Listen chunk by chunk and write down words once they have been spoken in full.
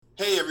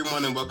Hey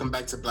everyone, and welcome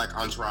back to Black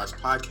Entourage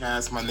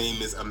Podcast. My name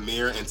is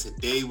Amir, and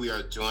today we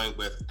are joined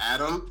with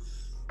Adam,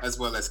 as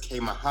well as K.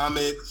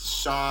 Muhammad,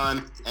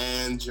 Sean,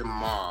 and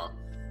Jamal.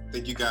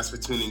 Thank you guys for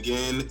tuning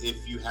in.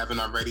 If you haven't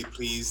already,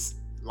 please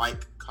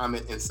like,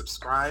 comment, and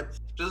subscribe.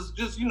 Just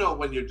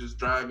when you're just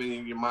driving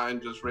and your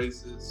mind just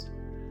races,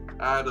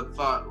 I had a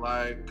thought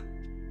like,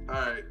 all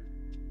right,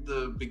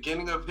 the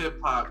beginning of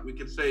hip hop, we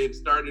could say it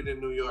started in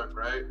New York,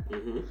 right?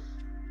 Mm-hmm.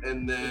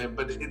 And then,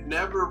 but it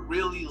never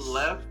really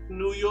left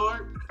New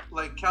York.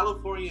 Like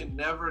California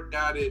never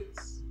got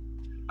its.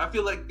 I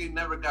feel like they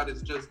never got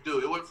its just due.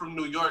 It went from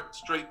New York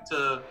straight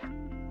to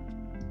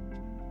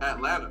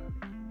Atlanta.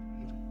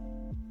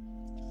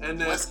 And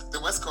then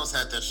the West Coast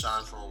had their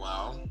shine for a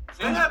while.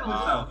 They had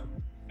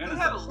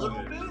a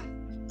little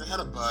bit. They had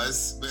a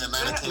buzz, but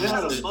Atlanta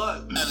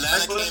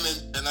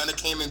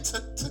came and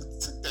took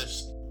that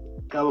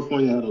shit.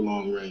 California had a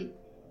long reign.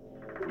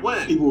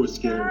 When? People were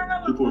scared.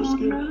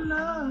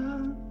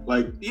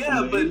 Like,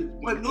 yeah,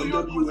 but New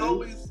York was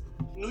always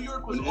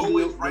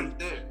right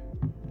there.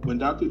 When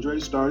Dr. Dre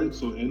started,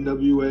 so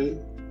NWA,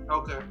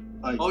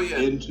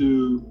 okay,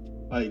 into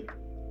like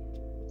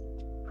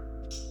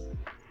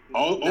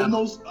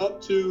almost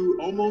up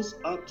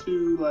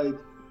to like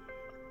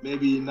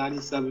maybe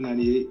 97,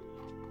 98.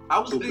 I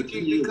was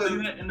thinking because you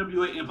had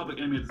NWA and Public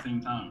Enemy at the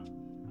same time.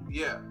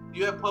 Yeah,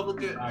 you had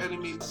Public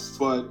Enemy,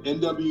 but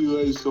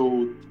NWA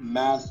sold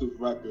massive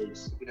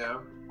records. Yeah.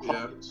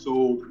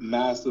 Sold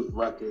massive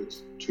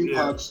records.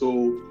 Tupac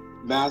sold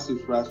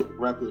massive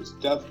records.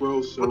 Death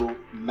Row sold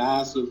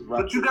massive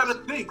records. But you gotta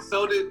think,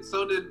 so did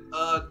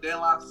De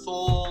La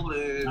Soul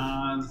and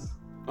Nas.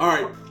 All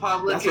right,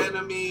 Public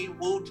Enemy,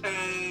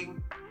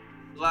 Wu-Tang,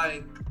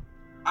 like.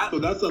 So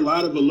that's a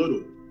lot of a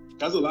little.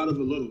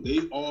 They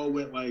all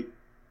went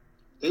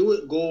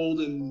gold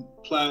and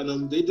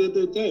platinum. They did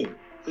their thing.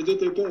 But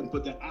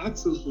the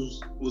Axis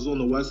was on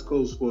the West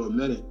Coast for a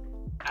minute.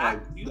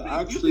 You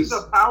think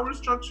the power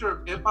structure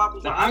of hip hop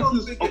was? I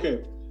don't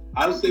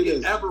think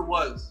it ever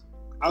was.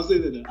 I'll say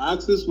that the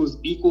Axis was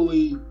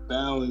equally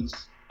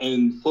balanced,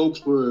 and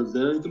folks were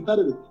very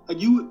competitive. Like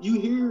you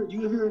hear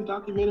in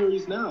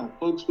documentaries now,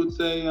 folks would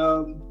say,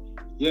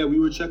 "Yeah, we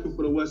were checking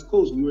for the West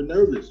Coast. We were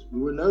nervous,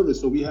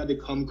 so we had to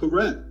come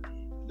correct."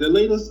 The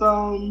latest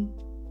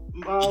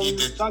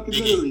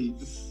documentary.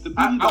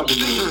 I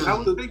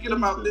was thinking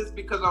about this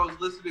because I was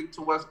listening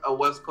to a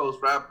West Coast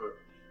rapper,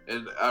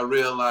 and I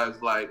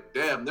realized, like,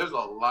 damn, there's a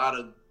lot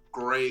of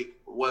great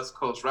West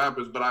Coast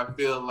rappers, but I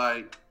feel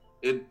like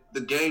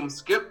the game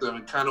skipped them.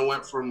 It kind of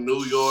went from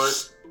New York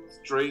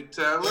straight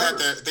to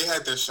Atlanta. They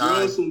had their shine.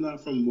 You're also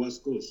not from the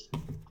West Coast.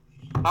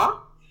 Huh?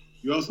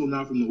 You're also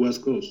not from the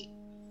West Coast.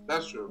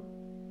 That's true.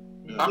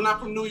 Yeah. I'm not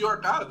from New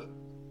York either.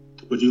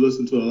 But you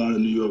listen to a lot of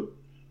New York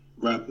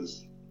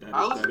rappers.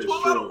 I listen to a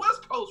lot of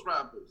West Coast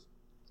rappers.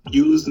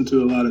 You listen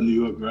to a lot of New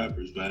York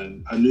rappers,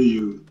 man. I knew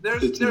you.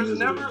 There's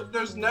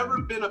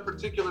never been a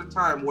particular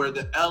time where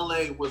the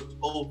LA was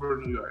over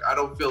New York. I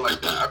don't feel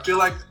like that. I feel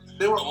like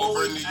they were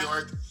over New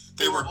York.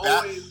 They were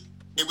always.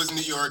 It was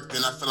New York.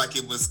 Then I feel like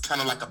it was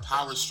kind of like a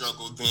power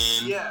struggle.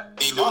 Then they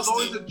lost it. There was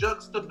always a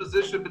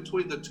juxtaposition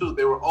between the two.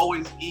 They were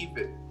always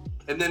even.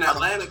 And then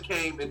Atlanta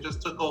came and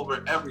just took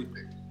over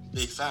everything.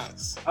 Big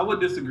facts. I would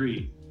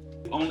disagree.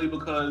 Only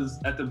because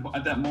at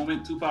that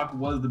moment, Tupac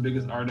was the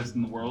biggest artist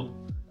in the world.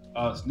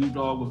 Snoop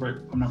Dogg was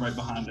coming up right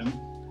behind him.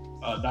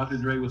 Dr.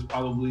 Dre was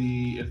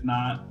probably, if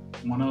not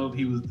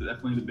he was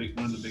definitely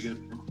one of the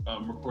biggest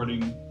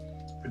recording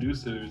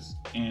producers.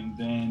 And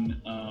then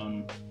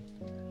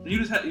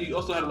you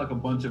also had like a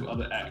bunch of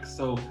other acts.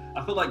 So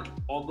I feel like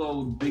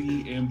although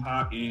Biggie and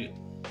Pac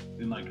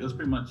and like it was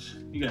pretty much,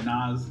 you got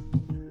Nas,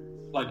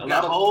 like a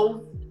lot of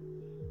Hov.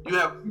 You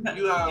have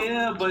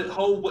yeah, but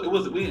Hov, we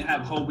didn't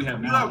have Hov. We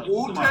have now. You have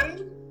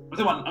Wu-Tang. I'm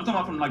talking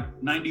about from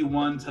like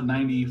 91 to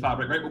 95,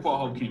 right before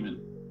Hov came in.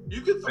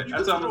 You can throw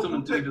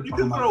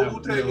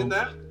Wu-Tang in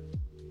that.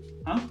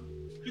 Huh?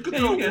 You can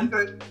throw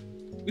Wu-Tang.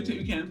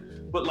 You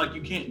can, but like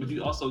you can't. But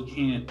you also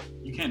can't.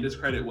 You can't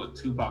discredit what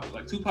Tupac was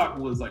like. Tupac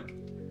was like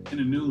in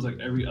the news like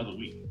every other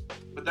week.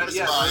 But that's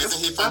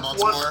isn't he from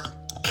Baltimore?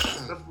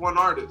 That's one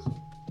artist.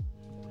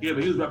 Yeah,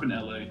 but he was repping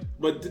LA.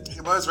 But he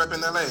was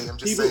repping LA. I'm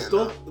just saying.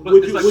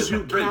 Would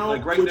you count?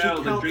 Like right now,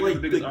 like Drake is the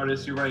biggest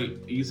artist. You're right.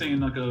 You're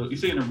saying a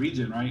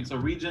region, right? So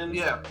region.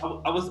 Yeah.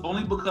 I was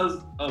only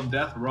because of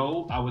Death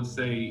Row. I would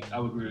say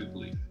I would agree with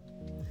Leaf.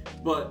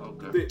 But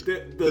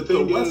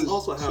the West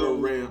also had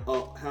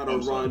a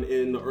run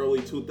in the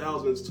early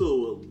 2000s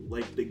too,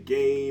 like The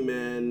Game,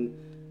 and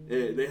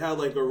they had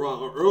like an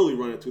early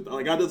run in 2000.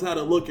 Like I just had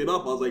to look it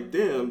up. I was like,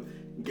 damn,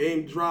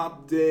 Game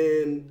dropped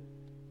in.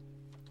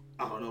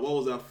 I don't know, what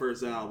was that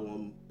first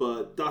album?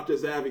 But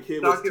Doctor's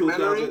Advocate was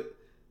 2000.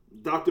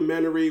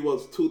 Documentary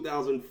was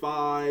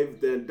 2005.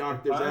 Then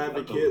Doctor's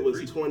Advocate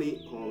was 20.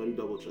 Hold on, let me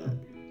double check.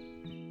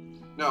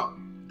 No,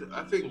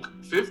 I think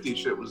 50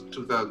 shit was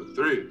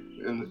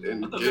 2003. And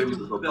Game was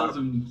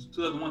 2001,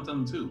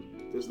 2002.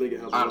 This nigga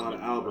has a lot of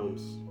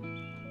albums.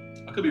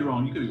 I could be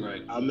wrong. You could be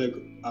right. I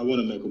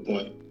want to make a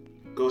point.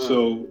 Go ahead.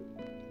 So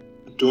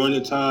during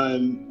the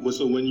time,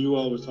 so when you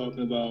all were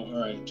talking about, all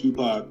right,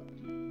 Tupac,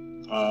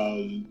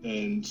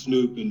 and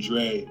Snoop and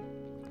Dre,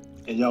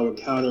 and y'all were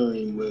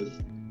countering with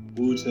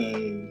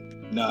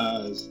Wu-Tang,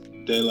 Nas,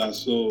 De La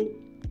Soul,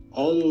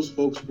 all those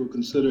folks were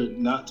considered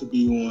not to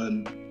be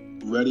on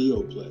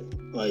radio play.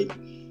 Like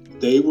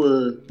they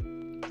were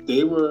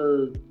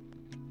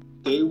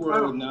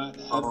not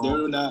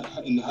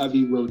in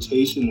heavy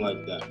rotation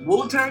like that.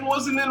 Wu-Tang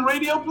wasn't in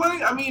radio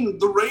play? I mean,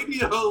 the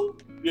radio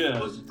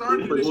was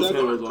started.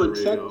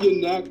 Protect Your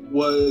Neck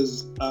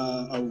was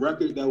a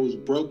record that was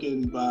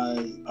broken by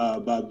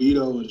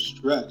Bobbito and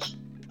Stretch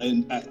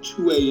and at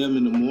 2 a.m.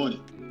 in the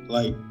morning.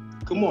 Like,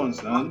 come on,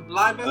 son.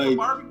 Live at the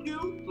barbecue?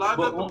 Live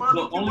at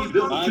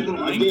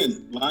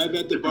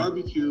the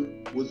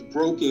barbecue was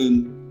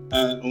broken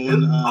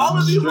on all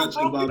of these Stretch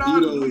and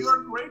Bobbito's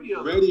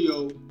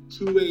radio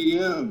 2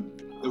 a.m.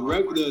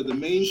 The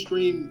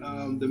mainstream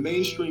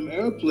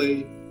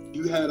airplay,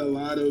 you had a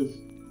lot of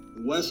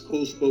West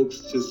Coast folks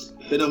just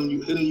hitting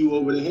you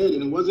over the head,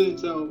 and it wasn't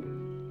until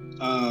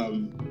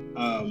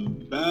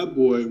Bad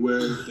Boy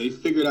where they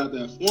figured out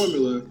that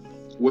formula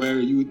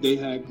where they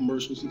had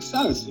commercial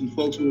success, and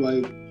folks were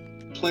like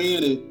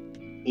playing it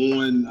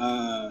on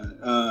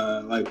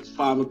like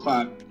 5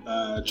 o'clock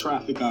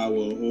traffic hour,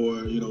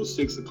 or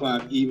 6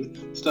 o'clock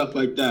even, stuff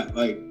like that.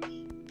 Like,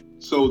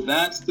 so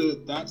that's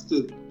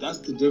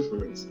the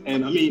difference.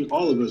 And I mean,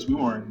 all of us, we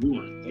weren't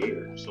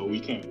there, so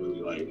we can't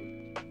really like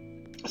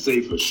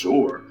say for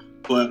sure.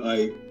 But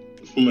like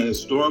from a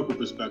historical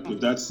perspective,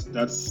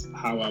 that's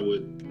how I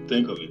would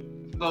think of it.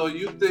 So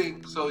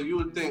you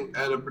would think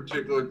at a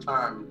particular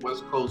time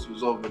West Coast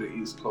was over the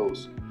East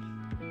Coast?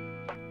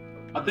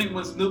 I think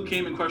when Snoop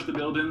came and crushed the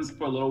buildings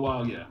for a little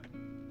while, yeah.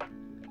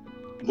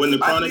 When the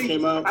Chronic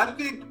came out, I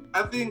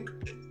think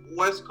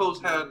West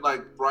Coast had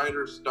like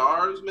brighter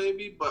stars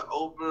maybe, but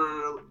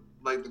over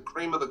like the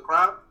cream of the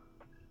crop,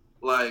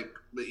 like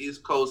the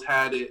East Coast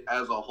had it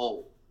as a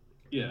whole.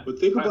 Yeah. But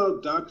think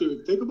about Dr.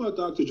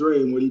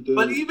 Dre and what he did in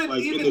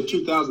the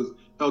 2000s.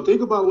 No,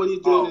 think about what he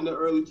did in the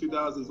early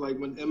 2000s, like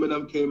when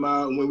Eminem came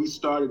out and when we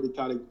started to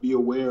kind of be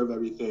aware of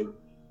everything.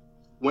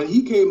 When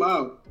he came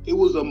out, it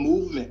was a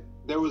movement.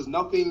 There was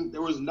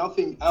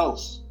nothing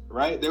else,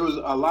 right? There was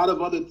a lot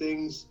of other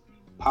things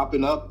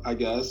popping up, I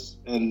guess,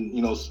 and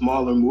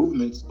smaller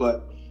movements,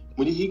 but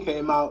when he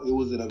came out, it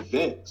was an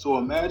event. So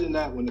imagine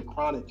that when the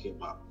Chronic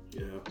came out.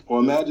 Yeah. Or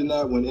imagine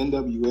that when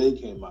NWA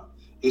came out.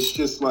 It's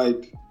just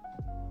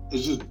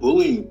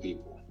bullying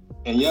people.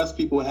 And yes,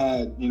 people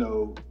had,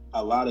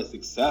 a lot of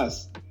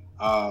success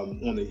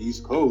on the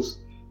East Coast,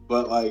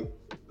 but like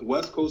the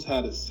West Coast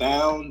had a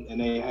sound, and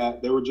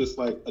they were just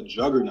like a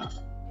juggernaut.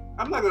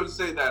 I'm not gonna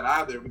say that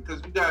either,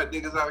 because you got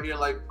niggas out here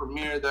like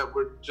Premier that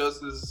were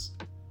just as,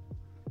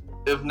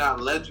 if not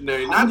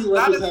legendary, How many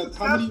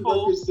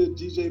records did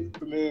DJ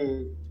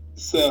Premier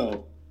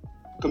sell?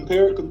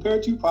 Compare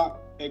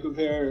Tupac and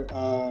compare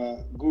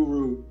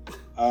Guru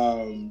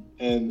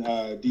and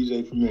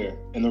DJ Premier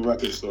in the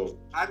record sold.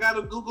 I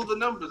gotta Google the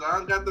numbers. I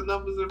don't got the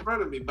numbers in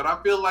front of me, but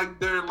I feel like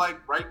they're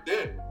like right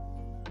there.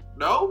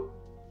 No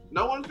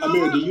one feels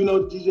Amir, that? do you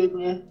know DJ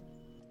Premier?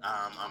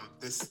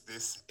 This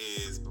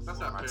is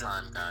before my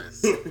time,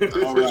 guys.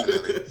 All right.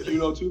 Do you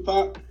know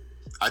Tupac?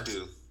 I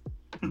do.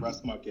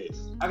 Rest my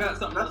case. I got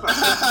something. That's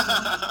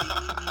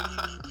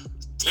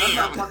Damn.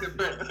 not fucking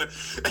fair.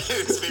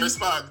 It's fair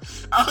spot.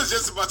 I was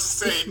just about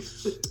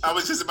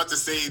to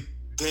say,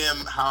 damn,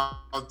 how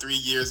 3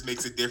 years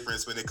makes a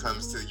difference when it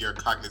comes to your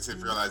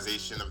cognitive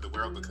realization of the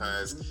world,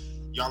 because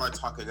y'all are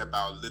talking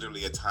about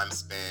literally a time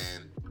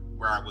span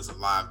where I was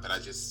alive, but I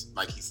just,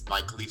 like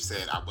Khalif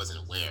said, I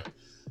wasn't aware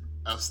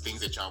of things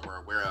that y'all were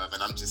aware of,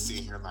 and I'm just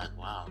sitting here like,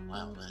 wow,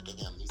 man,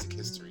 damn, music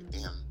history,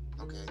 damn,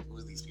 okay, who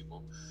are these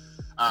people?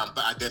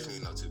 But I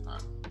definitely know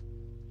Tupac.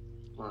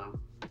 Wow.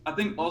 I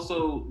think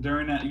also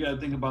during that, you got to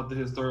think about the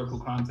historical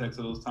context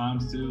of those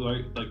times too,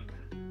 right? Like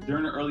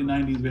during the early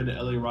 90s, we had the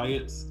LA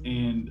riots,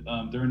 and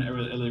during the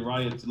era of the LA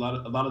riots, a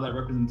lot of that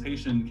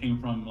representation came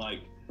from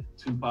like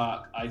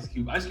Tupac, Ice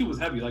Cube. Ice Cube was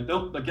heavy. Like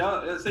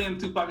y'all saying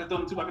Tupac and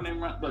throwing Tupac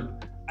name around, like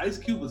Ice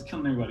Cube was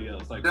killing everybody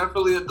else. Like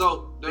Definitely a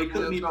GOAT. They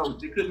couldn't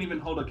even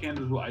hold a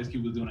candle to what Ice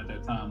Cube was doing at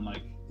that time.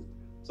 Like,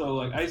 so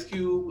like Ice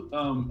Cube,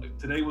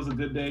 Today Was a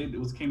Good Day.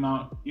 It came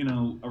out,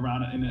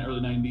 around in the early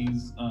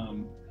 90s.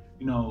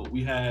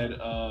 We had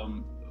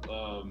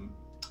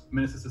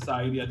Menace to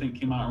Society, I think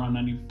came out around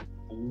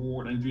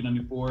 94, 93,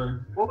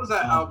 94. What was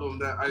that album,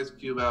 that Ice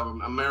Cube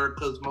album?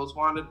 America's Most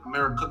Wanted?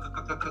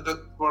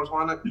 Most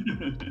Wanted?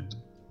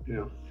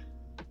 Yeah.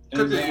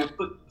 And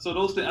so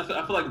those things,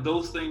 I feel like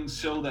those things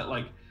show that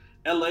like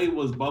LA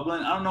was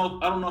bubbling. I don't know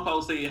if I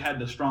would say it had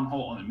the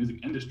stronghold on the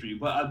music industry,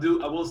 but I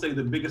will say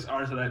the biggest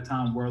artists at that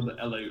time were the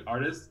LA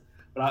artists.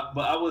 But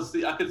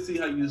I could see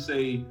how you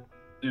say,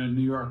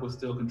 New York was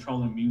still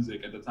controlling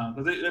music at the time,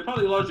 because they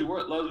probably largely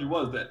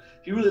was that.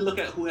 If you really look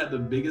at who had the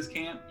biggest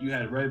camp, you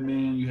had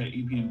Redman, you had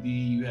EPMD,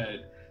 you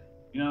had,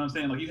 what I'm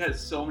saying? Like you had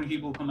so many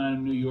people coming out of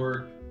New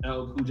York.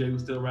 LL Cool J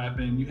was still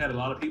rapping. You had a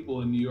lot of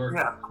people in New York.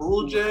 Yeah,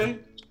 Cool J.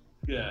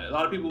 Yeah, a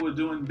lot of people were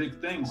doing big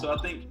things. So I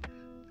think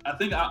I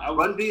think I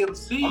Run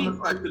DMC. I'm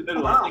like the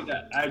middle. I think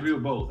I agree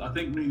with both. I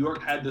think New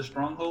York had the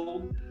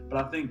stronghold,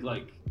 but I think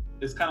like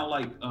it's kind of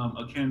like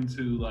akin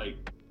to like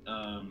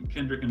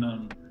Kendrick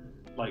and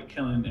like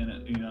killing in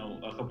it,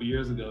 a couple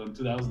years ago in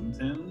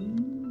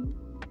 2010.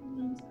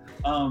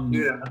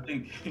 I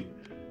think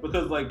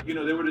because like they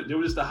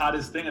were just the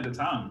hottest thing at the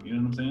time. You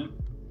know what I'm saying?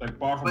 Like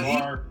bar for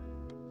bar.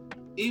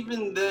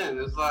 Even then,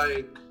 it's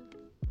like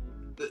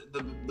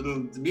the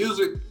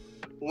music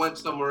went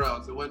somewhere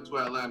else. It went to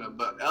Atlanta,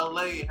 but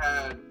LA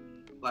had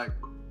like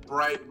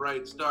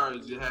bright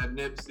stars. You had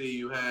Nipsey.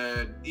 You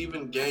had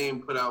even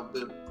Game put out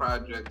good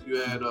projects.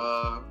 You had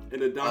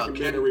and the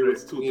documentary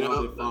was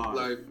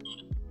 2005.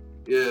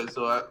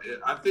 So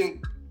I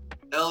think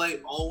LA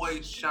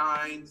always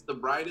shines the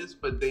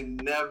brightest, but they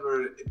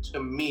never,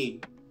 to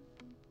me,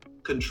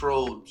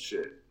 controlled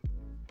shit.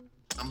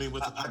 I mean,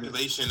 with a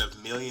population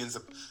of millions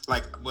of,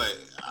 like,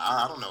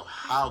 I don't know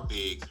how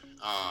big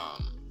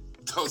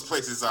those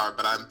places are,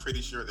 but I'm pretty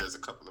sure there's a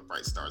couple of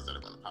bright stars that are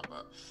going to pop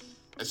up.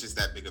 It's just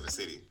that big of a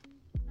city.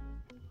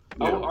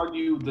 I would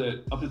argue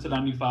that up until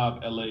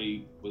 95,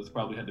 LA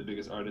probably had the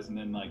biggest artists, and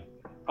then like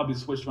probably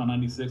switched around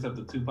 96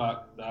 after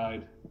Tupac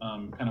died.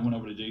 Kind of went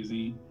over to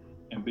Jay-Z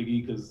and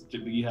Biggie because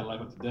Biggie had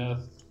Life After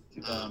Death.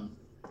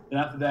 And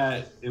after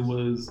that, it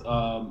was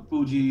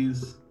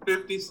Fugees.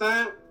 50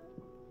 Cent.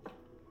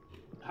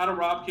 How to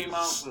Rob came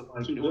out.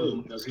 Like,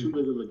 that's too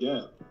big of a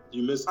gap.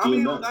 You missed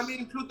DMX. I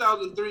mean,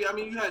 2003. I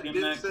mean, you had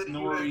DMX,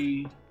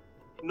 Nori.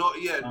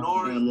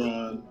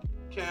 Nori.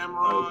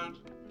 Cameron.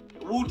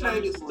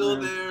 Wu-Tang is still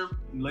there.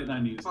 Late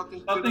 90s.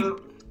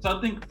 So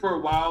I think for a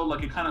while,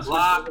 like it kind of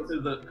switched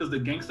over because the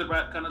gangster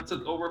rap kind of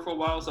took over for a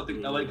while. So I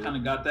think LA kind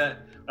of got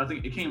that. But I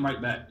think it came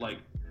right back. Like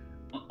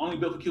Only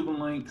Built for Cuban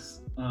Links,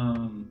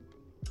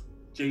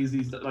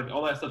 Jay-Z, like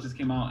all that stuff just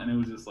came out, and it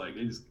was just like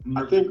it just.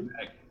 I think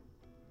back.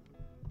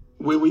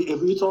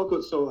 If we talk,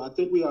 so I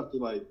think we have to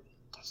like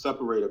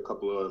separate a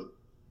couple of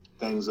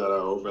things that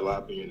are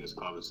overlapping in this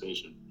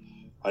conversation,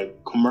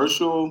 like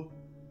commercial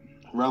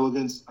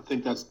relevance. I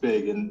think that's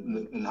big,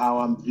 and how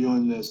I'm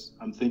viewing this,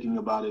 I'm thinking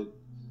about it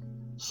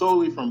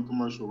solely from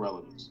commercial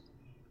relevance.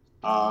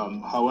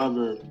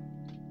 However,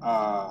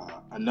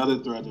 another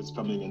thread that's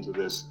coming into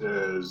this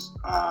is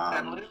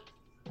talent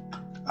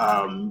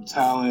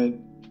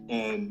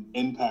and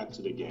impact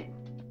to the game,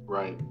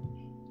 right?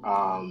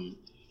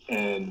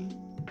 And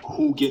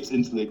who gets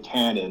into the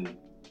canon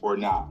or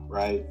not,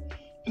 right?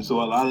 And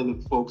so a lot of the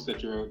folks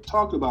that you're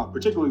talking about,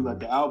 particularly like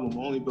the album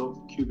Only Built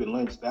for Cuban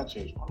Links, that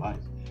changed my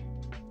life.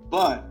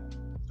 But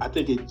I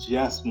think it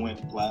just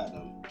went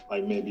platinum,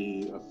 like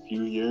maybe a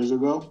few years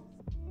ago.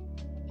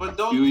 But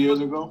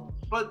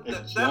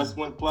it just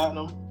went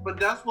platinum. But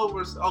that's what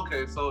we're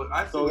okay. So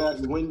I see. So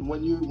that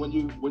when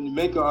you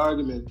make an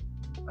argument,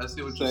 I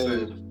see what you're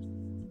saying.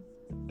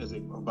 Is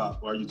it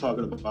about? Are you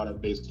talking about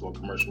it based on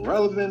commercial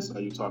relevance?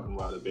 Are you talking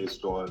about it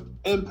based on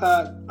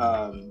impact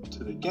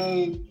to the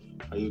game?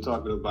 Are you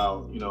talking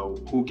about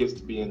who gets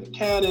to be in the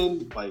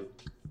canon? Like,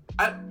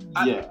 I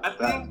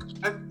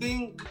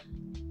think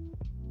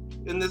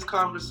in this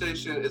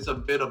conversation it's a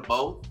bit of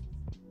both.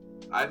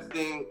 I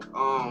think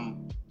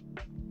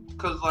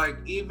because like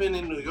even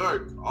in New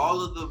York,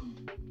 all of the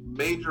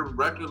major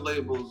record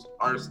labels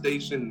are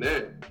stationed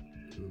there.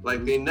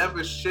 Like they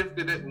never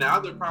shifted it. Now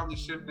they're probably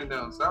shifting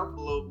down south a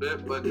little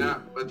bit, but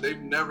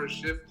they've never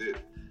shifted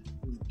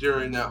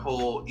during that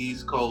whole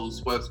East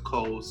Coast, West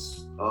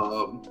Coast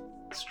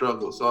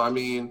struggle. So I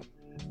mean,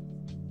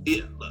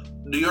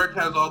 New York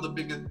has all the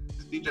biggest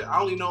DJs. I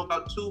only know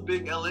about 2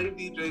 big LA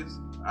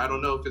DJs. I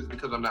don't know if it's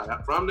because I'm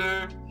not from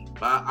there,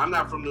 but I'm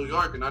not from New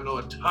York, and I know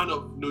a ton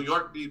of New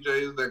York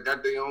DJs that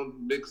got their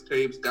own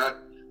mixtapes, got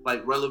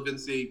like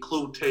relevancy,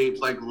 Clue tapes,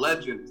 like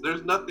legends.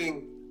 There's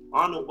nothing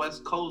on the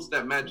West Coast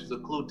that matches a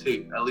Clue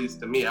tape, at least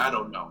to me. I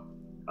don't know.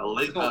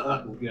 It's all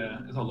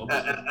local.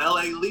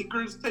 LA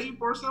Leakers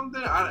tape or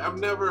something? I've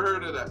never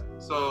heard of that.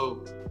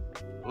 So,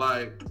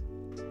 like,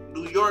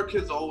 New York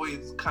has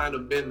always kind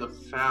of been the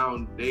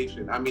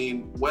foundation. I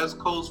mean, West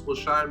Coast will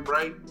shine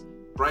bright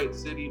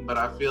city, but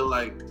I feel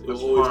like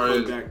as far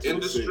as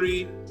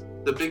industry,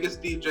 the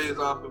biggest DJs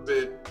off of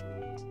it,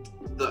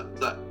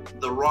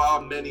 the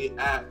raw many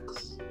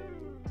acts,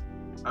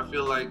 I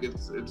feel like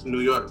it's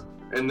New York.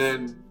 And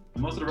then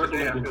most of the record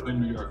labels were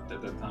in New York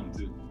at that time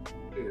too.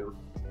 Yeah,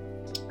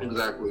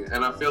 exactly.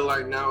 And I feel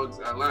like now it's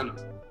Atlanta.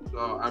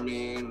 So I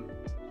mean,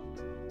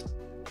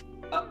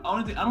 I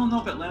don't know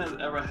if Atlanta's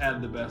ever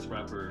had the best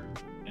rapper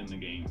in the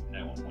game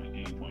at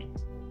any point.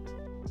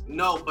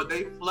 No, but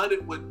they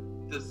flooded with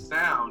the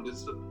sound.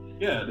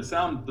 The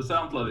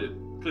sound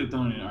flooded. Please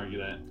don't even argue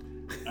that.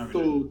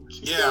 So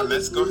yeah,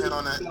 let's go ahead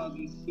on that.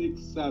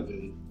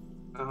 2006-07.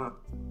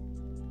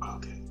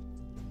 Okay.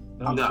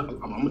 No. I'm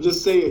gonna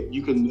just say it.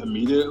 You can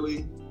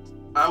immediately.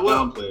 I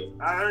will. Downplay it.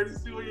 I already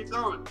see where you're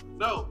going.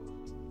 No.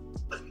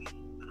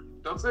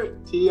 Don't say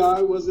it.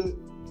 T.I. wasn't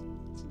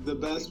the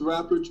best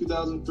rapper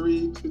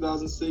 2003,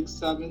 2006,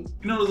 7.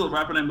 You know, there's a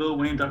rapper named Lil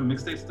Wayne dropping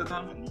mixtapes at the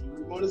time? I knew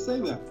you were going to say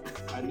that.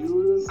 I knew you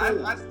were going to say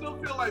that. I still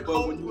feel like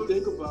but when you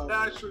think about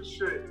fashion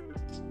shit.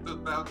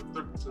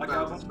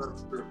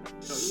 2003.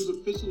 So he was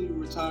officially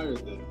retired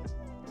then.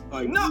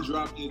 Like No. he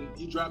dropped in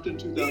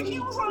 2003. He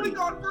was only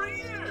gone for a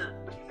year.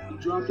 He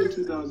dropped in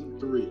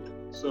 2003.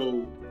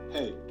 So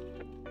hey,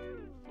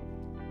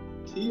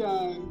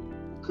 T.I.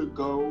 could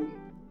go.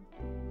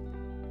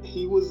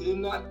 He was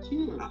in that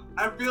tier.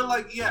 I feel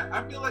like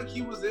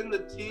he was in the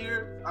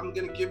tier. I'm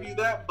gonna give you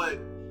that, but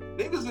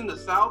niggas in the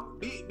South,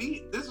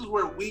 this is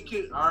where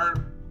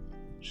our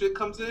shit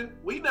comes in.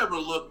 We never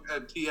looked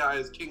at T.I.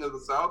 as King of the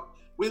South.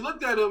 We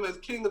looked at him as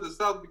King of the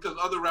South because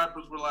other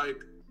rappers were like,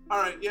 all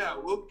right, yeah,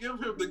 we'll give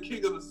him the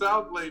King of the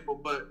South label,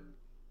 but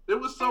there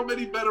was so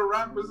many better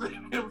rappers than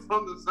him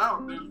from the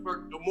South.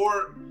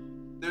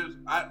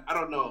 I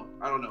don't know,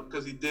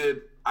 because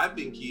I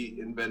think he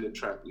invented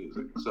trap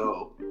music,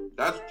 so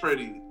that's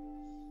pretty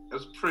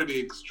extreme.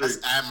 That's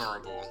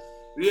admirable.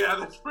 Yeah,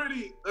 that's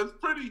pretty,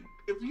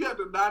 if you had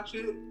to notch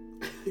it,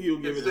 you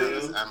give it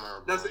That's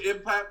admirable. that's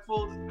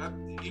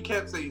impactful. You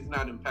can't say he's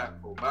not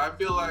impactful, but I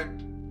feel like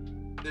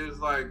there's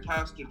like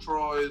Pastor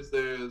Troy's,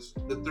 there's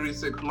the 3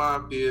 6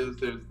 Mafias,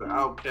 there's the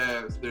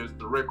Outkast, there's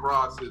the Rick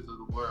Rosses of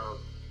the world.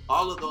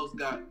 All of those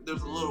guys,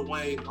 there's a Lil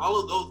Wayne, all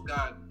of those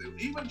guys,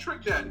 even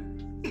Trick Daddy,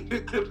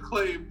 could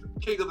claim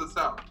King of the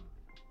South.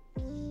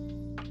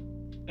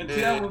 And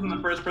T.I. wasn't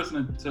the first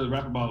person to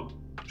rap about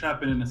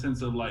trapping in the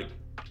sense of like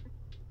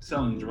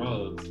selling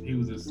drugs. He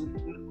was just.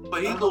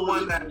 But he's the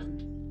one that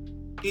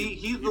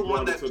he's the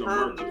one that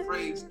termed the market.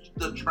 phrase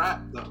the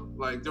trap though.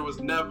 Like there was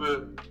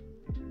never,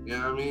 you know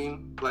what I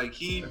mean? Like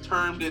he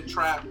termed it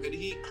trap, and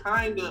he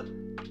kind of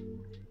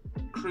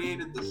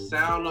created the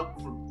sound of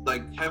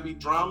like heavy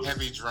drums.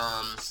 Heavy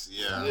drums,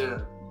 yeah. Yeah.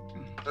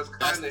 That's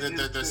That's kind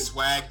of the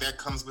swag that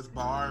comes with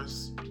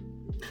bars.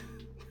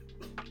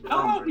 I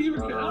don't know if he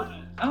even.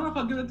 I don't know if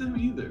I'll give it to him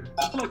either.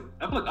 I feel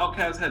like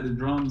Outkast had the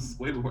drums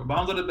way before.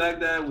 Bombs Out of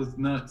Baghdad was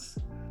nuts.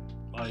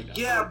 Like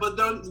yeah, but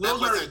those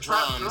wasn't are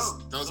trap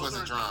drums. Those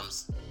wasn't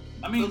drums.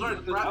 I mean, those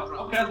aren't trap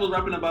drums. Outkast was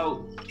rapping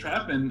about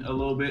trapping a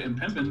little bit and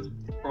pimping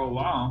for a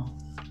while.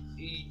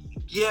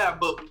 Yeah,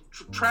 but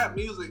trap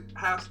music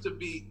has to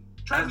be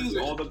trap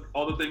music.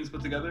 All the things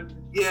put together.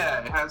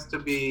 Yeah, it has to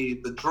be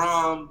the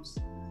drums,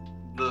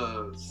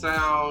 the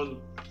sound,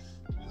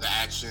 The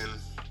action.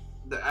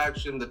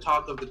 the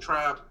talk of the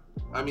trap.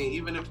 I mean,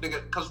 even if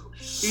because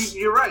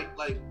you're right.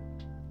 Like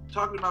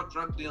talking about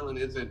drug dealing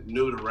isn't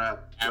new to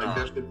rap. Like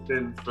that shit's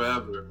been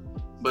forever.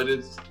 But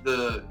it's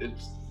the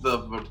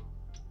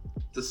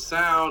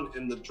sound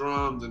and the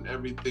drums and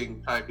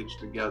everything packaged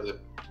together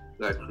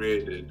that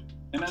created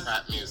And that's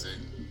Trap music.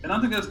 And I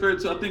think that's fair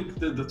too. I think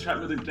the trap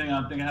music thing.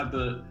 I think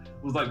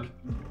was like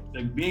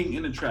being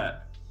in the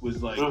trap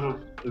was like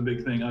the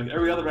big thing. Like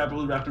every other rapper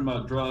who's rapping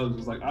about drugs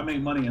was like, I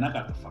made money and I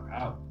got the fuck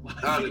out.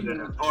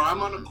 Or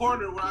I'm on a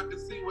corner where I can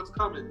see what's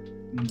coming.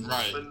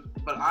 Right.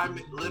 But I'm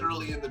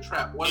literally in the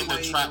trap. One In the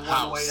way trap in,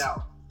 house. one way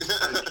out.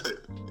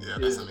 Yeah,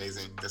 that's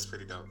amazing. That's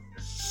pretty dope.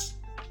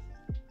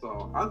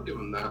 So I'll give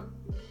him that.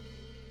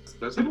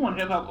 People on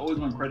hip hop always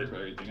want credit for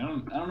everything. I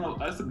don't know.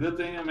 That's a good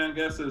thing, I mean, I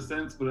guess in a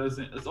sense, but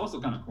it's also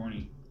kind of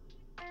corny.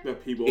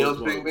 That people You know,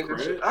 always want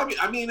credit.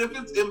 I mean, if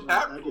it's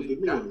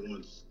impactful, Everyone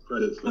wants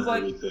credit for It's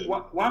like everything.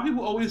 why are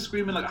people always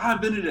screaming like I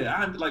invented it?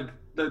 I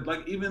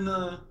like even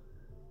the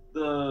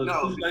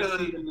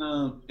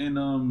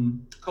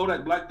in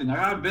Kodak Black thing. Like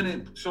I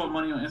invented showing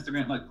money on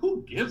Instagram. Like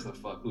who gives a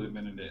fuck who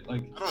invented it?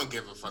 Like I don't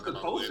give a fuck The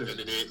about who culture.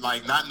 invented it.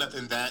 Like not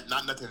nothing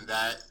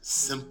that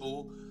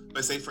simple.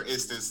 But say for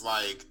instance,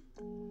 like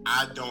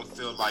I don't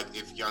feel like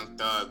if Young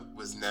Thug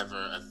was never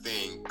a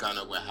thing,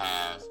 Gunna would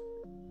have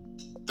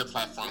the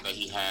platform that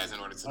he has in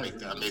order to make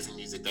the amazing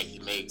music that he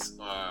makes.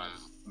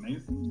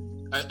 amazing.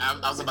 I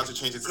was about to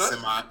change it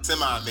to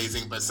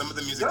semi-amazing, but some of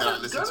the music that I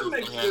listen to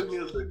makes from good him,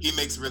 music. he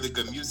makes really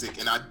good music,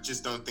 and I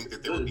just don't think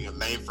that there would be a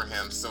lane for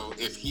him. So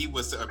if he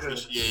was to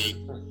appreciate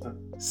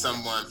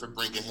someone for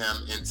bringing him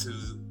into,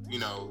 you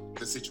know,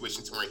 the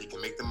situation to where he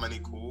can make the money,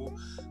 cool,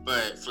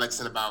 but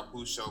flexing about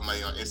who showed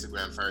money on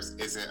Instagram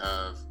first isn't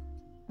of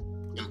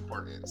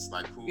importance.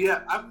 Like who?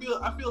 Yeah, I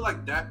feel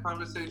like that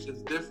conversation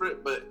is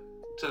different, but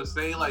to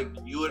say like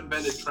you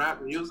invented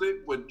trap music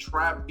when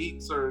trap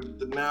beats are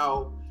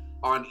now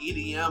on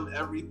EDM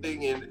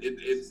everything and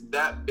it's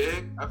that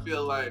big, I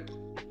feel like,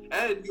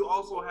 and you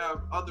also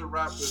have other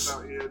rappers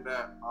out here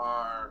that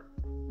are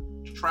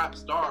trap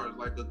stars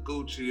like a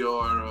Gucci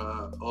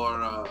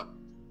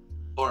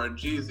or a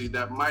Jeezy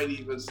that might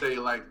even say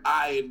like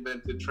I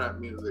invented trap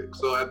music.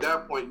 So at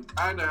that point you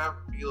kind of have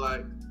to be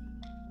like,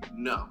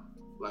 no,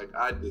 like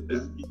I did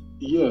that.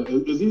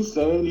 Is he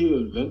saying he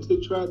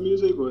invented trap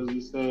music, or is he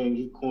saying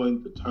he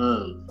coined the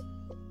term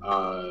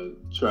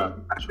trap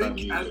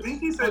music? I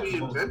think he said he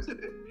invented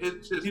it.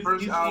 His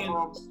first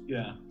album.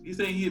 He's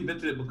saying he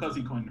invented it because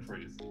he coined the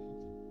phrase.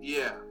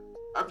 Yeah,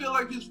 I feel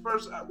like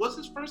what's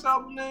his first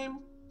album name?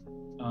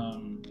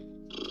 I'm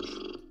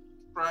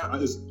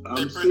serious. It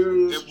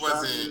trap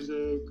wasn't-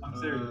 music. I'm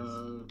serious.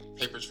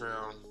 Paper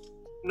Trail.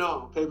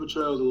 No, Paper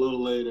Trail's a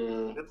little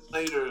later. it's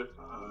later.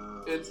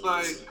 It's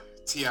like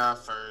T.I.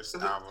 first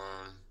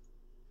album.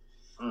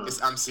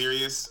 It's I'm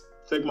Serious.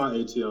 Take my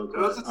ATL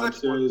card. I'm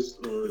serious,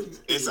 or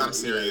I'm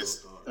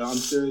serious. I'm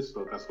serious.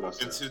 So that's what I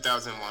said. In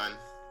 2001.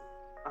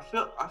 I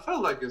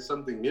felt like it's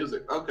something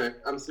music. Okay,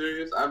 I'm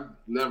serious. I've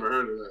never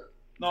heard of that.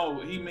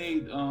 No, he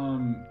made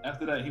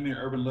after that he made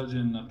Urban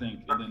Legend, I think,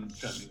 and then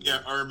Trap Music.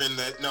 Yeah,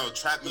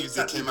 Trap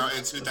Music came out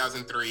in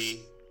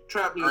 2003.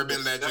 Trap Music.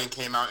 Urban Legend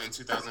came out in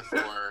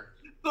 2004.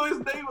 So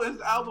his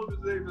album's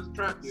name is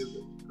Trap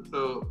Music.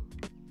 So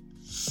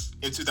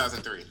in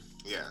 2003,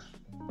 yeah.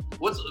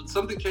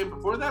 Something came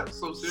before that?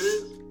 So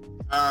serious?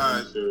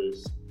 I'm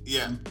serious.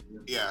 Yeah,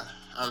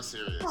 I'm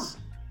serious.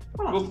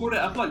 Huh. Before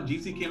that, I feel like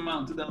GC came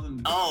out in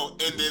 2000. Oh,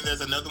 and then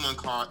there's another one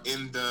called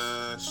In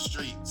the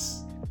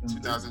Streets,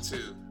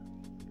 2002.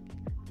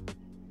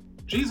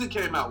 Jeezy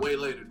came out way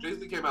later.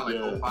 Jeezy came out like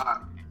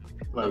 05.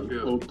 Like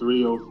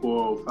 03,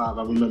 04, 05.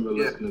 I remember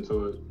listening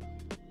to it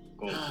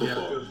on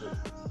football.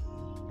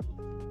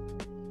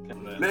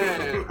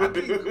 Man, I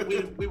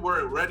think we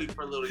weren't ready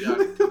for Lil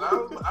Yachty. Cause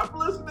I'm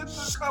listening to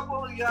a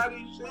couple of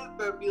Yachty shit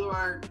that be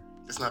like,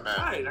 it's not bad.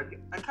 Right,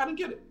 I kind of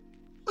get it.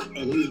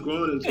 And he's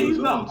growing into his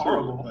own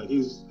too. Like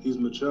he's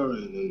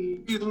maturing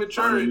and he's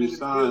maturing in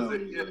his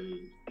music.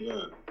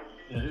 Yeah,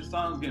 his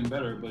sound's getting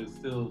better, but it's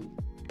still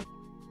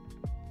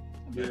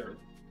better.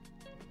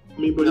 I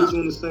mean, but he's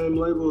on the same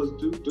label as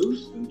Duke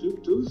Deuce, and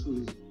Duke Deuce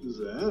is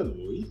an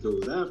animal. He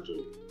goes after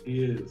it.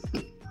 He is.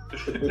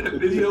 That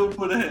video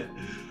for that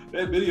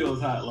video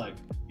is hot. Like,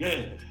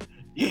 yeah.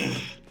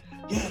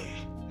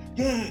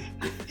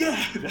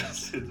 That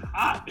shit's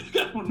hot. I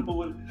don't know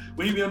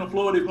when he be on the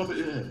floor, they pump it.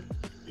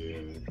 Yeah.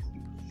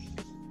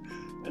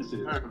 That shit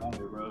is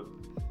fire, bro.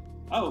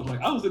 I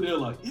was in there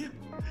like, yeah,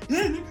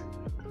 nigga.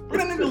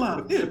 Bring that nigga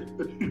out, yeah.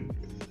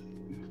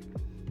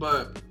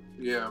 But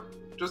yeah,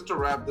 just to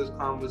wrap this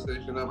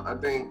conversation up, I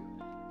think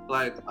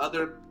like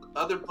other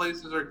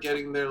places are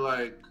getting their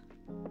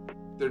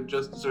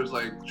justicers.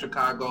 Like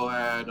Chicago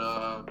had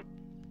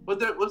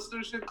what's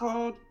their shit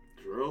called?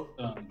 Drill.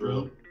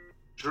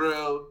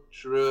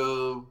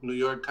 New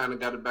York kind of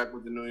got it back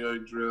with the New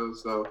York drill,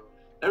 so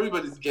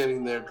everybody's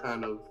getting their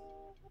kind of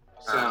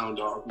sound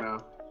off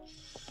now.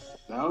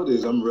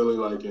 Nowadays, I'm really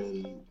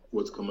liking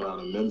what's coming out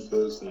of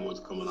Memphis and what's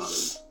coming out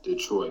of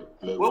Detroit.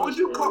 What would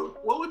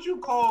you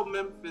call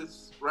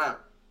Memphis rap?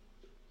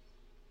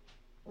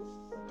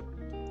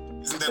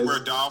 Isn't that where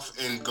Dolph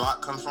and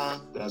Glock come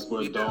from? That's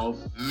where Dolph.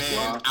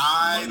 Man, Glock,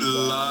 I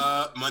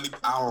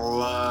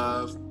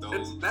love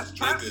those. That's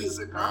trap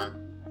music, huh?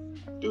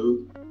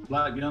 Dude.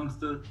 Black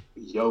Youngster.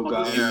 Yo,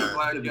 guys. Yeah.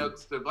 Black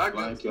Youngster.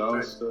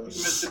 He's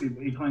Mississippi,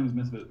 but he claims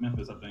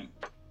Memphis, I think.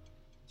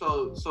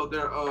 So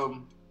they're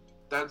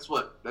that's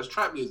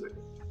trap music.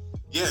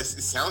 Yes,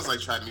 it sounds like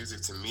trap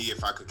music to me.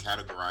 If I could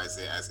categorize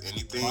it as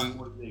anything.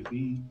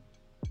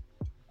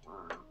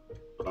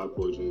 Black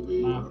Boy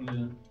JB.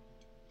 Mafia.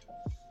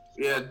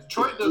 Yeah,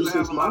 Detroit doesn't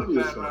have a lot of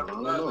bad rappers. I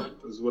don't know.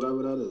 It's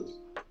whatever that is.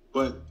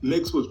 But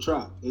mixed with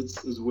trap,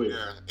 it's weird.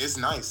 Yeah, it's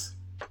nice.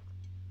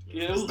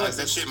 Yeah, it was nice.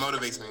 That shit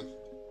motivates me.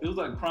 It was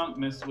like Kronk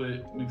mixed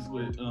with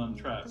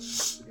trap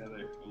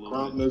together.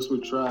 Kronk mixed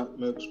with trap,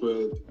 mixed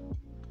with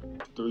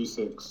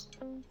 3-6.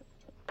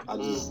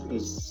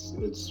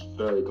 It's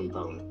very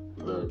compelling.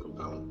 Very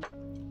compelling.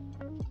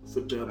 It's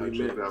a deadly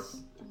mix. Shout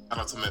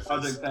out to Memphis.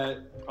 Project Pat,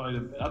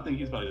 I think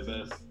he's probably the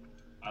best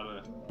out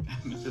of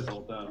Memphis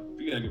all time.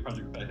 We gotta get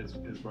Project Pat his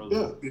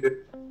brother.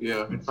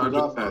 Yeah.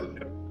 Project Pat.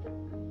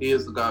 He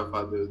is the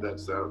godfather of that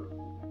sound.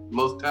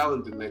 Most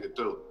talented nigga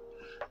too.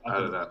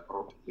 Out of that.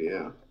 Oh,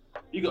 yeah.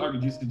 You can argue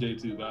Juicy J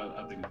too, but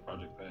I think it's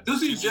Project Pat.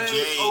 Juicy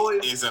J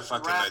always is a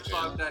fucking legend.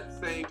 on that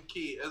same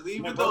key,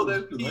 even though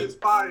that key is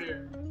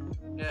fire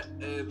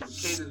and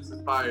cadence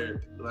is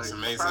fire. Like, it's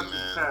amazing,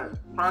 man.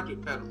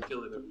 Project Pat will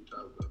kill it every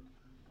time though.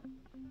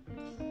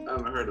 I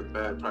haven't heard a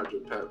bad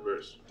Project Pat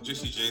verse.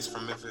 Juicy J's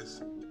from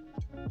Memphis.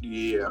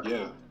 Yeah,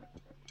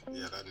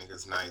 that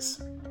nigga's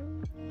nice.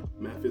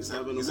 Memphis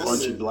having a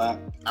Archie Black.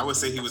 I would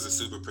say he was a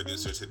super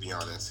producer, to be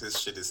honest. His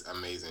shit is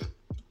amazing.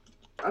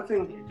 I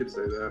think you could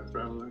say that,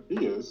 probably.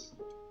 He is.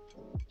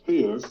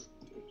 Yeah.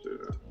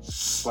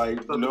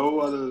 Like no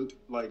other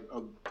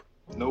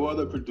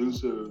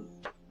producer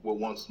would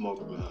want smoke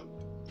from him.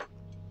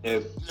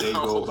 If they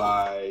go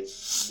by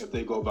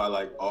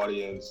like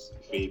audience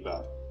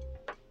feedback.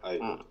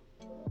 Like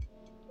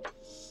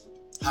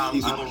how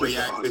people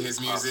react to his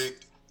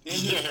music.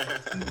 Yeah.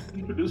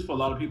 He produced for a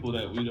lot of people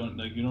that you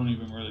don't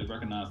even really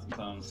recognize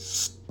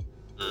sometimes.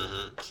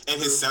 Mm-hmm.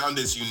 And his sound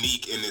is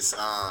unique and it's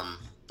I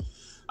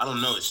don't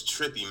know, it's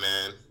trippy,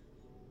 man.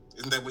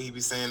 Isn't that what he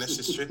be saying? That's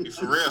just trippy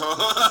for real.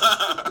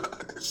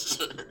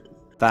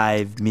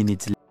 5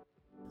 minutes later.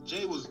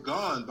 Jay was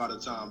gone by the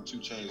time 2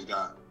 Chainz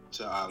got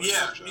to Island.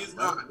 Yeah, he's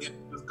gone. Yeah,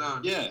 he's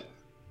gone. Yeah.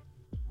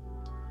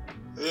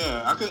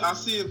 I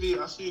see if he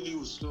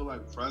was still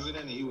like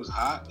president and he was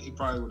hot, he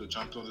probably would have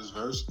jumped on his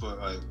verse, but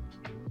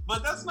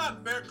that's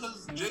not fair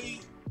because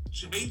Jay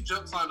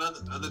jumps on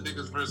other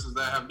niggas' verses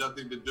that have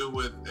nothing to do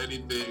with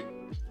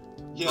anything.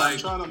 Yeah, like, I'm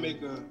trying to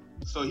make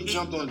so he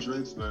jumped on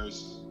Drake's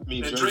verse.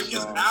 Drake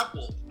is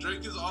Apple.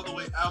 Drake is all the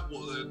way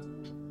Apple.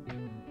 And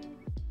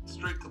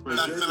straight But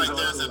competitor. I feel like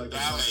there's also a like a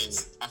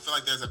balance. I feel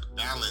like there's a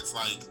balance.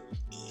 Like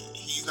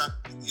he's not.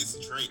 It's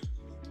Drake.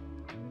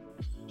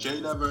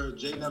 Jay never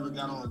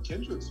got on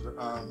Kendrick's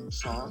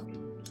song.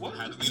 What?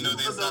 How do we know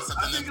there's I not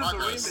something think in it's a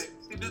progress?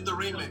 remix. He did the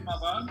remix. My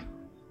vibe?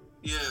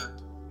 Yeah.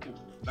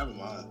 Never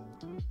mind.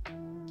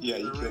 Yeah,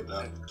 he The killed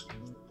that.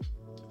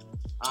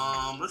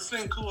 remix. Let's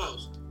think. Who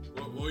else?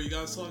 What were you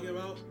guys talking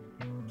about?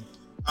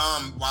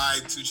 Why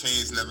 2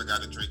 Chainz never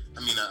got a Drake?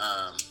 I mean,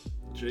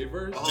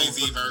 J-Verse? Oh,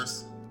 Jay-Z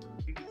verse.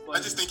 I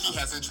Like, just think he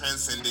hasn't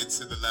transcended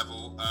to the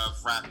level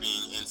of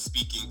rapping and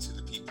speaking to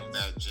the people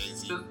that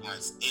Jay-Z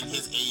wants in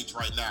his age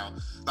right now.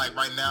 Like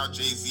right now,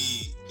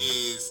 Jay-Z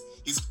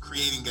he's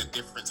creating a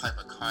different type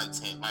of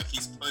content. Like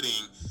he's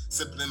putting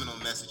subliminal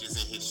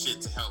messages in his shit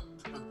to help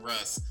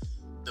progress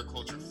the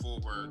culture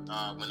forward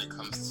when it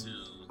comes to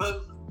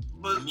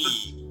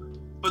me.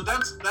 But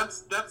that's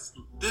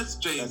this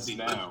Jay-Z.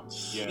 That's now.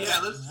 Yeah,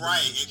 let's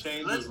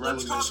Chainz let's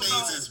was talk 2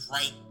 about. Chainz is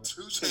right.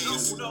 2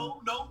 Chainz.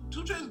 No.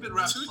 2 Chainz been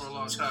rapping for a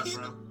long time,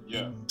 bro.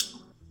 Yeah.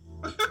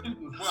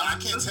 Well, I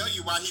can't tell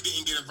you why he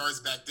didn't get a verse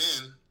back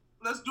then.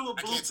 Let's do a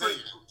I can't tell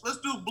blueprint. Let's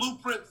do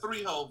Blueprint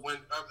 3 Ho when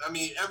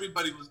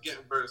everybody was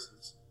getting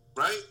verses,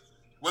 right?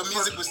 What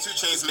music was 2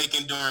 Chainz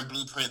making during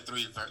Blueprint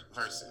 3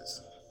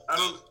 verses? I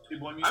don't.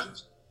 Boy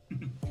music?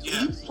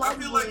 Yeah, I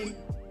feel like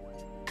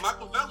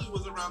Machiavelli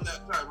was around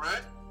that time,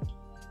 right?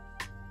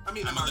 I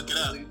mean, I'ma look it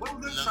up. Machiavelli. What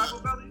was this? No.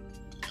 Machiavelli?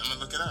 I'm gonna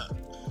look it up.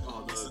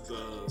 Oh, Let's look it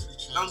up. 2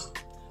 Chainz. That was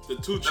the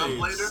 2 That was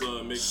later?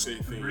 Chainz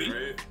mixtape thing,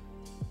 right?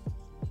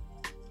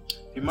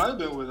 He might have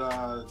been with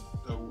the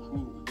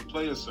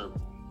Player Circle.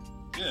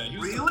 Yeah, he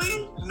was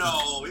really?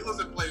 No, he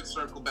wasn't playing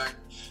Circle back.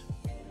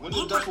 When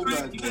did Blueprint Duffel 3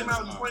 Bag came Boys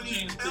out in come out?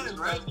 2010,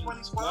 right?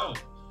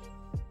 2012.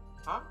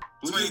 Huh?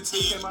 Blueprint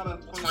 3 came out in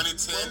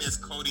 2010 is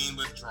Codeine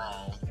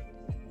Withdrawal.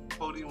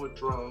 Codeine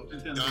Withdrawal.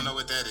 Don't know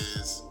what that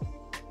is.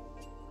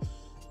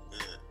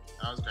 Yeah,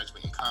 I was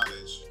graduating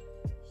college.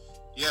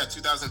 Yeah,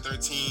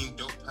 2013,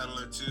 Dope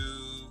Peddler 2.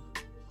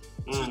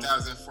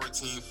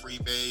 2014,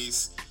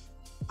 Freebase.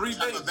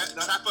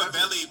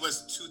 Trappavelli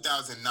was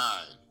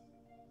 2009.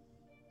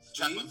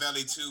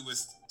 Trappavelli 2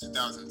 was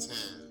 2010.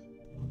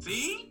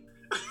 See?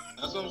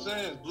 That's what I'm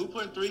saying.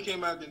 Blueprint 3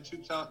 came out in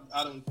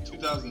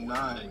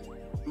 2009.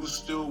 He was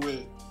still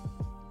with.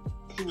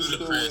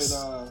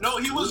 No,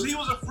 he was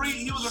a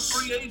free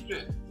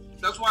agent.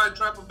 That's why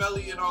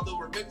Trappavelli and all those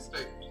were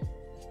mixtapes.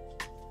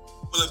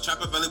 Well, if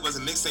Trappavelli was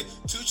a mixtape,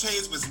 2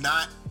 Chainz was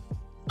not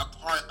a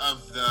part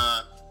of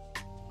the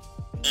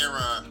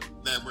era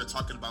that we're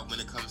talking about when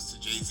it comes to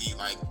Jay-Z.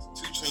 Like 2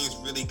 Chainz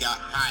really got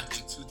hot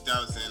in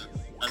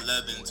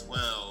 2011,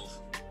 12.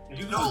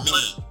 No,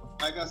 but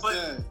like I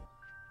said,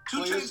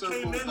 2 Chainz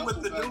came in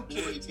with the new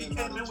kids. He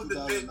came in with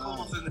the J.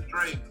 Cole's and the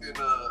Drake and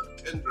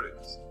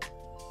Kendricks.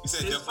 You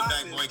said Duffel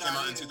Bag Boy came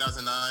out in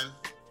 2009?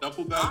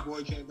 Duffel Bag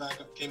Boy came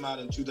out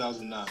in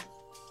 2009.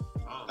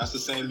 Oh. That's the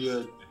same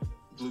year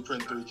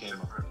Blueprint 3 came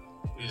out.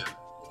 Yeah.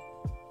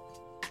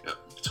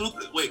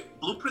 Wait,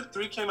 Blueprint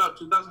 3 came out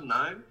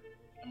 2009?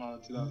 Came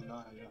out in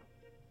 2009, yeah.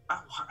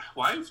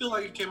 Why do you feel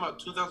like it came out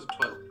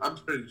 2012? I'm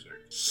pretty sure.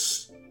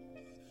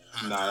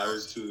 Nah, that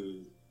was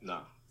too.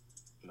 Nah,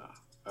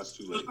 that's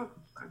too late.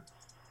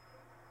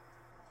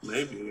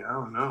 Maybe, I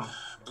don't know.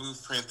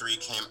 Blueprint 3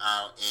 came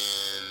out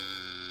in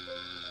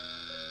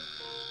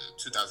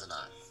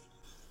 2009.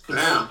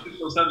 Damn.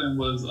 2007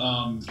 was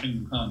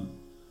Kingdom Come.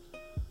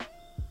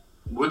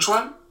 Which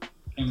one?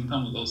 Kingdom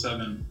Come was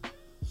 07.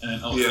 And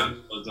then 08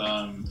 was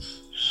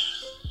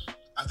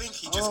I think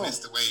he just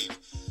missed the wave.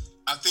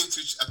 I think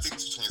 2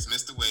 Chainz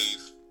missed the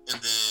wave,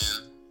 and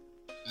then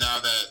now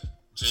that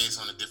Jay's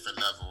on a different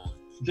level,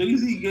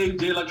 Jay-Z gave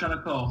Jay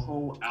Electronica a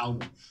whole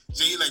album.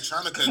 Jay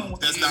Electronica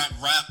does not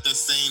rap the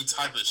same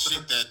type of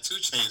shit that 2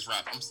 Chainz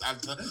rap. 2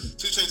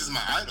 Chainz is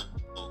my idol,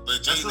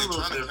 but Jay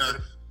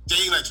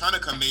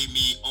Electronica made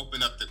me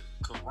open up the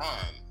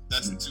Quran.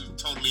 That's 2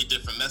 totally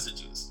different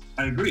messages.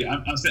 I agree. I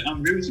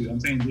agree with you. I'm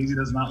saying Jay-Z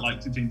does not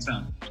like 2 Chainz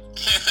sound.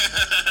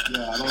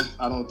 Yeah,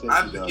 I don't think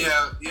he does.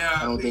 Yeah.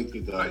 I don't think he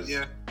does.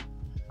 Yeah.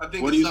 I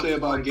think. What do you say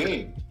about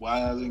Game? Why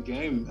hasn't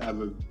Game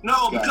ever?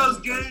 No, because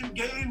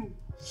Game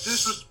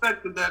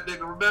disrespected that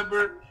nigga.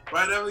 Remember,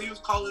 right after he was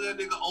calling that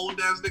nigga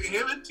old ass nigga,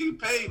 him and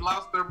T-Pain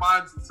lost their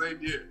minds the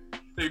same year.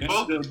 They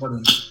both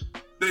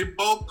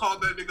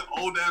called that nigga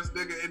old ass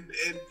nigga.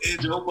 And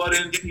Joe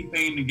Budden and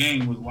T-Pain the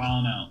Game was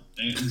wilding out.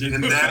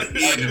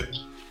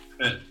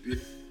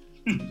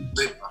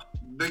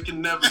 They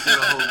can never get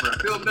a whole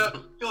verse.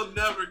 He'll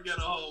never get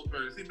a whole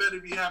verse. He better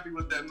be happy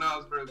with that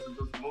Nas verse and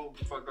just move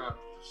the fuck on.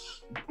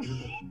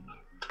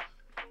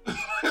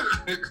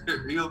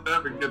 He'll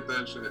never get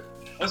that shit.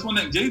 That's one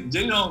thing. Jay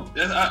don't.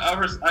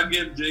 I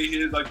give Jay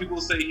his, like,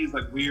 people say he's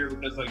like weird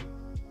because like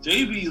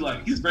JB,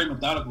 like, he's very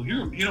methodical.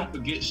 He don't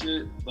forget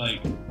shit.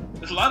 Like,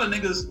 there's a lot of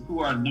niggas who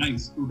are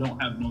nice who don't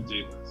have no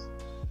J verse.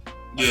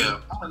 Like,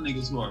 Yeah. a lot of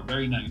niggas who are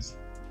very nice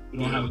who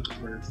don't have a J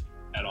verse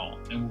at all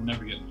and will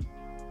never get one.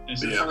 And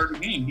it's just part of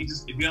the game. He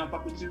just, if he don't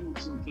fuck with you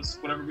for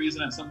whatever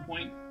reason at some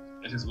point,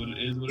 that's just what it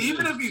is.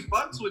 Even if he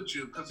fucks with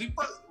you, because he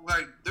fucks,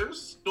 like, there's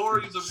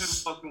stories of him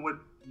fucking with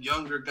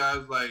younger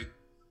guys like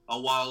a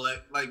Wale.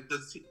 Like,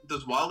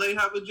 does Wale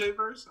have a J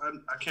verse?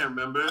 I can't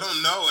remember. I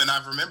don't know, and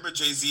I remember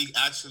Jay-Z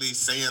actually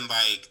saying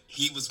like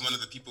he was one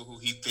of the people who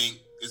he think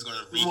is going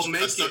to reach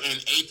a certain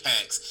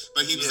apex,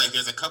 but he was like,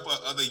 there's a couple of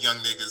other young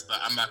niggas,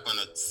 but I'm not going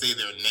to say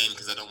their name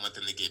because I don't want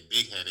them to get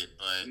big-headed,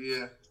 but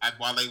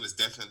Wale was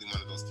definitely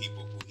one of those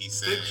people who he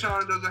said. Big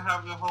Sean doesn't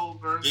have the whole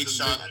verse. Big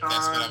Sean,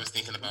 that's what I was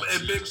thinking about.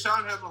 And Big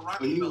Sean has a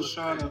rock.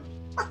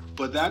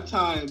 But that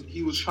time,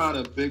 he was trying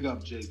to big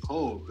up J.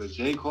 Cole, because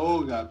J.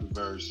 Cole got the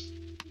verse,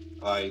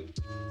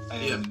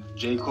 and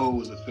J. Cole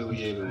was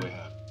affiliated with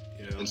him.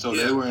 Yeah. And so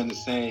they were in the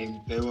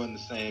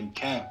same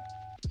camp.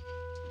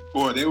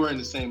 Or they were in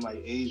the same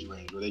like age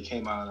range, where they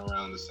came out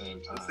around the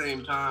same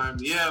time.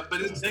 Yeah, but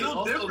it's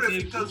still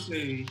different because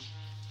a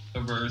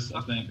verse,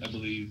 I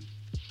believe.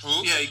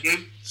 Who? Yeah, he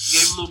gave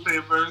Lupe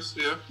a verse.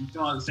 Yeah, at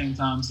the same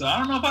time. So I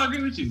don't know if I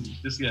agree with you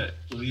just yet.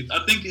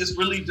 I think it's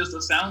really just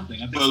a sound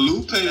thing. But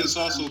Lupe is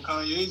also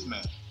Kanye's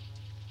man.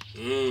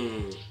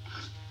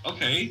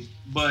 Okay,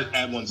 but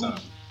at one time,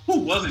 who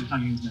wasn't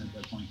Kanye's man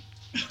at that point?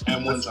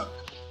 At one time.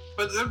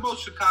 But they're both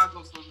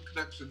Chicago, so the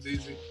connection's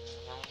easy.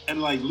 And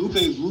like Lupe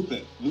is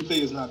Lupe. Lupe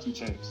is not 2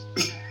 Chainz.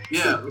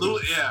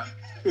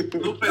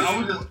 Lupe.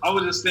 I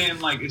was just saying,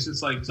 like, it's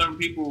just like certain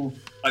people,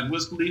 like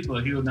Wiz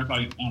Khalifa, he would never,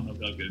 I don't know if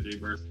he'll get a J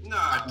verse. Nah,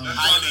 I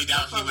highly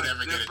doubt he would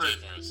ever get a J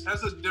verse.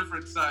 That's a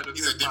different side of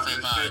He's a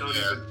different vibe. They don't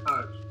even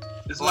touch.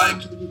 It's like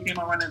people who came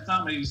out around that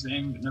time, they used to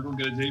saying never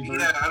gonna get a J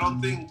verse. Yeah, I don't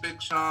think Big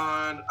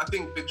Sean. I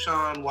think Big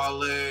Sean,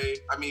 Wale.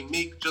 I mean,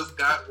 Meek just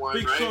got one.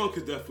 Big right? Sean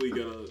could definitely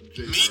get a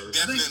J verse. Meek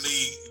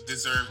definitely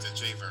deserved a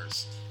J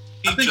verse.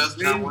 I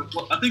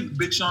think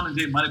Big Sean and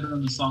Jay might have been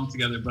on the song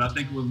together, but I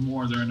think it was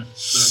more during the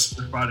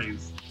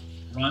Fridays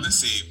run. Let's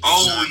see.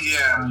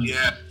 Yeah.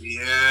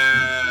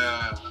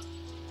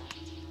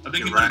 I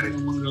think it might have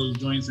been one of those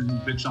joints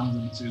and Big Sean was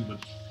in it too,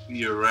 but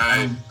you're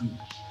right.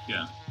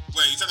 Yeah.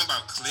 Wait, you talking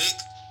about Click?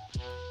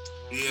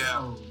 Yeah.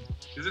 Oh.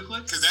 Is it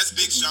Click? Because that's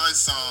Big Sean's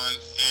song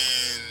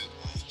and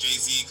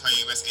Jay-Z,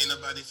 Kanye West. Ain't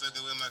nobody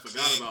fucking with my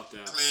Click. Forgot about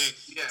that. Click.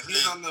 Yeah,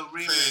 he's on the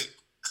remix.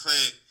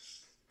 Click.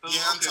 Yeah,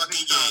 I'm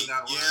talking gay.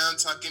 Yeah, I'm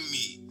talking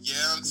me.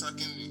 Yeah, I'm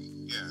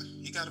talking. Yeah,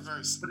 he got a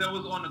verse. But that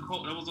was on the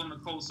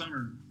Cold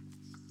Summer.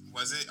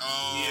 Was it?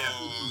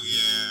 Oh,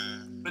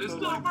 yeah. But it's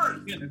still a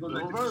verse. Yeah, it goes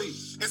like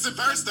verse. It's a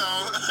verse,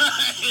 though.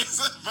 It's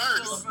a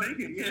verse.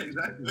 Yeah,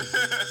 exactly.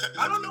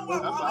 I don't know why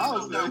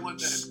Raleigh got one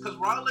then, because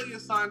Raleigh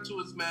is signed to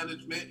his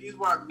management. He's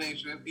Rock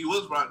Nation. He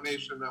was Rock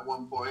Nation at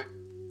one point.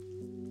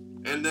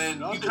 And then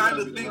you kind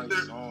of think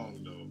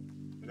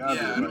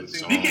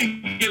He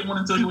can't get one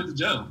until he went to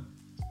jail.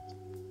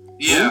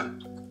 Yeah.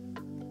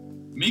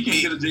 Me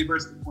can't get a J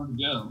verse before the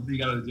jail. He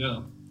got out of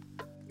jail.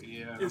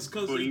 Yeah. It's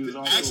because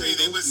actually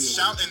they was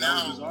shouting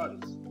out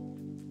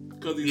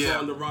because he's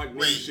on the Rock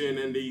Nation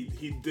and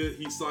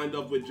he signed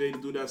up with Jay to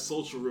do that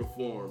social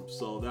reform.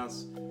 So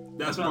that's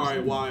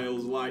probably why it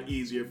was a lot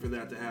easier for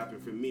that to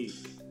happen for Meek.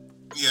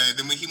 Yeah,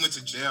 then when he went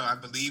to jail, I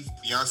believe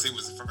Beyonce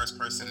was the first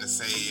person to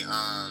say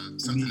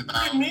something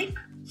about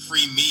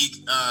Free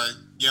Meek,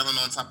 yelling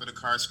on top of the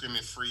car,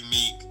 screaming Free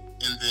Meek.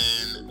 And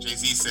then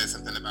Jay-Z said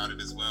something about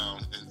it as well.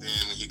 And then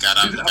when he got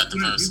out, he got the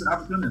verse. He's an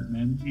opportunist,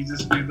 man. He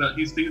sees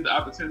the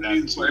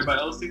opportunities where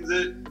everybody else sees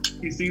it.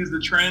 He sees the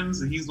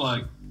trends, and he's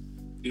like,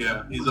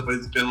 yeah,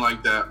 it's been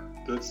like that.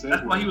 That's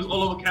why he was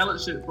all over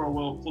Khaled shit for a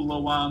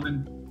little while.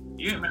 And then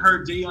you haven't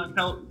heard Jay on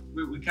Khaled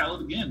with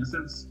Khaled again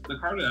since the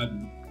Carter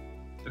album.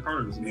 The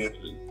Carter was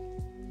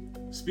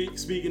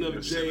Speaking of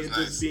Jay and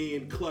just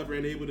being clever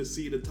and able to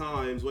see the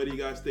times, what do you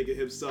guys think of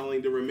him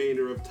selling the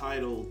remainder of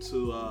Tidal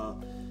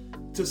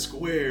to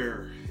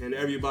Square and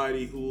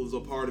everybody who was a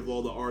part of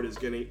all the artists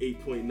getting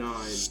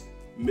 $8.9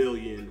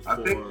 million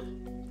for?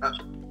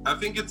 I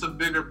think it's a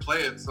bigger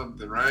play at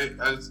something, right?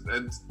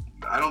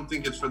 I don't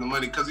think it's for the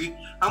money because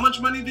how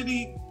much money did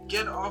he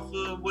get off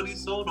of what he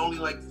sold? Only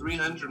like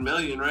 $300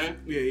 million, right?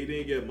 Yeah, he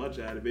didn't get much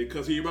out of it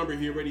because he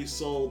already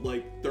sold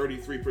like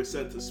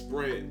 33% to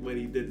Sprint when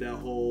he did that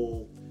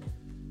whole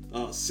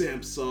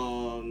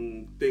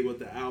Samsung thing with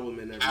the album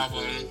and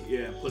everything.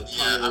 Yeah, put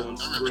Tidal on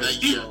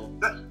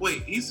Sprint.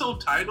 Wait, he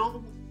sold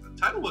Tidal?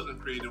 Tidal wasn't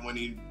created when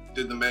he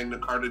did the Magna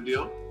Carta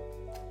deal.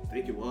 I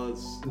think it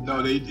was.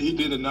 No, he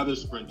did another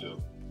Sprint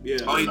deal. Yeah.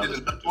 Oh, he did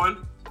another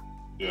one?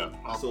 Yeah.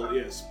 So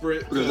yeah,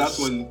 Sprint. Because that's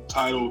when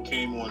Tidal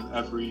came on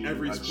every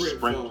Sprint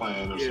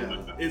plan or something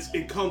like that.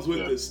 It comes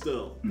with it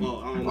still.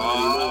 Well, I don't know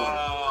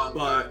anymore.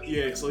 But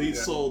yeah, so he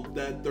sold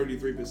that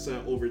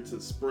 33% over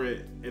to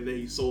Sprint, and then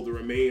he sold the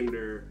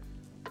remainder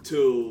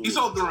to. He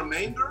sold the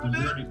remainder of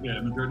it.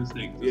 Yeah, majority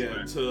stake.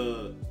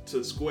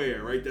 To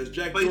Square, right? That's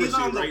Jack Dorsey,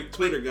 right?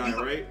 Twitter guy,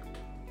 right?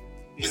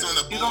 He's on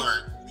the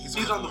board. He's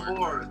on the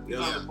board. He's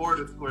on the board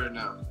of Square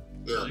now.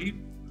 Yeah. He's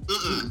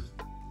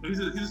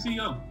a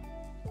CEO.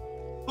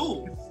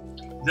 Who?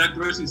 Jack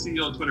Dorsey,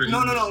 CEO of Twitter.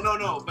 No.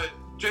 But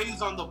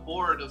Jay's on the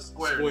board of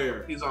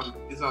Square. He's on.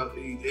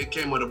 It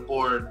came with a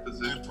board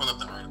position. Pull up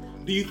the article.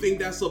 Do you think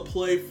that's a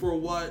play for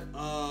what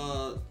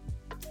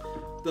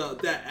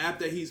that app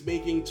that he's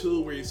making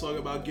too, where he's talking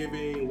about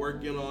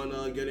working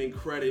on getting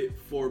credit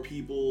for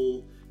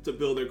people to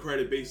build their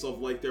credit based off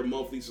like their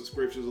monthly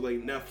subscriptions,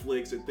 like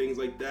Netflix and things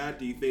like that.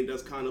 Do you think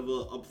that's kind of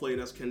a play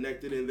that's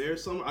connected in there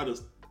somewhere?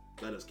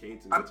 That just came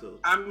to me too.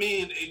 I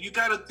mean, you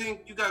gotta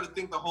think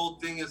the whole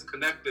thing is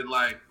connected.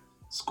 Like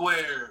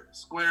Square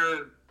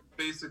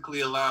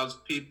basically allows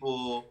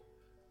people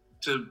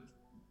to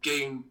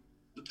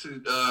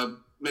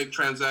make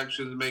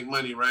transactions, make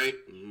money, right?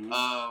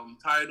 Mm-hmm.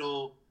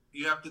 Tidal,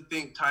 you have to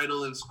think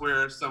Tidal and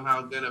Square are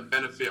somehow gonna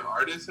benefit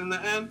artists in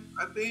the end.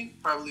 I think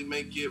probably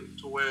make it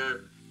to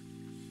where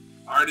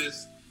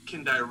artists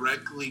can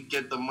directly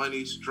get the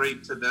money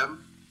straight to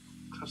them,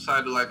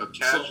 aside of like a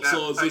cash app.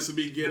 So is this the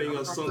beginning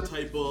of some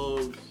type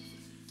of?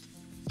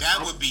 That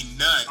would be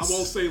nuts. I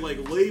won't say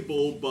like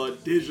label,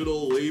 but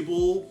digital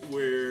label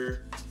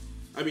where,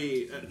 I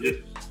mean,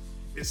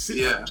 it's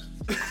yeah.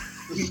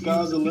 The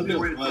sky's the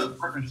limit. Like,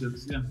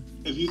 partnerships, yeah.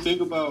 If you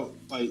think about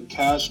like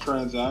cash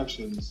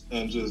transactions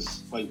and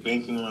just like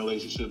banking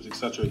relationships, et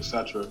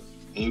cetera,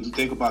 and you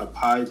think about a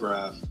pie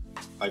graph,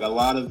 like a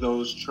lot of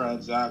those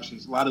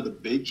transactions, a lot of the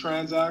big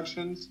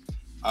transactions,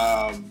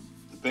 the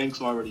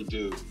banks already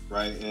do,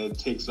 right? And it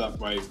takes up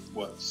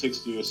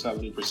 60 or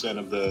 70%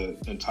 of the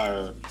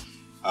entire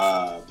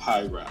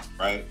pie graph,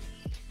 right?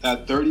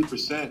 That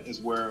 30% is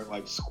where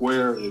like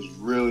Square is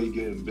really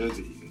getting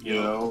busy. You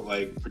know,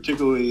 like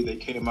particularly they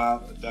came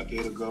out a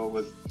decade ago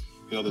with,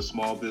 the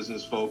small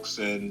business folks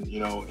and,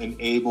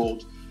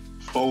 enabled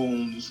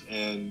phones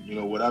and,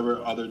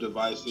 whatever other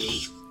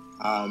devices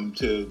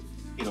to,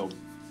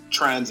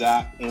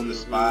 transact on the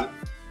spot.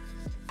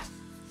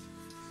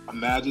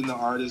 Imagine the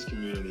artist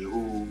community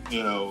who,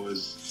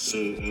 is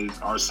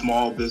our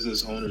small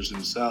business owners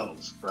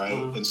themselves, right?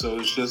 Mm-hmm. And so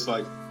it's just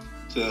like,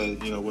 to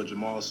what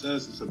Jamal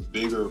says, it's a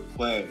bigger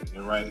play,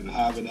 and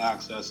having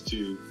access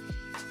to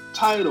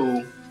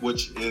Tidal,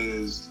 which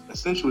is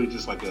essentially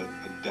just like a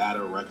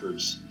data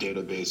records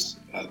database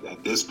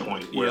at this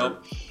point, where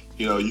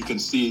you can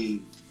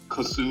see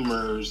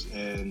consumers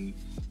and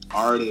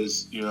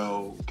artists,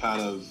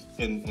 kind of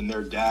in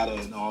their data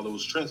and all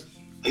those trends.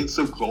 It's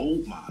a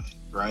gold mine,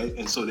 right?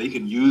 And so they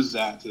can use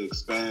that to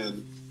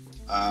expand,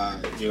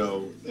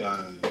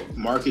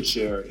 market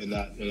share in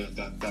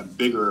that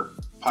bigger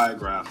pie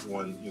graph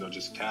on,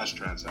 just cash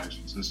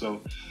transactions. And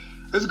so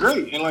it's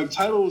great. And like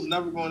Tidal was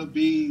never going to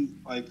be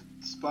like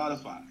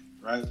Spotify,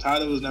 right?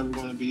 Tidal was never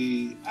going to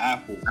be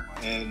Apple.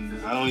 And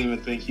I don't even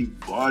think he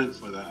bought it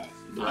for that,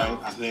 right?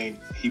 I think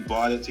he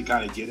bought it to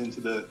kind of get into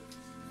the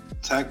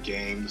tech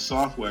game, the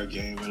software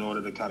game, in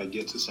order to kind of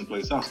get to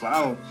someplace else.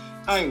 But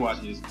I ain't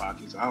watching his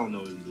pockets. I don't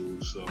know his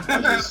moves, so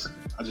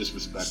I just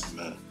respect him,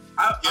 man.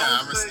 I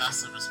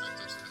still respect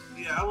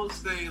him. Yeah, I would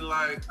say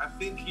like I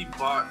think he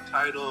bought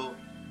Tidal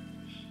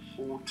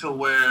to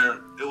where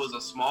it was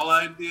a small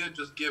idea,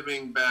 just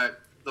giving back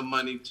the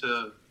money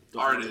to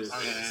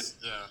artists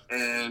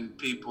and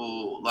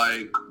people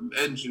like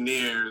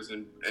engineers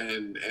and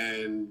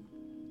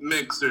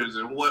mixers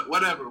and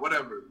whatever.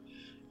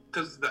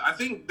 Because I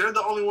think they're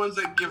the only ones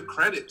that give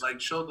credit, like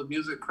show the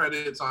music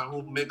credits on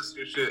who mixed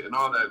your shit and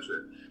all that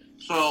shit.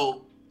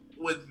 So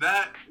with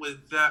the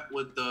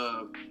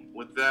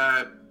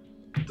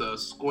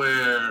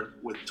Square,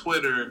 with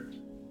Twitter,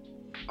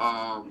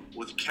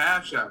 with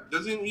Cash App.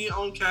 Doesn't he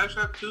own Cash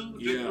App too?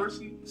 Yeah.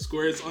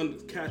 Square's on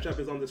Cash App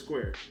is on the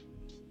Square.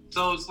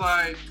 So it's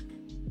like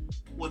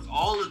with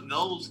all of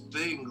those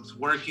things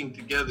working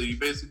together, you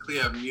basically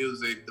have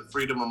music, the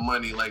freedom of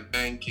money, like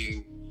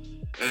banking,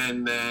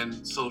 and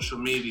then social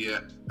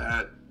media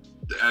at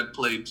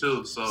play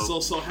too.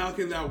 So how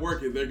can that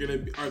work? Are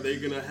they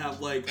gonna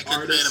have like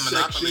artist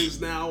sections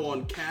now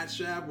on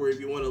Cash App where if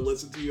you want to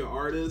listen to your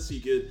artist,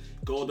 you could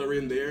go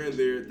in there and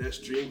that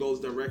stream goes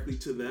directly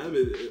to them?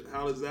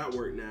 How does that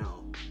work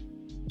now?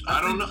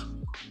 I don't know.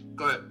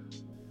 Go ahead.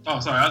 Oh,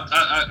 sorry.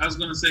 I was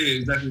going to say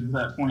exactly to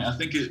that point. I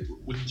think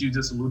what you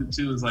just alluded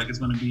to is like it's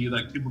going to be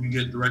like people can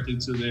get directly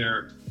to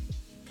their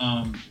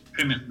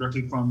payment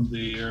directly from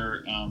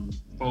their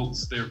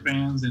folks, their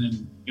fans, and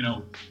then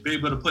be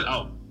able to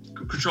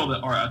control the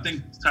art. I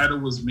think Tidal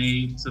was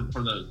made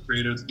for the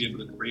creator to be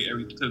able to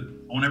create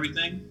to own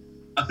everything.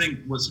 I think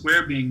with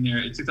Square being there,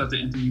 it takes out the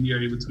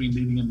intermediary between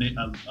leaving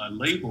a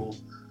label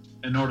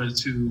in order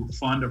to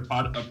fund a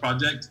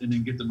project and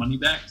then get the money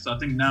back. So I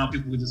think now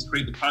people would just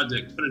create the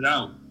project, put it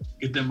out,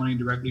 get their money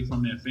directly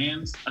from their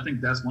fans. I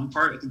think that's one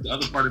part. I think the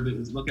other part of it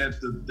is look at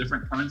the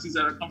different currencies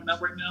that are coming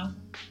up right now.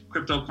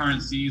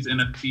 Cryptocurrencies,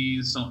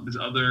 NFTs, there's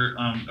other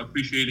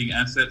appreciating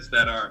assets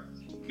that are,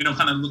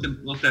 kind of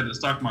looked at the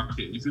stock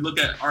market. If you look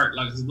at art,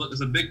 like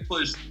it's a big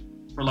push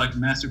for like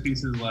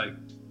masterpieces, like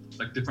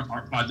different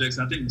art projects.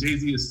 And I think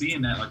Jay-Z is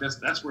seeing that. Like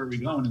that's where we're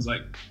going. Is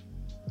like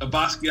a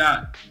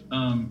Basquiat.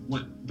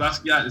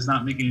 Basquiat is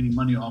not making any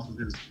money off of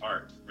his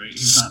art, right?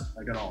 He's not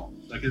like at all.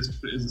 Like his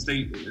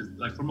estate is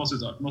like for most of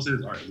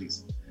his art at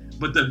least.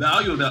 But the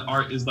value of that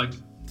art is like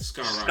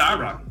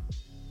skyrocket,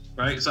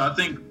 right? So I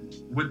think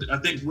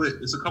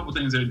it's a couple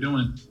things they're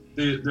doing.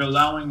 they're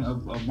allowing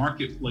a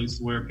marketplace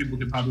where people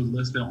can probably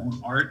list their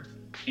own art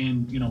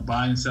and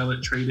buy and sell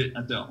it, trade it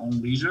at their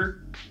own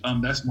leisure.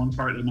 That's one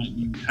part that might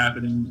be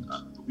happening,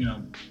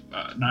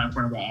 not in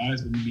front of our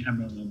eyes, but maybe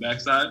happening on the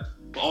backside.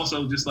 But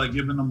also just like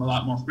giving them a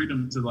lot more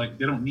freedom to like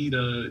they don't need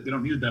a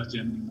Def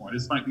Jam anymore.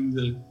 This might be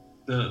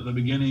the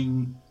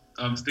beginning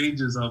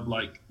stages of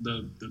like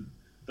the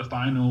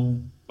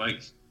final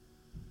like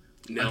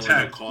nail in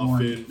attack the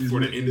coffin for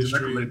the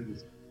industry.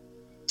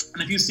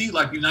 And if you see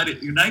like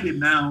United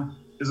now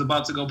is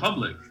about to go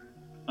public.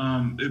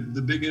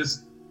 The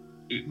biggest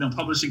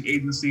publishing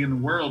agency in the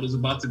world is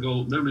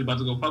literally about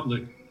to go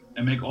public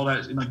and make all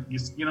that, like,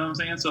 you know what I'm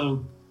saying?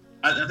 So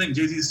I think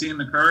Jay-Z's seeing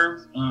the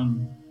curve.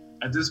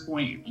 At this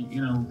point,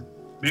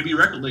 maybe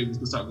record labels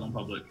could start going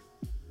public.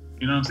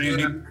 You know what I'm saying?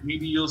 Yeah.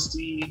 Maybe you'll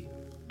see,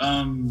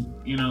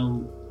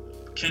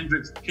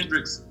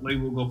 Kendrick's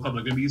label go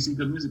public. Maybe you see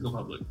Good Music go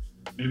public.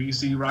 Maybe you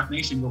see Rock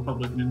Nation go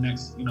public in the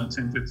next,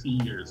 10,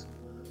 15 years.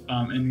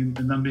 And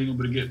them being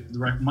able to get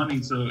direct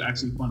money to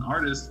actually fund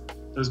artists,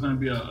 there's going to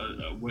be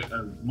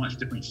a much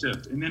different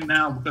shift. And then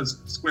now, because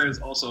Square is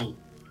also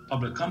a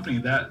public company,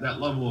 that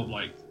level of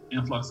like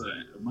influx of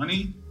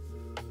money,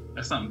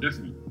 that's something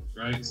different,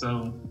 right?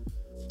 So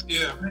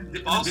yeah.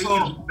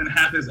 Also, been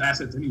half his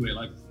assets anyway.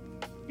 Like,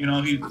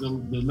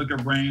 the liquor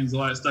brands,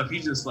 all that stuff.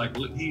 He's just like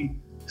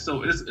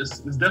So it's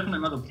definitely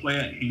another play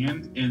at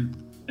hand.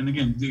 And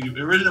again,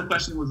 the original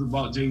question was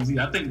about Jay-Z.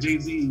 I think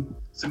Jay-Z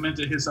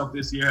cemented himself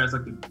this year as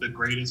like the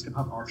greatest hip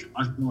hop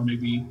entrepreneur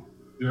maybe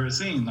we've ever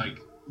seen. Like,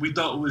 we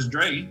thought it was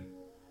Dre,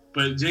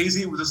 but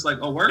Jay-Z was just like,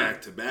 oh, we're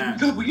back to back. A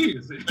couple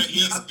years. But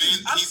he's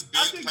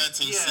been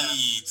planting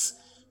seeds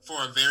for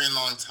a very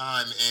long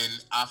time,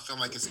 and I feel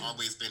like it's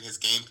always been his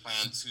game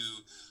plan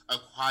to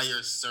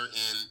acquire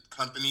certain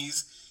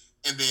companies.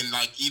 And then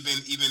like even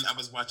I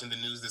was watching the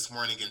news this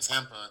morning in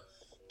Tampa,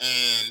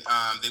 and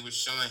they were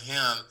showing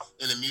him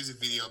in a music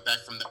video back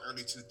from the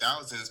early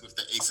 2000s with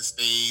the Ace of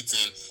Spades,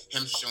 and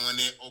him showing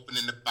it,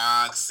 opening the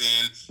box,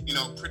 and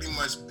pretty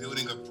much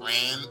building a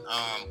brand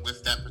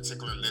with that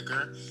particular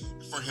liquor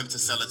for him to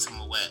sell it to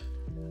Moet.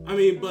 I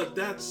mean, but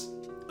that's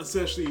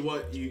essentially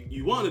what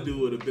you want to do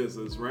with a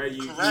business, right?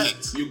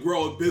 Correct. You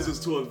grow a business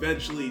to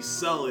eventually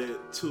sell it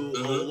to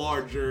a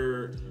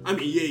larger. I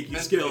mean, yeah, you can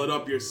scale it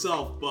up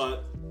yourself,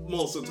 but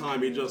most of the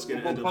time you're just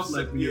gonna end up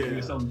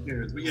you're selling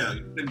shares. But yeah,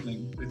 same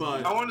thing.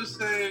 But I want to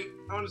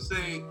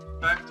say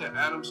back to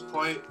Adam's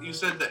point. You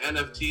said the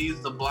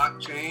NFTs, the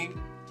blockchain.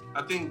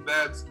 I think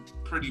that's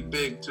pretty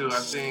big too. I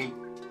think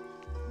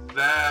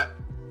that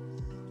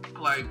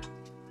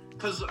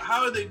because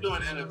how are they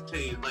doing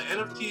NFTs? Like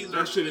NFTs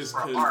that shit is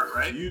for art,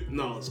 right?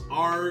 It's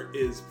art.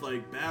 Is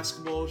like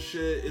basketball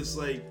shit. It's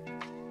like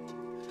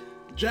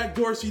Jack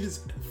Dorsey's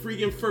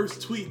freaking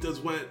first tweet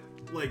just went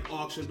like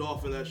auctioned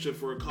off and that shit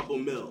for a couple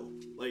mil.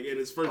 Like, and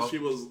his first shit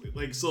was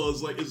like, so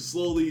it's like it's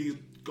slowly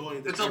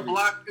going. It's a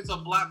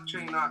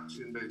blockchain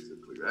auction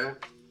basically, right?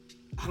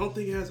 I don't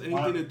think it has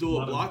anything to do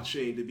with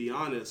blockchain, to be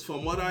honest.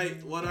 From what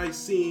I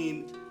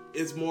seen,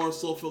 it's more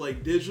so for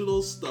like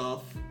digital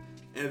stuff,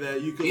 and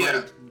that you can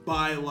like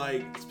buy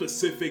like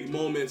specific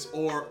moments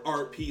or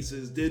art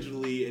pieces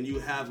digitally, and you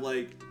have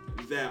like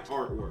that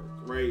artwork,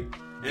 right?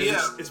 And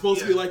it's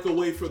supposed to be like a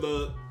way for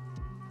the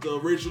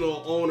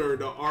original owner,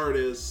 the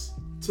artist,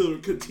 to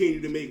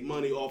continue to make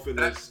money off of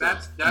this.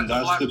 That's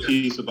the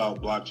piece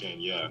about blockchain.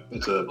 Yeah,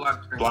 it's a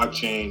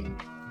blockchain.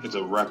 It's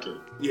a record,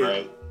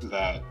 right?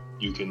 That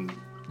you can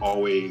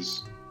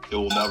always. It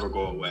will never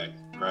go away,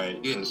 right?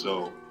 Yeah. And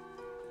so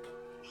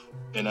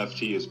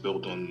NFT is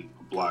built on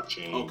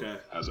blockchain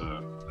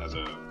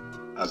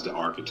as the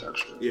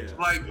architecture. Yeah.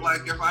 Like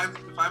if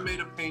I made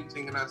a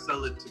painting and I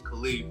sell it to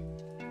Khalif,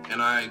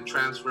 and I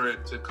transfer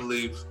it to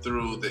Khalif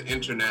through the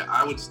internet,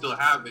 I would still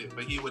have it,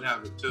 but he would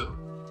have it too.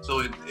 So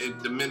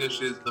it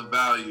diminishes the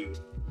value,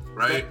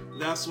 right?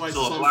 That's why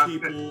some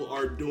people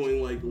are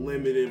doing like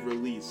limited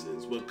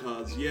releases,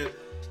 because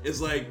it's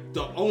like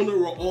the owner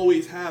will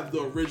always have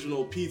the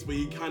original piece, but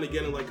you kind of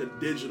getting like a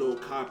digital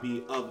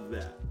copy of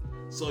that.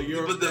 So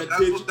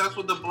that's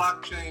what the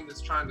blockchain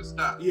is trying to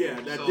stop. Yeah,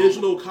 that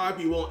digital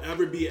copy won't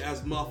ever be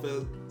as much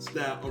as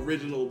that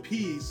original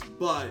piece,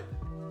 but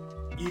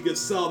you can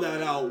sell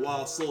that out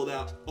while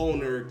that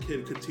owner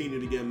can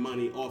continue to get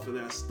money off of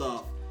that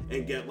stuff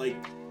and get like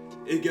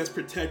it gets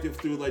protected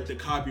through like the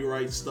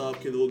copyright stuff,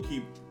 because it'll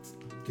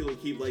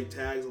keep like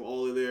tags on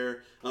all of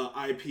their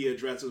IP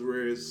addresses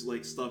where it's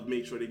like stuff,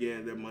 make sure they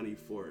get their money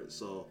for it.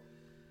 So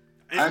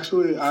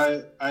actually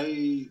I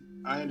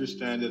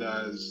understand it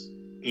as,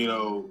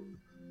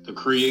 the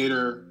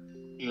creator,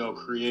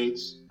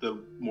 creates the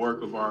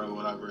work of art or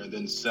whatever and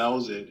then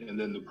sells it, and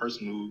then the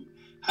person who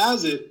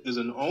has it is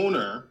an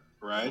owner,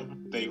 right?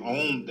 They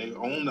own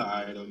the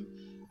item.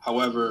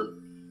 However,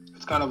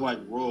 it's kind of like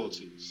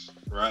royalties,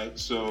 right?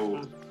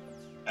 So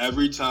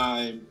every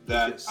time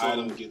that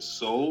item gets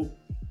sold,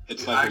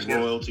 it's like a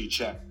royalty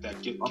check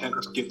that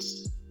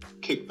gets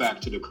kicked back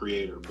to the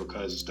creator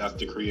because that's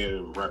the creator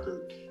of the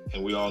record,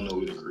 and we all know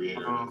who the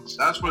creator is.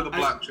 That's where the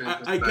blockchain.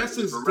 I guess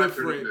it's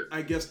different.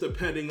 I guess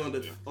depending on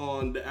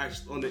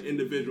the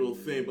individual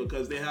thing,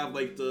 because they have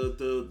like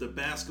the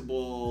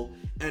basketball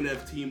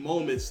NFT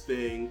moments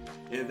thing,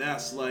 and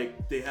that's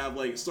like they have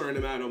like a certain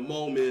amount of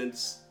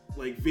moments,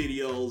 like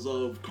videos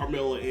of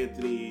Carmelo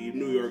Anthony,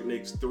 New York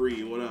Knicks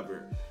 3,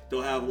 whatever.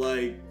 They'll have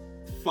like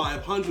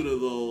 500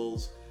 of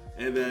those,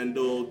 and then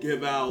they'll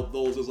give out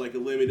those as like a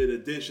limited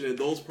edition, and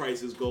those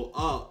prices go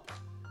up.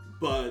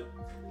 But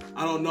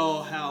I don't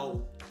know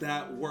how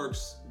that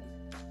works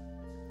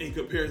in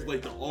comparison,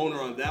 like the owner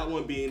on that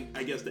one being,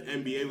 I guess the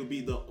NBA would be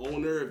the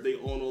owner if they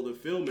own all the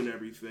film and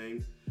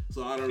everything.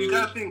 So I don't know. You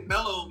gotta think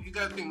Melo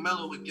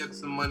would get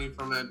some money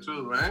from that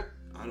too, right?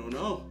 I don't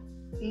know.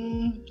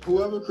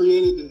 Whoever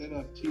created the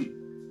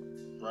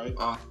NFT, right?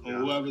 Yeah. And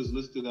whoever's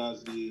listed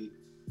as the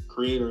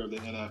creator of the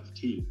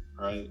NFT,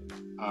 right?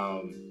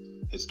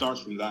 It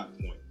starts from that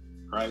point,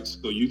 right?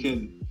 So you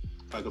can,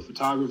 like a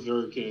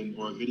photographer can,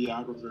 or a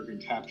videographer can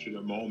capture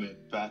the moment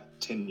back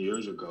 10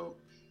 years ago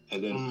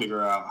and then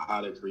figure out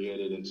how to create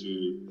it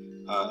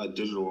into a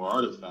digital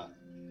artifact.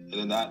 And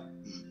then that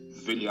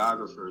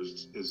videographer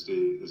is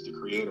the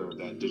creator of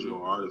that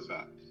digital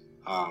artifact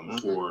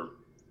for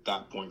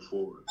that point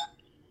forward.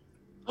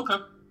 Okay.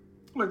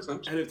 Makes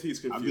sense. NFT's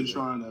confusing. I've been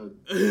trying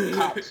to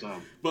cop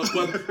some. but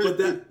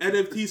that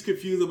NFT's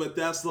confusing, but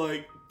that's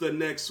like the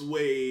next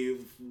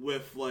wave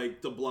with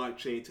like the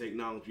blockchain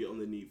technology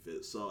underneath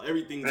it. So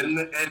everything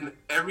and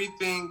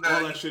everything that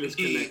all that shit is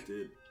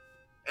connected.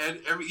 And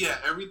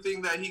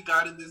everything that he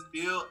got in this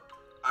deal,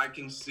 I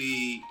can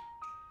see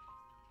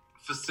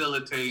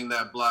facilitating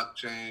that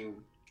blockchain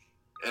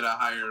at a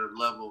higher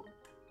level,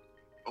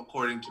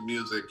 according to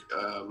music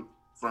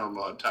from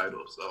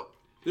Tidal. So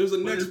there's a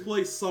next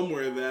place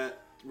somewhere that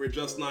we're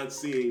just not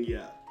seeing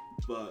yet.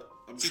 But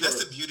See,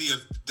 that's the beauty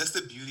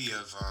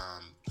of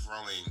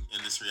growing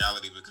in this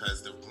reality,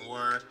 because the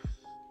more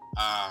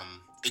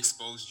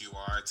exposed you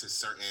are to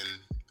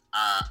certain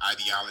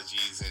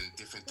ideologies and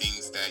different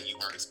things that you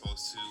weren't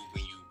exposed to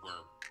when you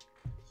were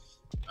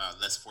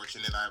less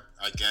fortunate,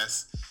 I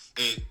guess,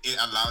 it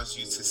allows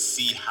you to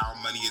see how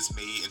money is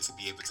made and to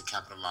be able to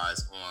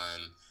capitalize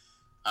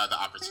on the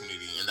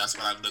opportunity. And that's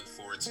what I look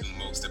forward to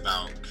most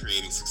about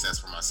creating success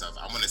for myself.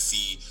 I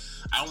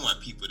don't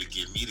want people to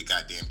give me the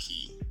goddamn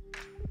key,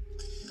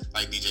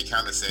 like DJ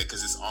Khaled said,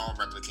 because it's all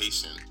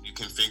replication. You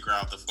can figure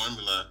out the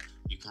formula,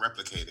 you can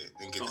replicate it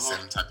and get the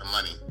same type of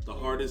money. The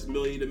hardest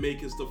million to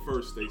make is the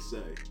first, they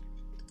say.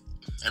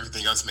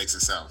 Everything else makes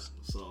itself.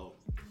 So,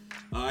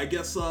 I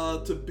guess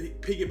to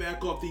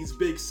piggyback off these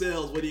big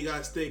sales, what do you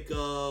guys think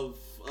of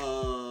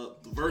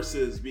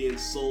Versus being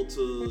sold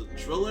to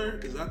Triller?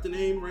 Is that the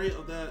name, right,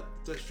 of that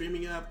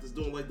streaming app that's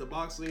doing like the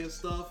boxing and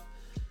stuff?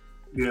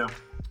 Yeah.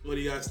 What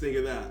do you guys think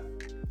of that?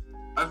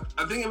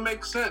 I think it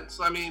makes sense.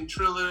 I mean,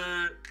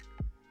 Triller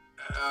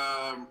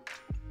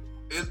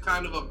is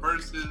kind of a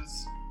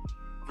versus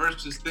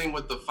thing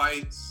with the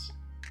fights.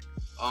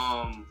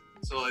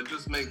 So it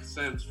just makes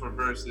sense for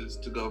Versus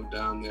to go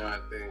down there, I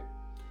think.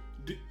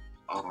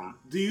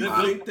 Do you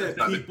think that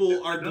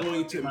people are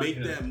going to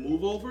make that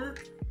move over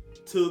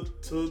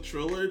to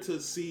Triller to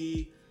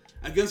see?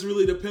 I guess it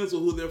really depends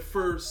on who their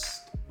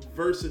first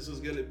Versus is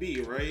going to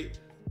be, right?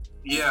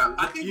 Yeah,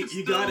 I think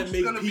you gotta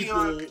make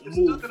people move. It's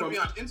still gonna be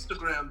on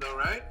Instagram, though,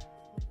 right?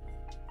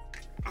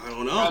 I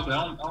don't know. Probably.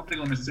 I don't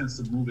think it makes sense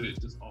to move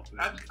it just off of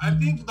it. I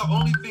think the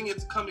only thing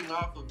it's coming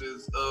off of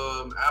is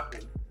Apple.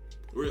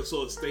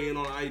 So it's staying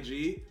on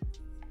IG?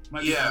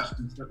 Yeah.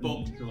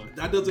 But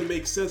that doesn't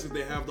make sense if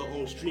they have their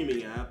own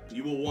streaming app.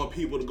 You will want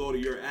people to go to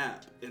your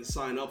app and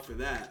sign up for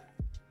that.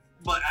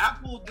 But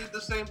Apple did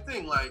the same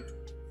thing. Like,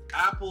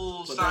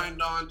 Apple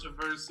signed on to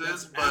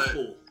Versus, but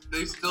Apple.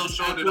 They still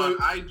showed it on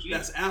IG.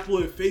 That's Apple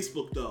and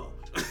Facebook, though.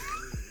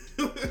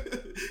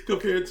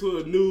 Compared to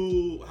a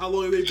new, how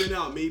long have they been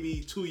out?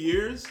 Maybe 2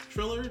 years,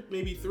 Triller?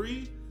 Maybe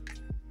 3?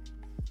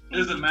 It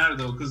doesn't matter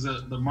though, because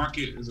the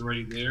market is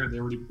already there. They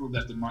already proved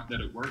that that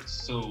it works.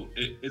 So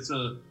it's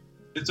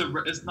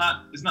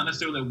not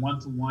necessarily a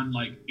one-to-one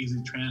like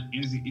easy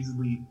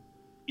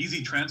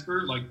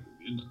transfer like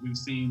we've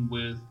seen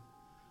with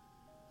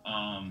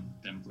I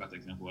forgot the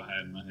example I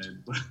had in my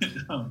head,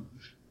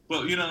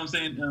 but you know what I'm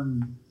saying.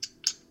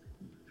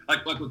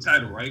 Like with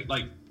Tidal, right?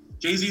 Like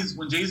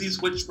when Jay-Z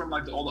switched from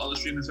like all the other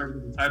streaming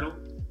services to Tidal,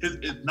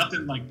 it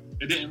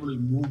didn't really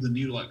move the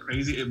needle like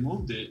crazy. It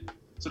moved it.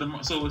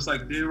 So it's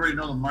like they already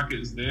know the market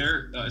is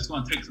there. It's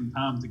going to take some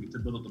time to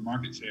build up the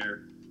market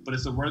share, but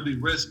it's a worthy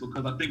risk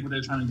because I think what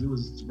they're trying to do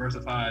is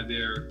diversify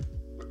their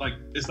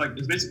it's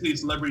basically a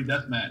celebrity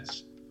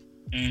deathmatch,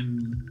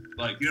 and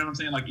like you know what I'm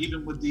saying. Like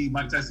even with the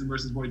Mike Tyson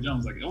versus Roy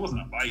Jones, like it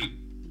wasn't a fight.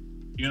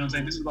 You know what I'm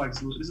saying? This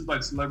is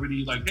like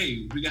celebrity. Like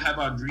hey, we can have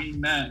our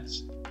dream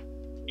match.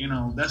 You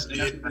know, that's what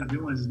they're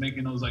doing is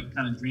making those like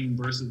kind of dream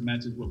versus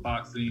matches with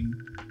boxing.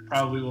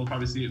 We'll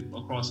probably see it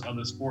across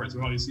other sports.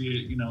 We'll probably see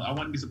it, you know, I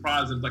wouldn't be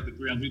surprised if like the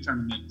 3-on-3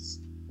 tournaments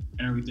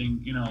and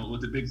everything, you know,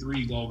 with the big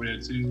three go over there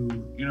too.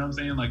 You know what I'm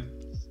saying? Like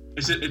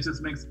it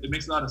just makes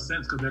a lot of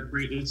sense because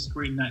it's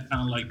creating that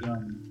kind of like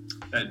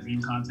that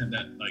dream content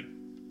that like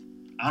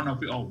I don't know if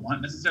we all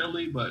want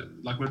necessarily, but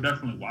like we'll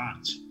definitely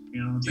watch.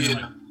 You know what I'm saying?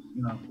 Yeah. Like,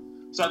 you know.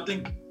 So I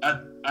think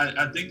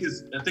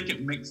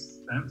it makes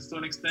sense to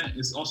an extent.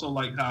 It's also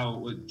like how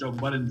what Joe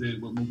Budden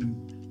did with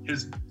moving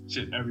his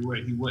shit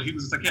everywhere. He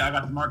was just like, yeah, I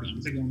got the market.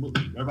 I'm taking them with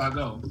me wherever I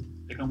go.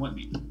 They come with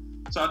me.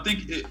 So I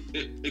think it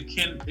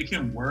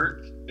can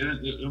work.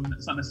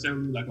 It's not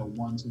necessarily like a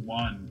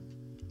 1-to-1.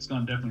 It's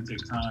gonna definitely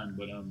take time,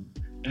 but and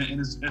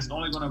it's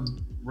only gonna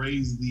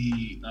raise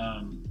the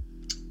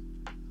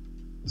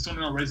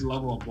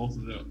level of both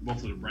of the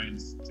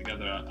brands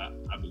together.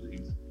 I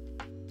believe.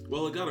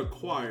 Well, it got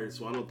acquired,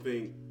 so I don't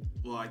think.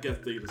 Well, I guess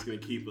they're just gonna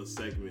keep a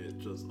segment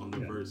just on the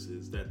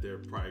verses that they're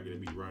probably gonna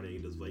be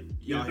running. Just like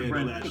y'all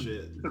handle that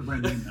shit. It's a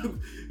brand name now.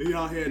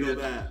 Y'all handle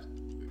that.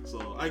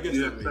 So I guess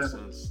that makes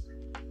sense.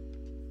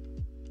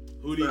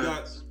 Who do you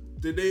got?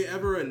 Did they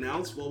ever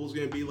announce what was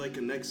gonna be like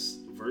the next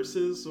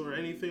verses or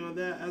anything on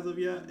that as of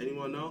yet?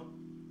 Anyone know?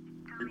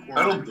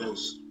 Raekwon and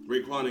Ghost.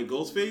 Raekwon and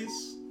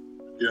Ghostface?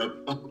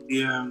 Yep.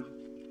 Yeah.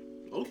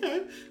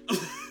 Okay.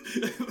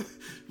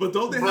 But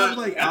don't they have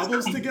like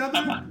albums together?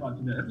 I'm not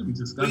watching that. That's gonna be But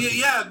disgusting.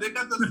 yeah, they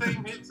got the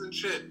same hits and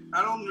shit.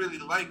 I don't really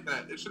like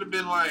that. It should have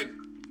been like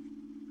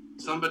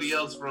somebody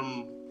else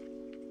from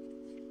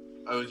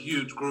a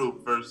huge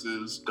group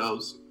versus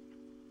Ghost.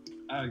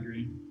 I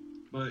agree.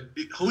 But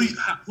who you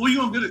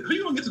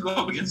gonna get to go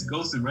up against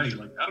Ghost and Ray?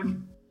 Like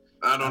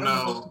I don't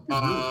know.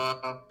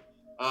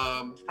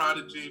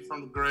 Prodigy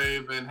from the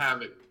Grave and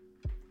Havoc.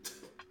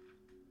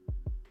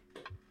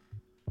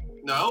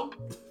 No,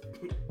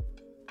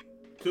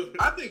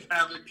 I think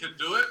Havoc can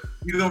do it.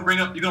 You're gonna bring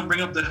up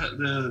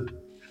the.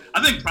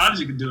 I think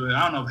Prodigy could do it.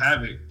 I don't know if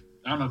Havoc.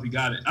 I don't know if he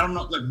got it. I don't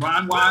know. Like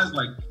rhyme wise,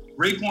 like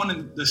Raekwon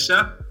and the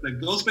Chef, like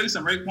Ghostface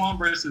and Raekwon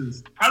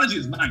versus Prodigy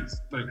is nice.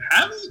 But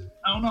Havoc,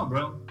 I don't know,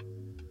 bro.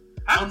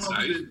 I don't know.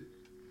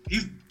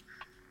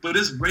 But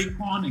it's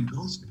Raekwon and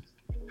Ghostface.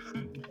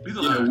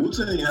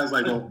 Wu-Tang has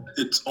like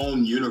its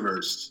own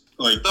universe.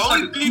 Like The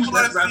only like people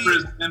best I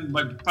rappers see, and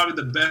like probably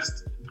the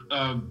best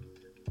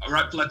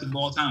rap collective of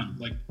all time.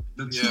 Like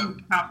the two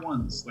top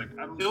ones. Like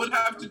I don't it would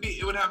have to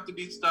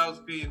be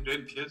Styles P and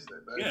Jadakiss.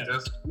 Yeah, you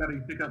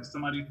gotta pick up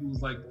somebody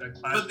who's like that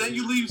classic. But then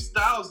you leave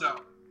Styles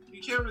out.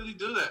 You can't really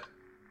do that.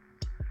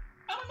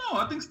 I don't know.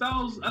 I think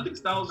Styles. I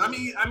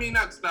mean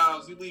not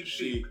Styles. You leave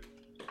Sheik.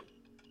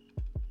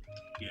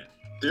 Yeah,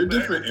 they're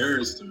different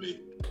eras to me.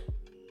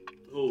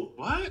 Oh,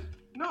 What?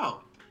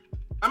 No.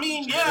 I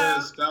mean,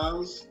 Jada,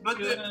 Styles,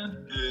 but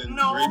and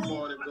no.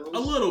 Raekwon and Ghost. a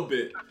little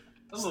bit.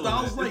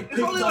 Styles like It's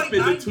picked only up like in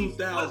the 90s.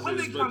 2000s, When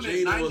they but come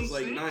in, Jada was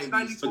like 96, 90s.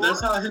 94? But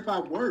that's how hip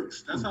hop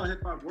works.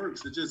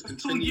 It just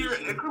It's continues 2-year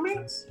to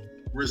increments.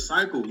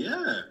 recycle.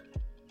 Yeah.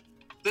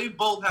 They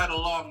both had a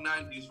long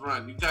 90s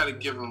run. You gotta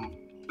give them.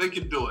 They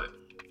can do it.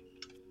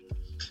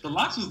 The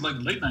Lox was like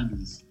late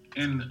 '90s,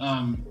 and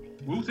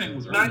Wu-Tang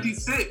was early.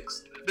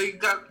 96. They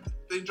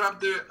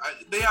dropped their.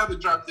 They either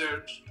dropped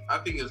their. I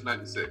think it was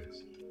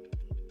 96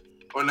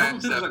 or Wu-Tang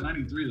was 97. like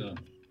 '93 though.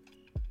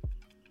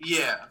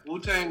 Yeah,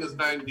 Wu-Tang is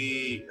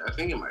 90. I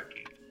think it might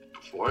be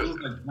before. It was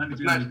like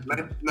 93.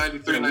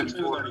 93,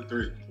 94.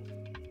 93.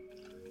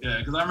 Yeah,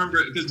 because I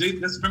remember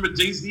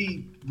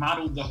Jay-Z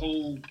modeled the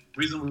whole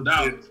Reasonable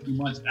Doubt pretty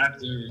much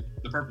after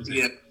the Purple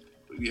Tape.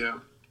 Yeah.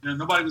 You know,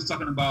 nobody was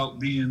talking about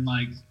being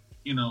like,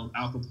 you know,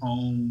 Al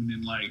Capone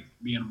and like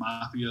being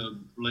mafia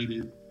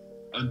related.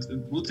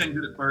 Wu-Tang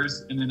did it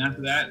first, and then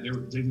after that,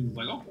 Jay-Z was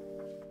like, oh.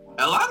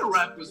 A lot of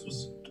rappers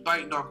was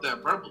biting off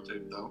that Purple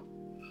Tape though.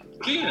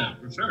 Yeah,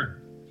 for sure.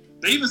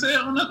 They even say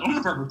it on the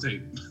Purple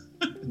Tape.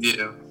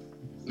 Yeah,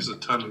 there's a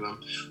ton of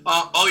them.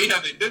 Oh yeah,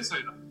 they did say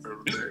it on the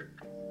Purple Tape.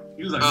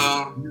 He was like,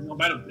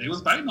 they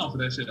was biting off of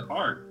that shit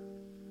hard.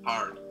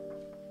 I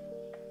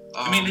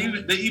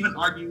mean, they even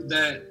argued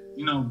that,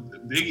 you know,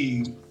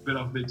 Biggie bit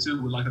off a bit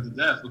too with Life After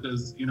Death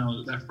because, you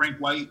know, that Frank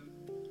White.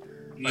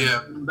 Like,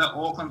 that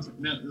all comes.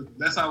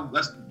 That's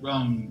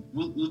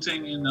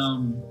Wu-Tang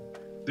and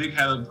Big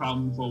had a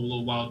problem for a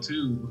little while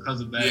too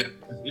because of that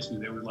issue.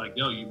 They were like,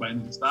 "Yo, you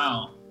biting the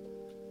style."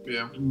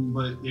 Yeah.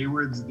 But they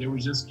were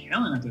just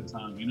killing at that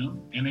time, you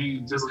know, and they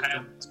just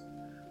had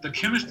the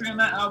chemistry on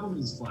that album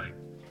is like.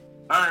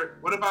 All right,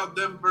 what about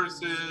them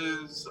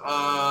versus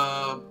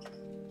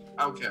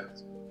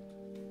Outkast?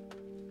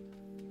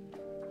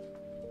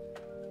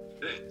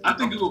 I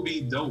think it will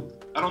be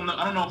dope. I don't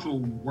know if it will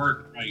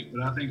work right,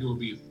 but I think it will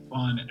be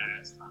fun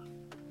ass time.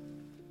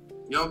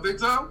 You don't think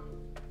so?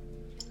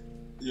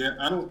 Yeah,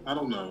 I don't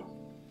know.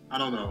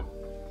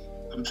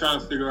 I'm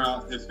trying to figure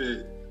out if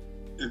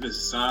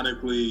it's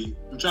sonically.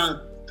 I'm trying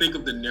to think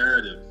of the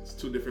narrative. It's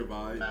two different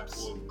vibes. That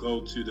will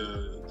go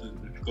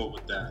go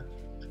with that.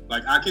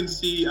 Like I can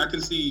see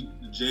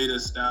Jada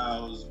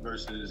Styles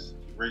versus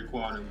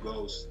Raekwon and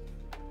Ghost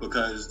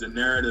because the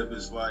narrative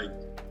is like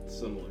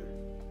similar.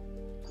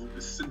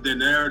 The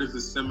narrative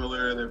is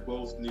similar. They're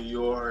both New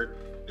York.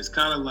 It's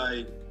kind of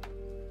like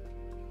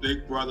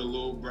big brother,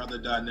 little brother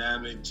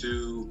dynamic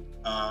too.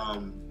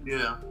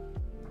 Yeah.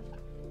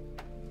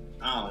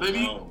 I don't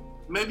know.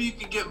 Maybe you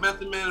could get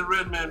Method Man and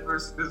Redman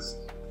versus.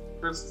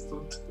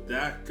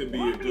 That could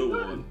be a good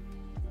one.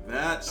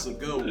 That's a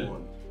good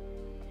one.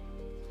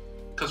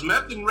 Because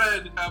Meth and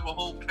Red have a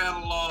whole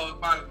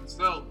catalog by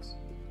themselves.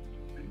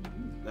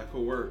 That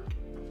could work.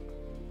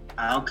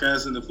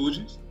 Outkast and the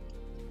Fugees?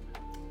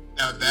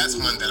 Now that's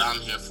one that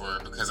I'm here for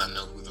because I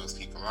know who those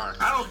people are.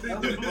 I don't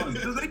think they do.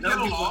 Do they get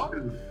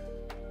along?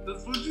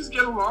 Does Fugees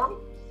get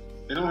along?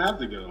 They don't have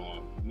to get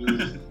along. I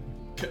mean,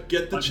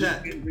 Get the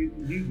check. I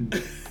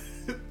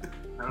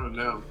don't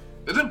know.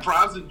 Isn't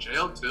Praz in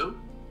jail too?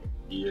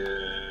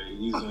 yeah,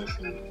 he's on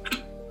some.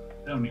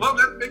 Well,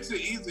 that makes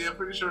it easy. I'm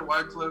pretty sure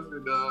Wycliffe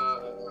and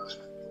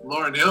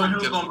Lauryn Hill Lauryn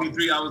Hill's gonna be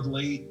 3 hours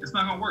late. It's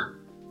not gonna work.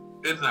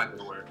 It's not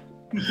gonna work.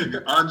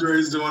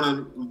 Andre's going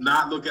to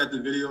not look at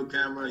the video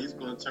camera. He's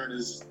going to turn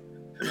his.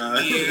 Yeah,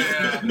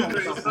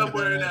 he's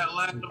somewhere in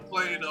Atlanta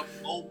playing a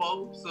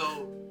oboe.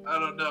 So I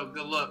don't know.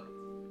 Good luck.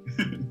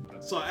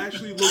 So I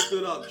actually looked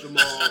it up,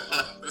 Jamal.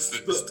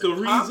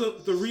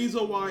 The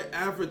reason why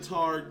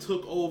Avatar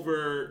took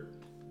over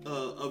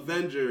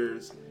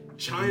Avengers,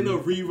 China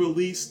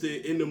re-released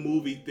it in the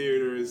movie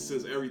theaters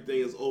since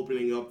everything is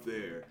opening up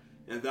there.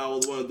 And that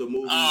was one of the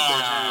movies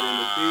that had in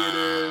the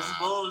theaters.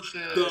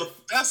 Bullshit.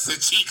 That's a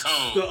cheat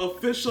code. The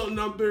official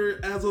number,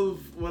 as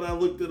of when I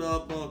looked it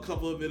up a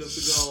couple of minutes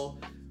ago,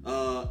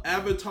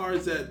 Avatar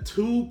is at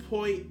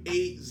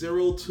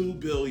 2.802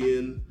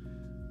 billion,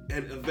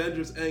 and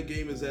Avengers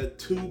Endgame is at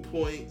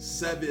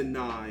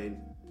 2.79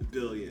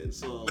 billion.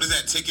 So what is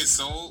that? Tickets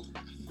sold?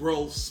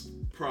 Gross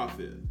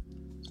profit.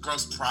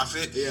 Gross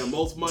profit? Yeah,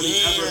 most money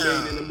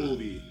ever made in a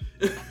movie.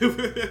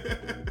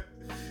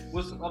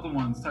 What's the other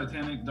ones?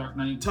 Titanic, Dark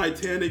Knight.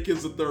 Titanic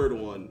is the third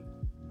one,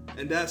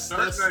 and that's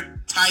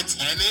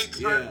Titanic.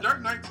 Yeah.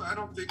 Dark Knight. I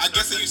don't think. I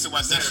guess I used to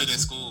watch that shit in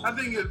school. I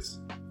think it's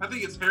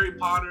Harry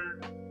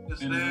Potter. It's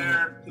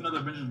there. Another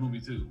Avengers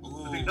movie too.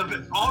 All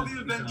the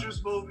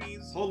Avengers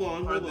movies. Hold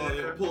on. I'll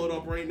pull it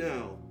up right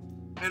now.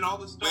 And all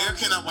the Star Where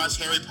can I watch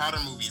Harry Potter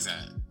movies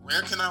at?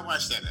 Where can I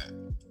watch that at?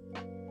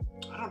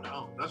 I don't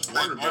know. That's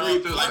Like, Warner all-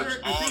 Bros. I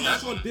think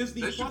that's on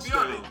Disney They should Plus be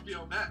on now.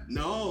 HBO Max.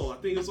 No, I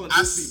think it's on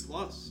Disney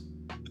Plus.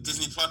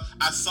 Disney Plus.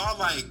 I saw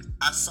like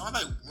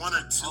one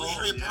or two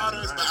Harry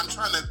Potters, right. but I'm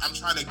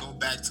trying to go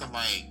back to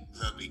like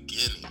the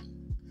beginning.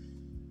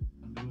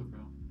 Do it,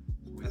 bro.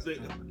 I think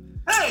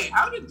Hey,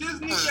 how did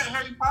Disney get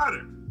Harry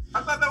Potter?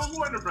 I thought that was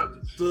Warner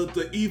Brothers.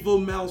 the evil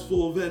mouse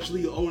will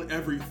eventually own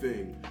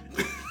everything.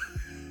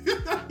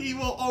 He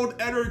will own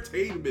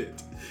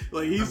entertainment.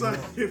 Like he's like,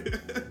 Scary,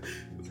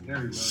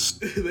 bro.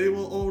 they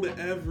will own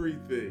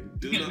everything.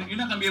 You're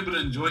not gonna be able to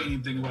enjoy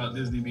anything without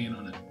Disney being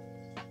on it.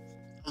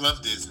 I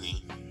love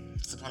Disney.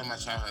 It's a part of my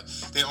childhood.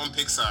 They own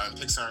Pixar, and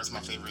Pixar is my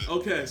favorite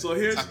Okay, so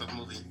type of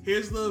movie.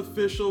 here's the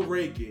official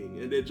ranking,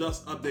 and they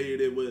just updated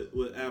it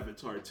with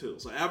Avatar 2.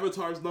 So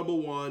Avatar's number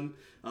 1,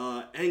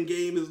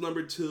 Endgame is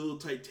number 2,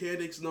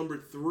 Titanic's number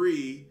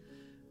 3,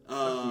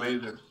 That's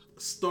amazing.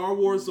 Star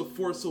Wars The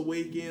Force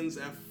Awakens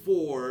at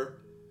 4,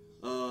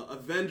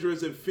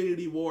 Avengers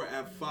Infinity War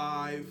at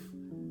 5,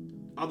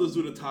 others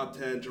do the top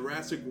 10,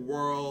 Jurassic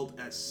World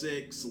at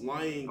 6,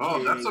 Lion King.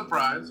 Oh, that's a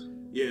surprise.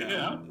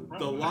 Yeah,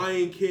 The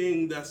Lion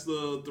King, that's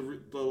the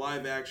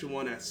live action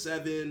one at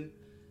 7.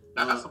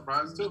 That's a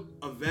surprise too.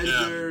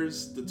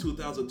 Avengers, the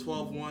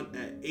 2012 one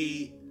at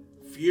 8.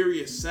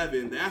 Furious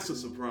 7, that's a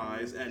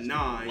surprise, at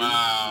 9.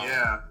 Wow.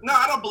 Yeah. No,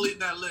 I don't believe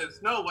that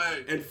list. No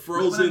way. And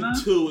Frozen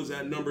 2 is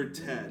at number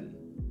 10.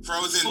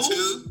 Frozen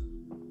 2?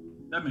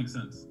 That makes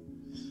sense.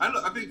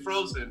 I think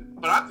Frozen,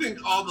 but I think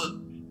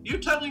you're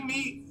telling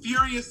me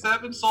Furious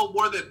 7 sold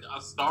more than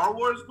a Star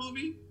Wars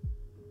movie?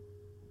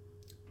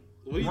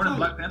 What are you More than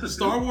talking Black Panther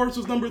Star 2? Wars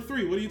was number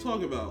 3. What are you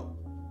talking about?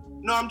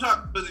 No, I'm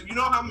talking, but you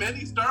know how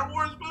many Star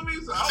Wars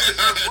movies?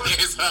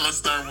 There's hella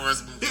Star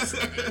Wars movies.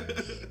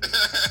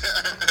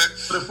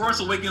 But The Force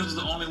Awakens was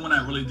the only one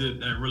that really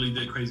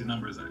did crazy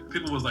numbers. Like,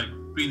 people was like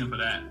beating for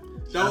that.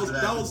 That was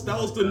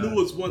the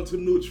newest one to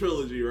new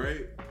trilogy,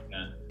 right?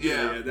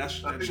 Yeah,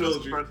 that's I that think trilogy.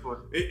 that's the first one.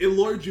 It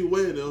lured you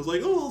in. It was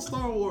like, oh,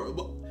 Star Wars.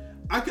 But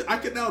I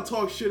could now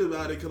talk shit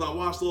about it because I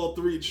watched all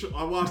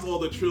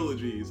the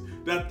trilogies.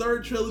 That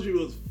third trilogy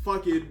was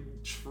fucking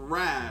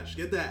trash.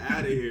 Get that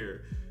out of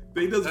here.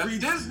 They just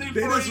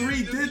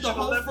redid the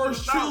whole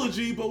first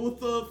trilogy, but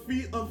with a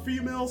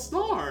female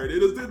star. They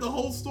just did the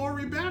whole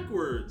story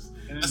backwards.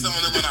 That's the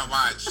only one I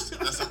watched.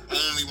 That's the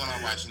only one I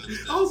watched.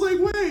 I was like,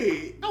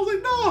 wait. I was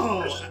like,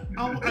 no.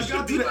 I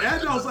got to the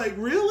end. I was like,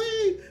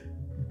 really?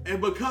 And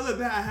because of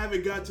that, I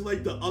haven't got to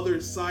like the other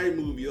side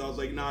movies. I was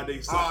like, nah,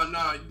 they suck. Oh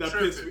no, That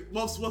pissed me.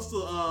 What's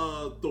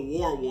the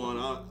war one?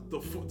 I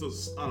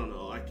don't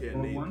know. I can't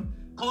name. One?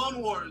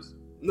 Clone Wars.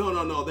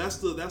 No. That's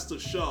the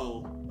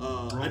show.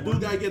 I do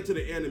gotta get to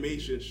the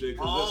animation shit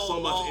because there's so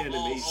much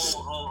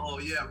animation.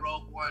 Yeah,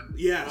 Rogue One.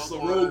 Yeah,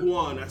 Rogue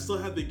One. I still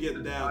have to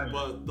get that,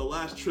 but the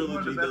last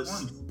trilogy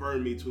just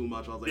burned me too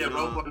much. I was like,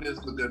 nah. Rogue One is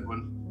the good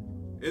one.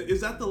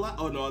 Is that the last?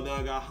 Oh no, then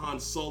I got Han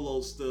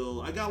Solo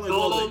still. I got like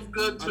Solo's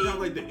good too. I got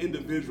like the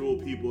individual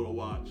people to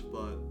watch,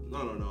 but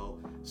I don't know.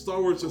 Star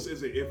Wars just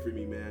isn't it for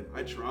me, man.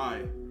 I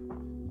try.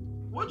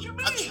 What you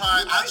mean?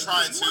 I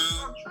tried to.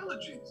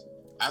 Trilogies.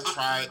 I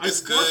tried. I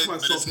it's good,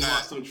 but myself it's to not.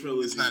 watch some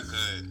trilogies. It's not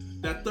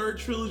good. That third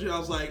trilogy, I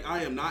was like,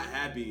 I am not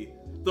happy.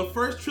 The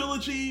first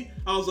trilogy,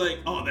 I was like,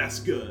 oh, that's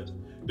good.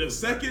 The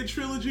second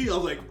trilogy, I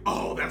was like,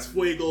 oh, that's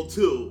fuego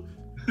too.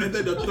 And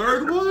then the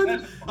third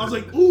one, I was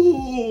like,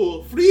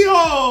 ooh,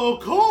 frio,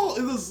 cold.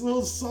 It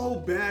was so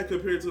bad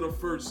compared to the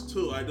first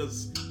two. I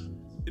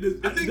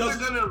think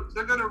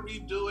they're gonna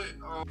redo it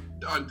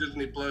on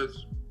Disney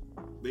Plus.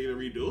 They gonna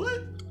redo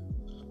it?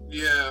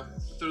 Yeah,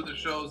 through the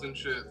shows and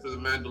shit, through the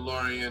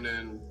Mandalorian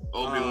and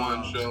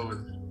Obi-Wan show.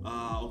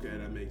 Okay,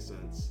 that makes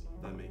sense.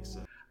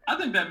 I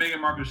think that Meghan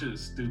Markle shit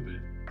is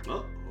stupid.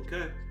 Oh,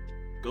 okay,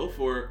 go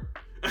for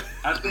it.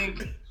 I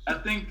think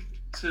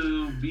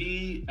to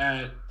be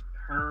at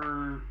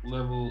her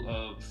level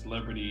of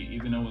celebrity,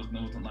 even though it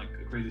wasn't like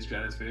a crazy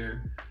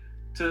stratosphere,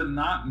 to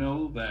not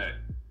know that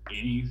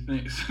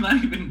anything, to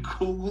not even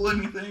Google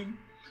anything,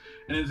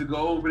 and then to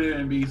go over there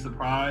and be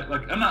surprised.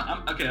 Like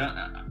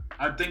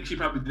I think she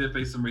probably did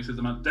face some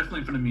racism,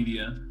 definitely from the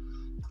media.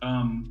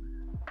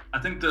 I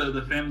think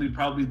the family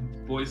probably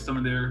voiced some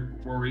of their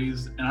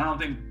worries, and I don't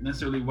think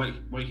necessarily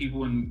white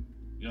people and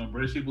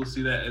British people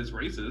see that as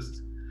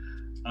racist.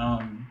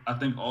 I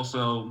think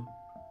also,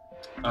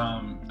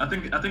 I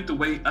think the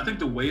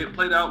way it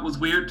played out was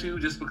weird too,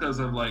 just because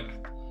of like,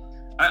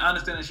 I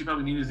understand that she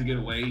probably needed to get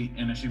away,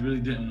 and that she really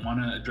didn't want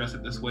to address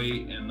it this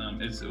way,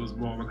 and it was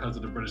more because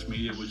of the British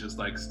media was just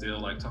like still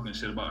like talking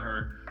shit about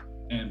her,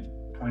 and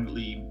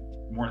pointedly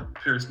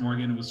Piers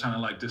Morgan was trying to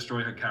like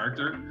destroy her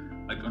character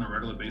like on a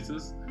regular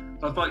basis.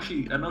 So I feel like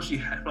she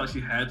had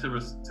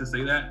to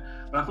say that,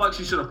 but I feel like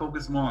she should have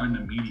focused more on the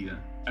media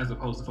as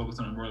opposed to focus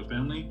on the royal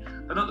family.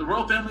 The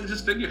royal family is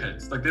just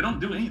figureheads. Like they don't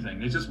do anything.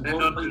 They just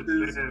roll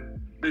places,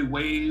 they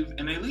wave,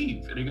 and they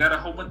leave. And they got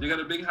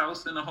a big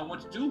house and a whole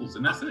bunch of jewels,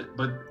 and that's it.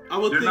 But I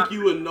would think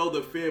you would know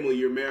the family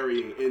you're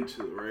marrying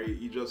into, right?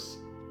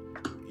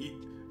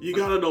 You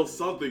gotta know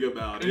something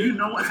about it. And you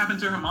know what happened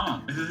to her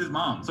mom. This is his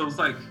mom. So it's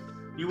like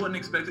you wouldn't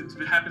expect it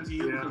to happen to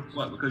you because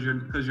what? Because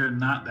you're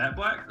not that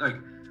black. Like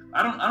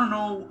I don't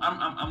know.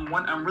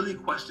 I'm really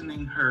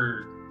questioning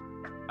her.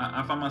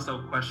 I find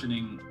myself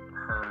questioning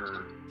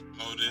her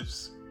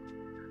motives.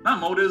 Not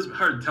motives,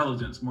 her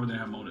intelligence more than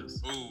her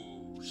motives.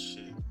 Ooh,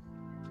 shit.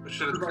 We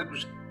should have kept that.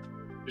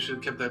 We should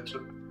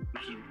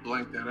have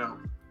blanked that out.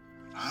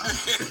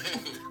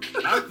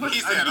 He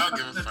said, "I don't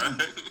give a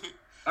fuck."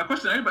 I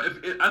question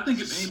everybody. I think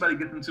if anybody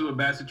gets into a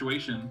bad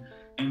situation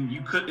and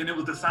it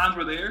was the signs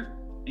were there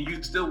and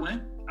you still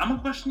went, I'm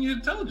gonna question your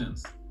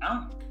intelligence.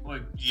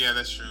 Yeah,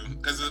 that's true.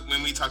 Because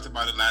when we talked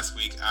about it last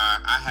week,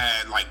 I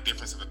had like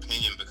difference of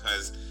opinion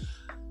because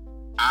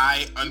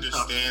I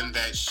understand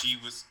that she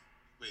was.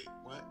 Wait,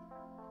 what?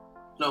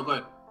 No, go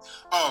ahead.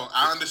 Oh,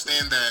 I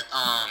understand that.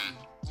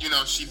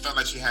 She felt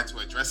like she had to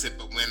address it,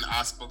 but when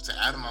I spoke to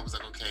Adam, I was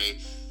like, okay,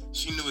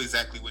 she knew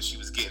exactly what she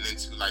was getting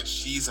into. Like,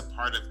 she's a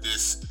part of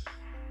this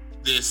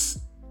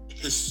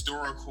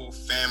historical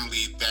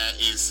family that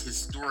is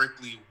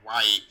historically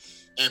white.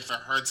 And for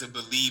her to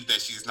believe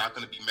that she's not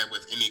going to be met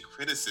with any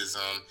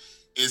criticism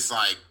is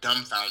like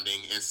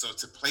dumbfounding. And so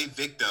to play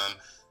victim,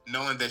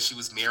 knowing that she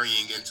was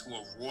marrying into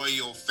a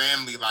royal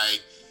family,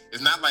 like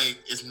it's not like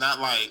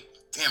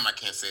damn, I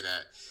can't say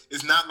that.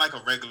 It's not like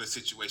a regular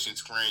situation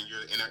to where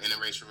you're in an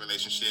interracial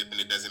relationship and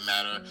it doesn't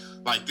matter.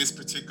 Like this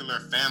particular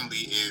family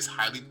is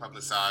highly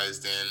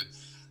publicized, and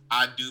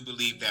I do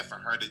believe that for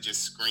her to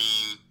just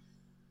scream,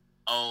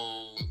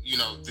 oh,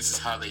 this is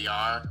how they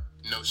are.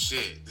 No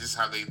shit. This is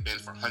how they've been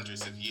for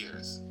hundreds of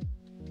years.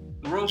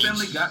 The royal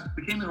family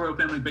became the royal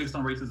family based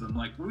on racism.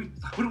 Like, what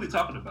are we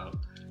talking about?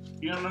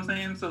 You know what I'm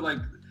saying? So, like,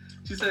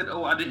 she said,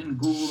 "Oh, I didn't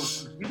Google."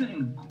 You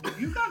didn't.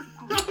 You got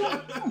Google?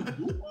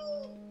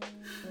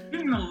 You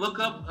didn't even look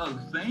up a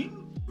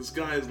thing. This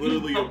guy is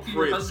literally a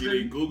prince. You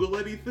didn't Google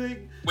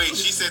anything? Wait,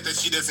 she said that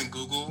she doesn't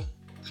Google.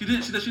 She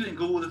didn't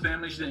Google the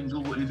family. She didn't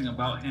Google anything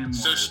about him.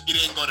 So she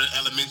didn't go to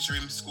elementary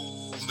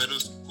school, middle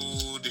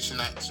school. Did she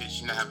not? Should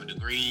she not have a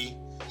degree?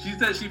 She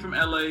said she's from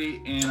LA,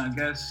 and I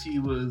guess she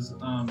was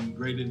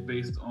graded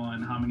based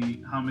on how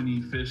many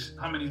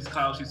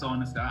clouds she saw in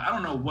the sky. I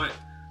don't know what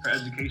her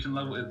education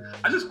level is.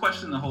 I just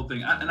question the whole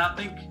thing, I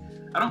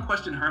don't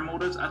question her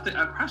motives. I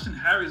question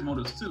Harry's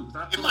motives too.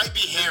 It might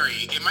be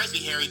Harry. It might be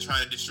Harry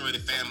trying to destroy the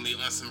family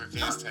on some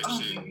revenge type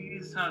shit. Think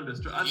he's trying to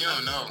destroy. You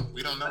don't know.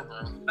 We don't know,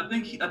 bro. I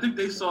think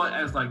they saw it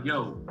as like,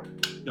 yo,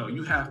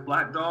 you have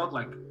black dog.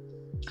 Like,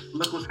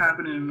 look what's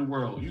happening in the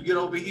world. You get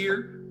over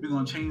here, we're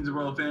gonna change the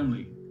royal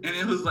family. And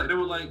it was like, they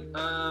were like,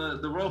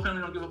 the royal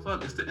family don't give a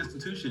fuck. It's the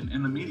institution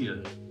and the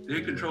media.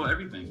 They control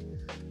everything.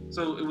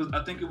 So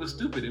I think it was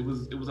stupid. It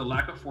was a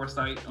lack of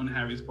foresight on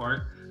Harry's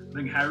part. I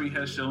think Harry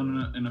has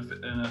shown an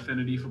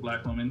affinity for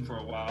black women for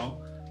a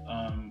while.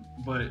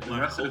 But the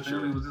rest of the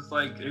family was just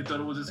like, they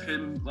thought it was just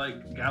him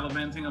like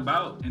gallivanting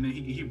about. And then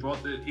he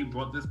brought this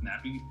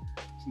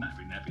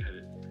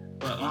nappy-headed.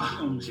 But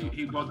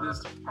he brought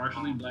this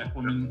partially black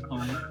woman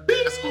home.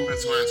 That's open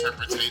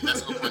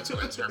to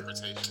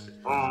interpretation.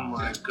 Oh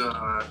my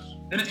gosh.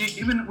 And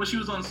even when she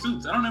was on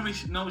Suits, I don't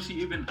know if she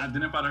even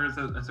identified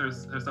herself as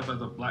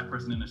a black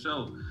person in the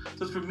show.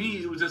 So for me,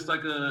 it was just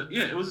like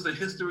it was just a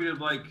history of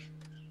like,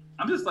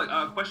 I'm just like,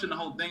 I questioned the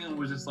whole thing and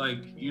was just like,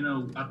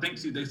 I think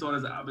they saw it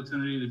as an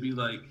opportunity to be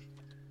like,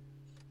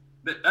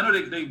 I know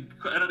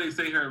they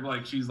say her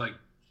like she's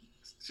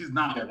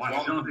not white.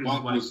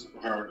 Bonk was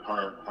her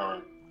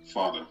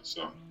father,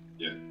 so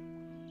yeah.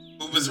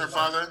 Who was her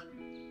father?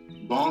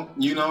 Bonk,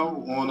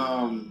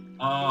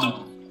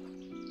 on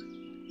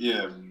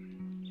yeah.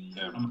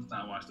 I'm gonna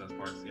not watch those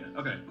parts. Yeah.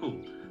 Okay.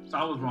 Cool. So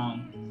I was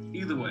wrong.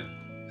 Either way,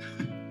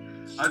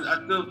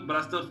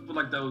 I still feel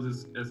like that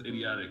was as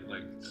idiotic.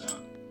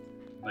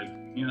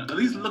 At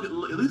least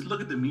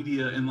look at the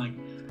media and like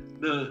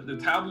the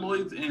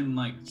tabloids and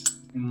like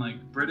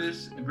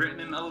Britain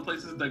and other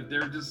places. Like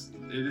it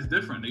is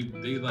different.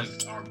 They like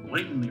are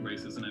blatantly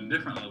racist on a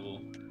different level.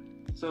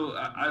 So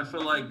I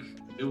feel like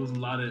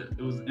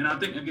and I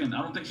think again,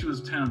 I don't think she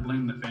was trying to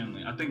blame the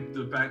family. I think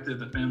the fact that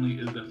the family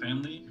is the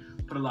family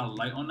put a lot of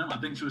light on them. I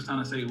think she was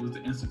trying to say it was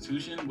the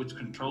institution which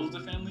controls the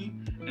family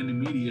and the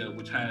media,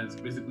 which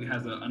basically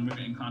has an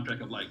unwritten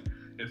contract of like,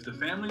 if the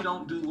family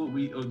don't do what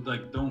we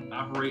don't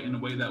operate in the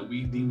way that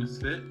we deem is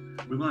fit,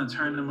 we're going to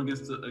turn them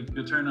against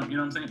turn them. You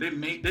know what I'm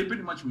saying? They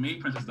pretty much made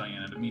Princess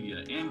Diana the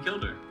media and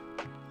killed her.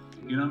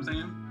 You know what I'm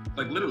saying?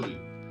 Like literally.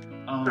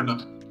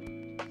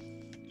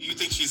 Do you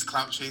think she's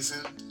clout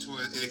chasing to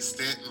an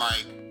extent,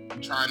 like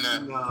trying to?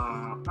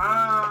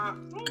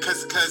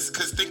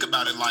 Because think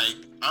about it. Like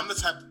I'm the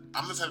type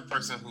of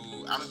person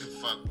who I don't give a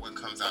fuck what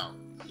comes out,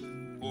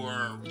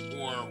 or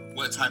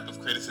what type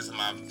of criticism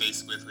I'm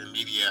faced with in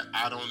media.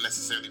 I don't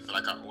necessarily feel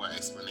like I owe an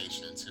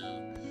explanation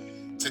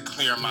to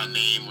clear my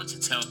name or to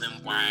tell them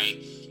why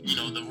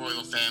the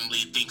royal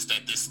family thinks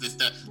that this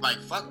that. Like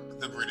fuck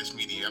the British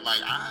media.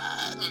 Like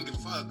I don't give a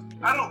fuck.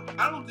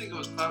 I don't think it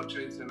was clout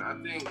chasing. I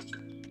think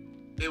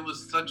it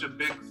was such a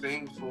big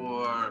thing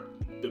for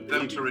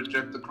them to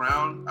reject the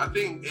crown. I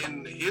think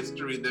in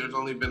history there's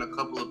only been a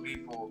couple of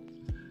people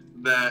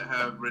that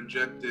have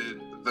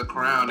rejected the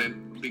crown,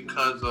 and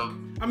because of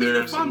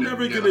if I'm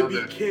never gonna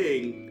be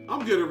king,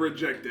 I'm gonna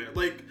reject it.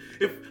 Like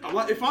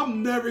if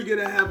I'm never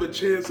gonna have a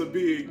chance of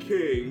being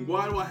king,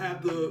 why do I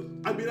have to?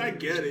 I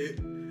get it.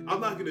 I'm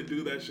not gonna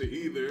do that shit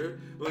either.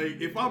 Like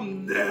if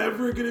I'm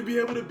never gonna be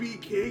able to be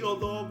king,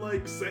 although I'm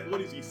like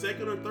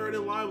second or third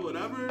in line,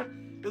 whatever.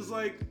 It's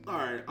like, all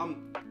right,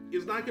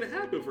 it's not gonna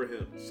happen for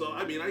him. So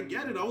I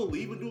get it. I will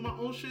leave and do my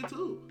own shit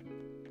too.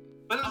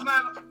 But it's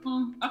not.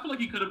 I feel like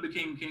he could have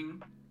became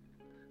king.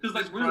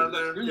 Because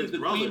really, the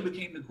queen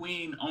became the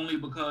queen only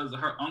because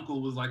her uncle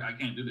was like, I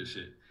can't do this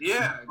shit.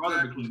 Yeah, her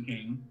brother became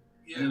king,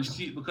 and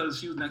because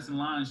she was next in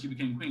line, she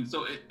became queen.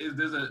 So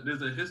there's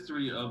a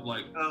history of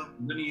like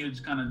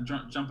lineage kind of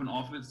jumping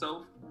off of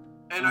itself.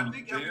 And I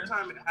think every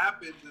time it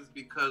happens is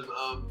because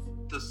of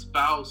the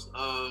spouse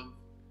of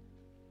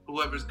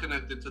whoever's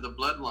connected to the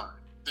bloodline.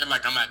 They're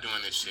like, I'm not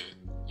doing this shit.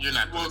 You're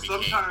not going to be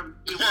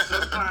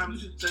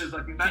sometimes it says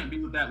like you can't be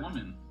with that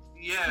woman.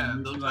 Yeah,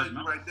 they'll tell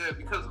you right there,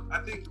 because I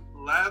think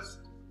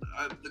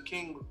the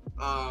king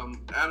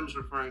Adam's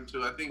referring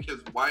to, I think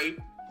his wife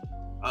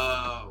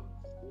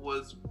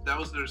was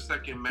their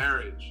second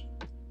marriage,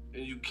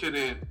 and you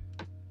couldn't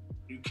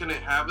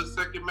have a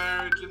second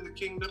marriage in the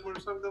kingdom or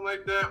something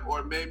like that,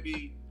 or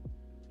maybe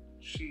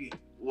she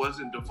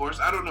wasn't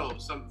divorced. I don't know.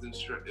 It's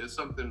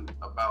something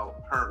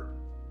about her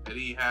that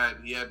he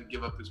had to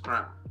give up his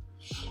crown.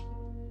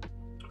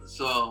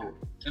 So,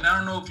 and I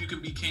don't know if you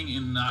can be king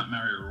and not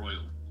marry a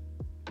royal.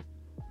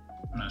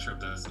 I'm not sure if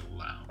that's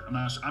allowed.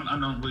 I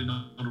don't really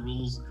know the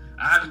rules.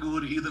 I haven't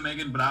Googled it either,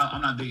 Megan, but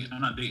I'm not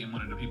dating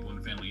one of the people in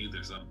the family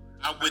either. So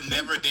I would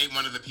never date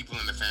one of the people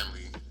in the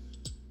family.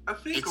 I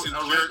think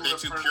they're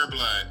too pure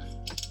blood.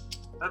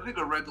 I think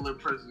a regular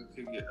person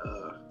could get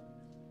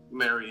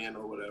marry in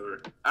or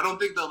whatever. I don't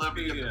think they'll ever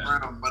get the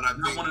crown, but I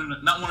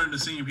think not one of the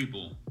senior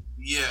people.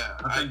 Yeah,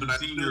 I think the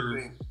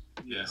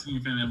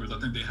senior family members. I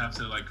think they have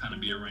to like kind of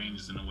be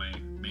arranged in a way,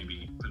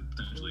 maybe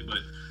potentially. But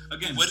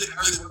again, Harry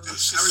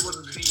was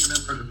a senior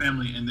member of the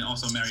family, and then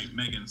also married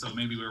Meghan. So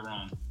maybe we're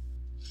wrong.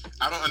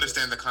 I don't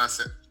understand the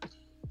concept.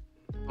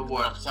 Of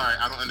what? Oh, sorry,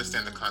 I don't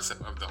understand the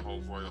concept of the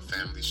whole royal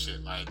family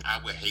shit. Like, I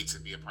would hate to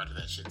be a part of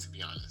that shit, to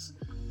be honest.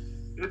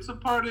 It's a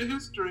part of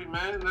history,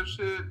 man. That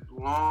shit,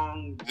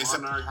 long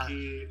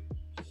monarchy.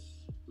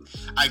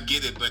 I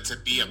get it, but to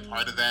be a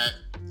part of that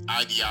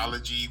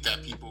ideology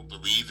that people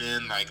believe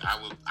in, like,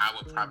 I would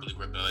probably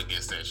rebel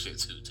against that shit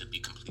too, to be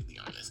completely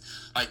honest.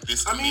 Like,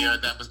 this Amir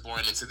that was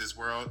born into this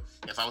world,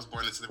 if I was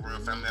born into the royal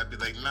family, I'd be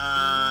like,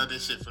 nah,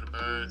 this shit for the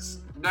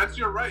birds. That's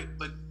your right,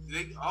 but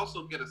they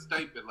also get a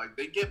stipend. Like,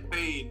 they get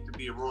paid to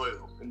be a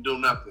royal and do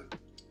nothing.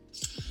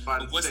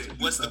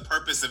 What's the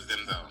purpose of them,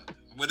 though?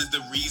 What is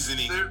the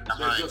reasoning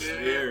behind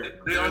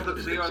it? They are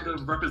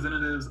the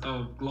representatives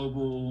of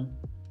global,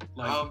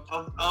 like,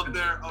 of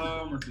their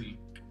diplomacy.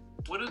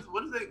 What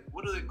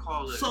do they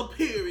call it?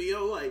 Superior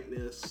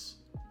likeness.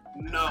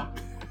 No.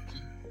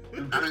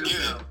 I don't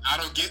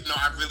get it.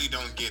 I really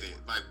don't get it.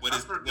 Like, what the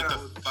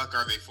fuck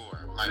are they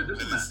for? Like, they're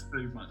diplomats,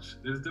 pretty much.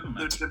 There's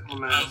diplomats. They're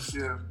diplomats,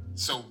 yeah.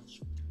 So,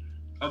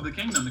 of the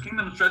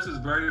kingdom stretches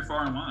very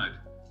far and wide.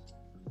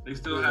 They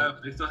still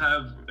have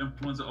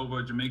influence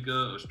over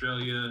Jamaica,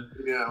 Australia,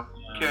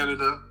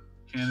 Canada.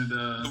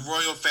 The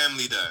royal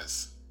family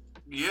does.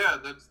 Yeah,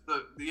 that's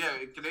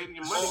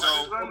Canadian money.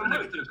 So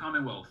connected to the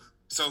Commonwealth.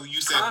 So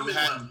you said who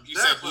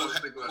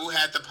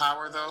had the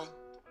power though?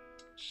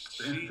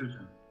 The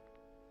institution.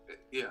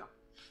 Yeah.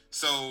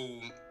 So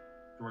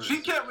she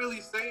can't really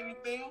say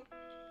anything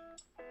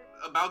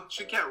about.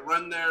 She can't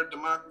run their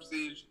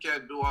democracy. She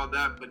can't do all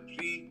that. But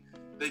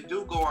they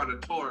do go on a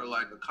tour,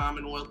 like a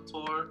Commonwealth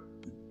tour,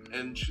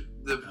 and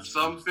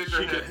some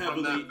figurehead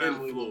from that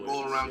family will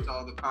go around to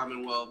all the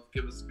Commonwealth,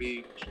 give a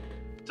speech,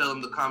 tell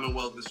them the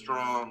Commonwealth is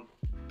strong,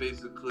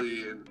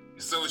 basically. And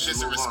so it's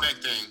just a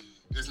respect thing.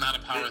 It's not a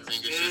power thing.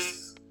 It's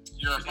just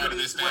you're a part of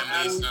this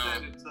family. So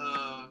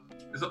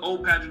it's an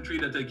old pageantry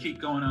that they keep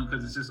going on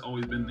because it's just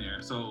always been there.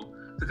 So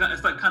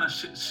it's like kind of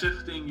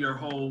shifting your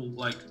whole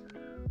like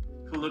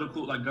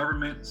political like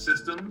government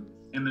system,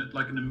 and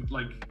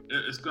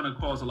it's gonna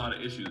cause a lot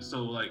of issues.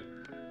 So like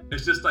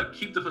it's just like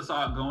keep the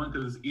facade going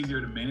because it's easier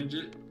to manage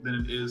it than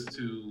it is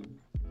to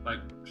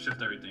like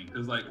shift everything.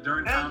 Because like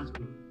during times.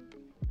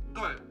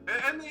 Go ahead.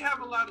 And they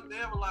have a lot of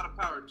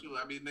power too.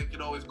 I mean, they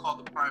can always call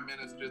the prime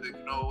minister. They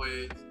can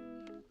always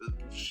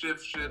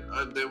shift shit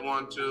they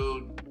want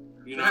to.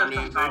 You know what I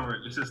mean? Power.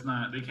 It's just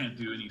not. They can't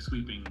do any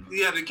sweeping.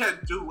 Yeah, they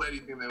can't do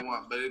anything they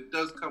want, but it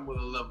does come with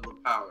a level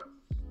of power.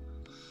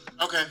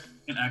 Okay.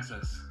 And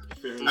access.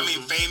 Fame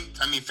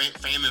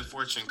and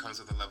fortune comes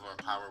with a level of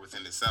power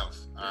within itself.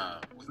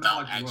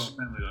 Without action.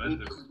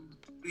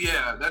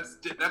 Yeah, that's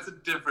a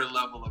different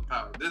level of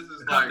power. This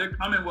is their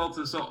Commonwealth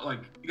is so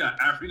like you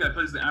got Africa, you got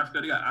places in Africa,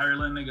 you got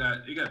Ireland,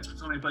 you got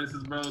so many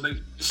places, bro.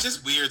 It's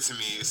just weird to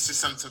me. It's just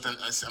something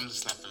I'm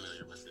just not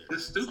familiar with it.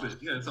 It's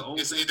stupid. Yeah, it's an old.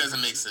 It doesn't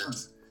make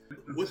sense.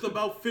 With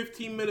about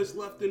 15 minutes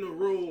left in the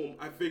room,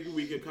 I figure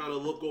we can kind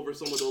of look over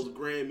some of those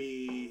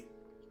Grammy.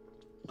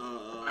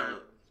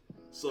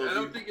 So I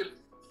don't think it's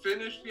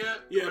finished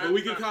yet. Yeah, but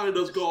we can kind of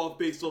just go off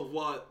based off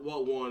what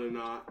won and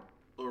not.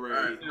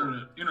 Already.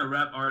 You know,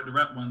 the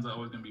rap ones are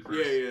always gonna be first.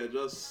 Yeah,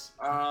 just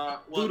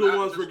do the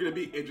ones we're gonna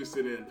be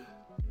interested in.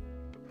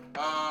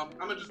 I'm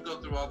gonna just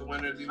go through all the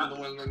winners, even the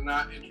ones we're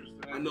not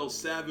interested in. I know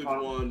Savage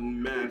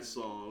won mad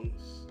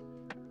songs.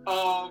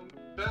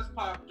 Best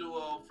pop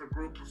duo for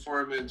group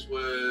performance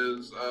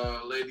was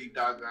Lady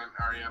Gaga and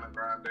Ariana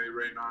Grande,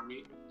 Rain on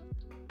Me.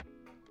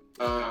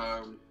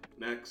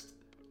 Next.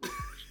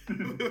 They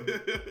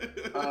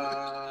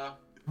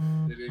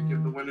didn't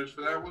give the winners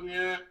for that one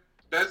yet.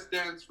 Best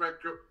dance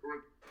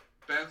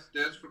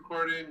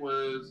recording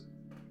was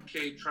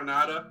Kate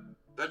Tronada.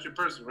 That's your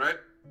person, right?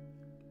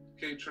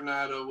 Kate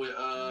Tronada with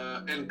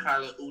and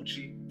Kyla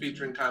Uchis,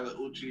 featuring Kyla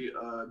Uchis,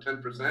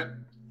 10%.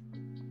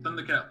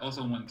 Thundercat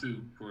also won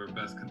too for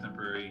best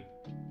contemporary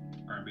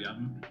R&B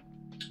album.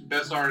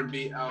 Best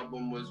R&B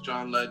album was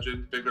John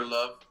Legend, Bigger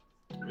Love.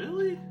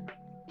 Really?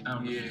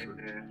 Yeah.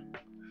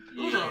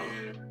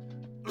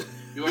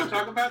 You want to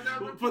talk about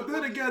that? But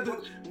then again,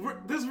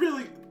 there's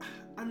really.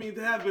 I mean,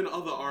 there have been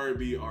other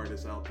R&B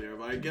artists out there,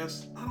 but I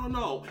guess, I don't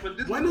know.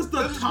 When is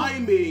the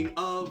timing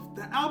of,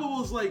 the album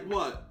was like,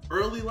 what,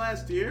 early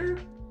last year?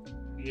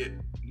 Yeah,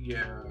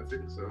 I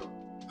think so.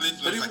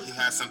 It looks like he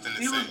has something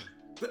to say.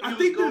 I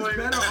think there's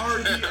better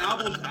R&B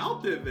albums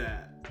out there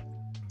that.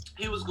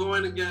 He was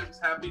going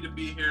against Happy to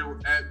Be Here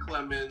with Ed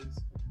Clemens,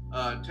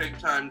 Take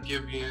Time,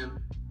 Giveon,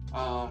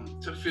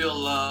 To Feel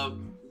Love,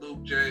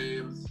 Luke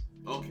James.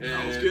 Okay,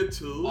 that was good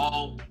too.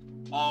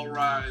 All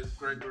Rise,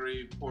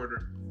 Gregory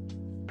Porter.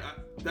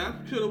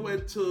 That could have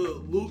went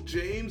to Luke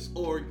James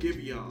or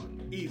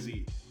Giveon.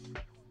 Easy.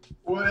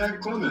 Or Ed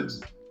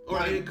Clemens.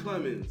 Ed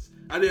Clemens.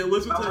 I didn't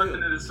listen to him.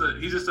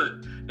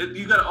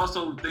 You gotta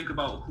also think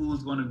about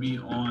who's going to be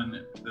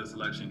on the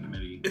selection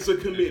committee. It's a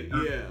committee,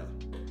 yeah.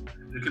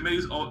 The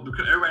committee's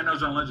everybody knows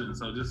John Legend,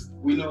 so just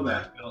we know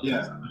that.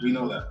 Yeah, we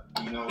know that.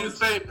 He's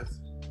famous,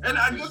 and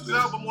I guess the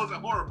album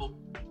wasn't horrible.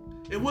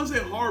 It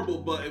wasn't horrible,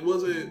 but it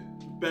wasn't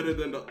better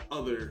than the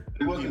other.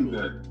 It wasn't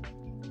good.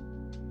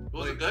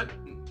 Was it good?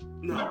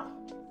 No.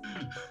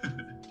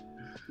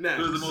 It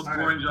was the most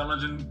boring John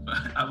Legend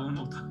album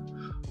of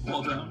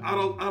all time. I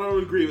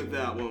don't agree with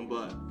that one,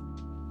 but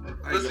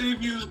let's see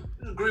if you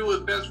agree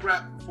with best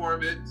rap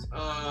performance.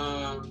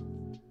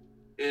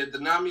 The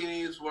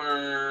nominees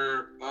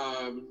were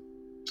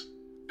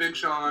Big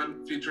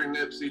Sean featuring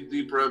Nipsey,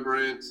 Deep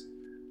Reverence,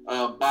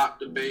 Bop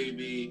the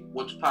Baby,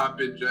 What's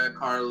Poppin', Jack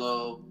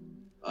Harlow,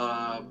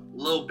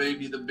 Lil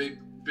Baby, The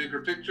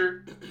Bigger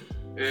Picture,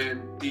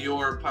 and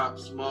Dior, Pop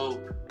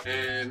Smoke,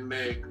 and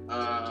Meg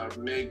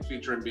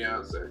featuring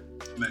Beyonce.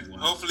 Meg won.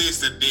 Hopefully it's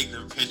the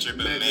bigger picture,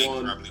 but Meg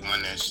probably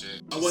won that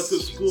shit. I went to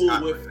school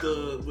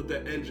with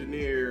the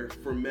engineer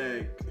for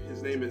Meg.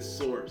 His name is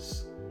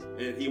Source.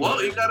 And he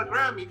got a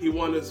Grammy. He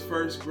won his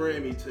first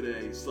Grammy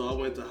today. So I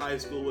went to high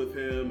school with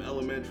him,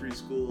 elementary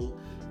school.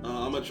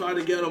 I'm gonna try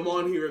to get him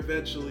on here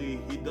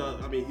eventually. He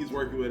does. I mean, he's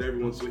working with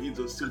everyone, so he's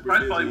a super price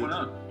busy. probably went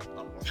up.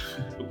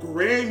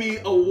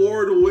 Grammy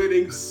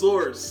award-winning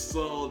source.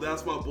 So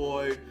that's my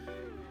boy.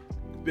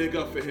 Big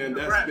up for him.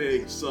 That's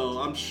big. So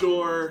I'm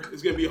sure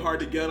it's gonna be hard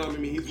to get him. I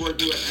mean, he's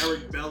working with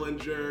Eric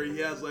Bellinger. He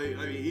has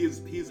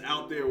he's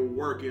out there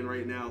working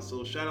right now.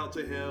 So shout out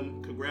to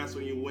him. Congrats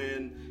when you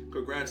win.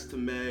 Congrats to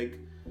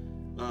Meg.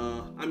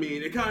 I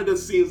mean, it kind of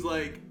just seems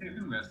like. Hey,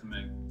 congrats to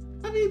Meg.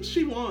 I mean,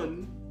 she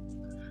won.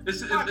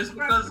 It's because it's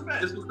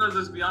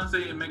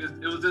Beyonce and Meg.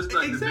 It was just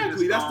like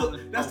exactly.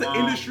 The that's the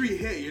industry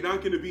hit. You're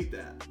not gonna beat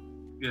that.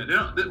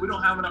 Yeah, we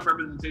don't have enough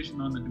representation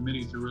on the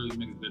committee to really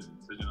make a good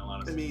decision on a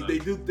lot of stuff. I mean,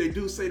 they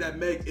do say that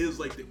Meg is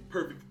like the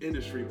perfect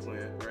industry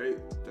plant, right?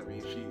 I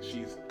mean,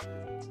 she's.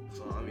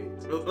 So I mean,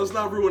 let's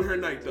not ruin her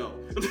night though.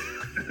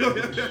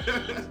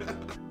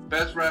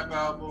 Best rap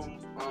album,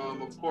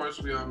 of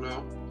course we all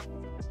know.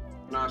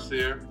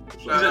 Nasir.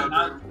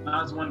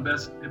 Nas won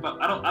best hip hop.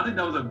 I think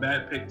that was a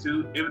bad pick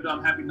too. Even though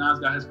I'm happy Nas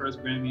got his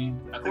first Grammy.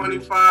 I think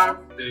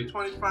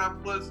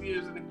 25 plus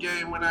years in the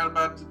game. We're not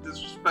about to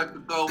disrespect the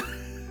GOAT.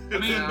 I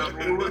mean,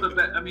 it was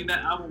that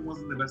album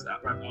wasn't the best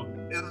rap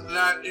album.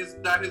 It's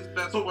not his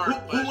best work.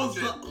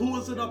 Who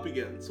was it up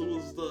against? Who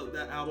was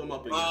that album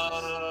up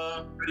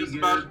against? It's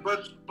about a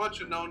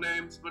bunch of no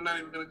names. We're not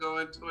even gonna go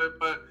into it,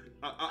 but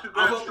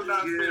congrats to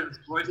Nasir.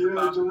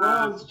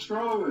 Jamal's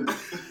trolling.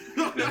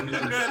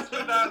 Congrats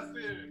to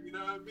Nasir. You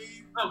know what I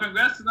mean? No,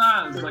 congrats to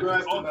Nas.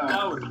 Congrats like all to Nas.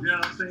 flowers. You know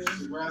what I'm saying?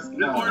 Congrats to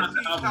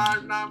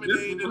 14-time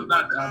nominated,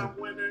 one-time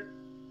winner.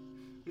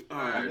 All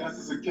right. That's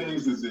just a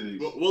King's disease.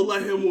 We'll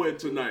let him win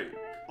tonight.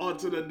 On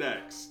to the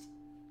next.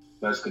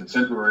 Best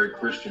contemporary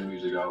Christian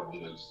music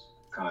album is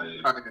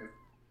Kanye.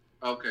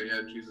 Okay,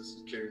 yeah, Jesus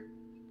is King.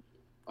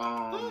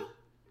 I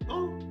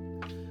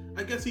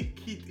guess he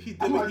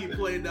did what he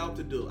planned out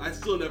to do. I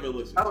still never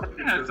listened to it.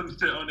 It had some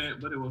shit on it,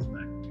 but it wasn't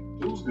that.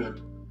 It was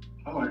good.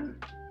 I liked it.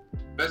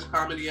 Best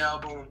comedy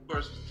album, of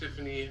course, was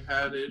Tiffany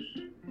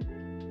Haddish.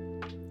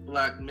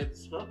 Black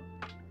Mitzvah.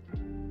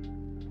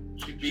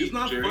 She's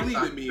not Jerry funny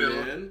Seinfeld, to me,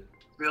 man.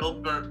 Bill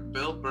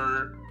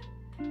Burr,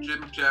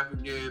 Jim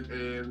Gaffigan,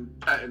 and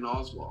Patton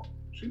Oswalt.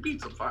 She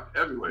beat some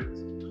heavyweights.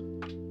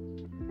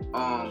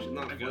 She's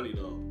not funny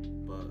though,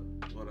 but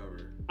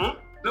whatever. Huh?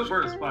 Bill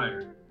Burr is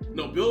fire.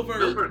 No, Bill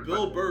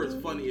Burr is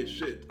funny as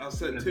shit. I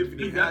said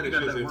Tiffany Haddish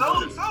isn't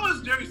funny. So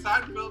is Jerry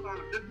Seinfeld on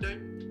a good day.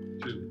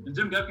 True. And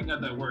Jim Gaffigan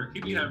got that work. He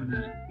be having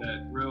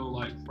that real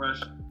like fresh,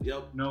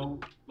 no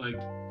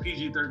like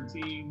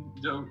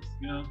PG-13 jokes,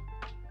 you know.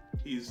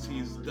 He's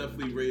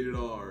definitely rated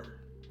R.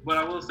 But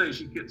I will say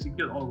she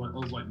killed all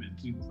those white men.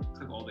 She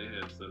took all their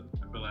heads, so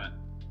I feel that.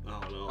 I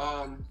don't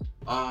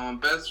know.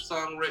 Best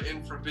song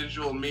written for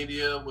visual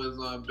media was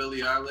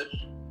Billie Eilish.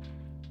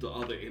 The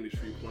other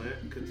industry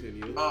plant.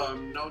 Continue.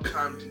 No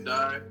Time to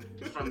Die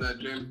from that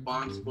James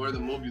Bond score. The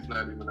movie's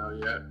not even out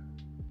yet.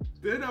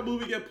 Did that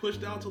movie get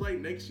pushed out to like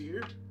next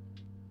year?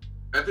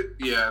 I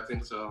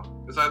think so.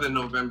 It's either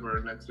November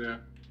or next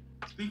year.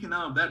 Speaking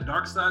of, that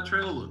Dark Side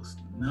trailer looks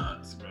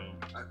nuts, bro.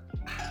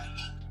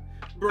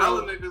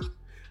 Bro,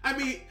 I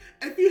mean,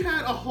 if you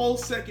had a whole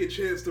second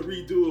chance to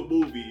redo a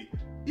movie,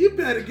 you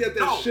better get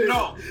that shit.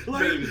 No,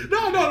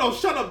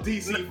 shut up,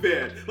 DC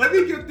fan. Let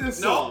me get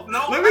this off. I'm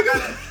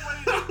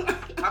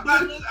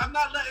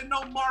not letting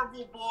no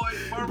Marvel boy.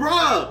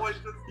 Bruh,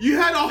 you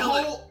had a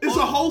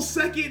whole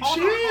second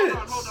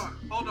chance.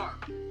 Hold on.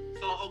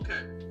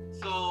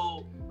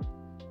 So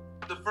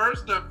the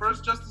first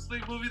Justice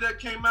League movie that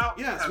came out.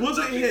 Yes,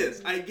 wasn't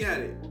his. I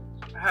get it.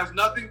 Has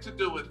nothing to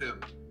do with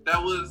him.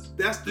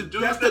 That's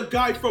the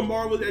guy from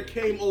Marvel that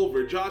came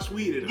over, Joss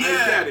Whedon. I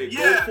get it.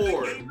 Go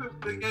for it.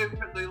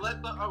 They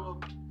let the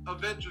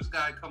Avengers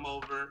guy come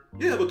over.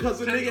 Yeah, because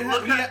the nigga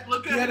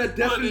had a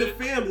death in the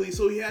family,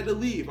 so he had to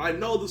leave. I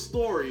know the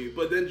story,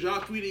 but then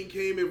Joss Whedon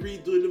came and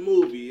redid the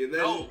movie, and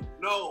then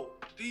no.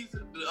 These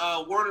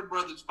Warner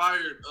Brothers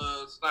fired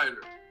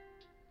Snyder.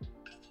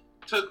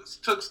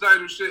 Took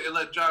Snyder's shit and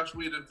let Joss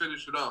Whedon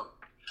finish it up.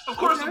 Of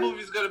course, the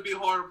movie's gonna be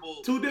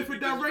horrible. Two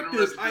different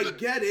directors, I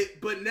get it,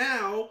 but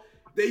now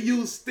they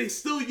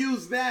still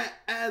use that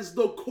as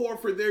the core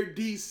for their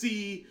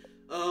DC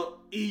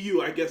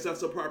EU. I guess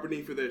that's the proper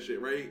name for that shit,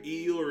 right?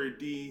 EU or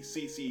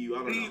DCCU? I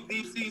don't know.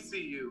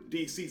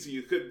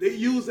 DCCU. Cause they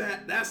use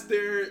that. That's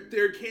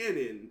their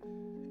canon.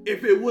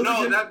 If it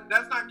wasn't,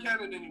 that's not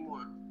canon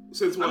anymore.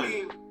 Since when? I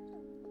mean,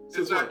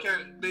 it's not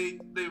canon. They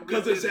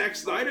because the Zack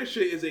Snyder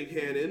shit isn't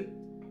canon.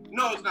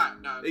 No, it's not.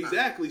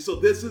 Exactly. So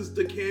this is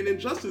the canon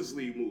Justice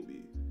League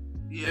movie.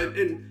 Yeah.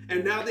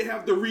 And now they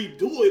have to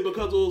redo it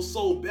because it was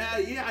so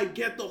bad. Yeah, I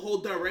get the whole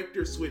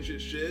director switch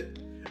and shit.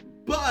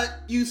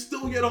 But you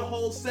still get a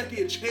whole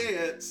second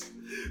chance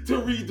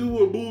to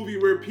redo a movie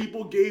where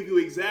people gave you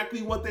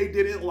exactly what they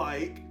didn't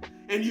like.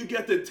 And you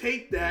get to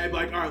take that and be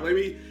like, all right, let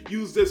me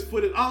use this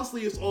footage.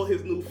 Honestly, it's all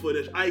his new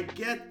footage. I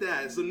get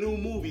that. It's a new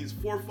movie. It's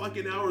 4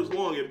 fucking hours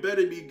long. It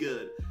better be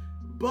good.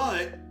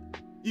 But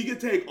You can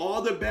take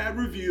all the bad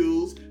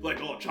reviews,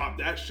 like, oh, chop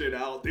that shit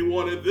out. They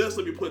wanted this,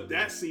 let me put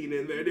that scene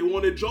in there. They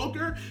wanted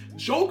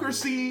Joker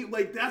scene,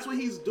 like, that's what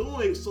he's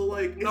doing. So,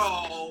 like,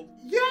 no.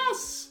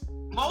 Yes!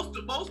 Most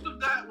of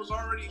that was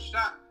already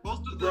shot.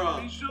 Most of the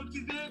reshoots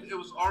he did, it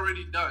was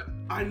already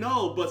done. I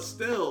know, but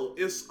still,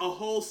 it's a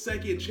whole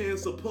second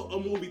chance to put a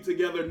movie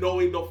together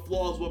knowing the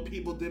flaws what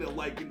people didn't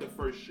like in the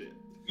first shit.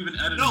 Even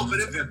editing. No, but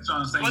if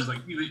Sean's saying is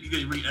like he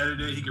can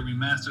re-edit it, he can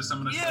remaster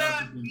some of the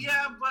stuff.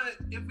 Yeah, but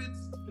if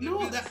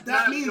it's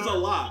that means a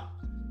lot.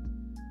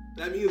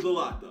 That means a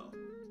lot, though.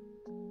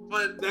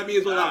 But that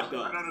means a lot,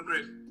 though. I don't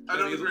agree.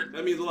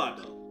 That means a lot,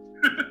 though.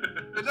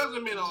 It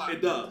doesn't mean a lot.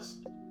 It does.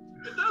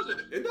 It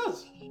doesn't. It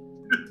does.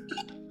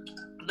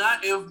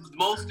 Not if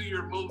most of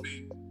your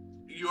movie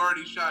you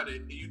already shot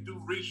it and you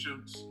do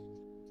reshoots.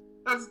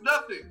 That's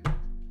nothing.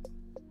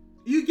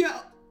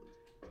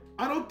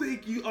 I don't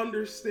think you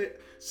understand.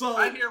 So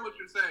I hear what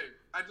you're saying.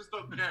 I just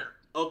don't care.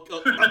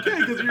 Okay,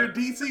 because you're a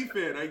DC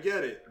fan. I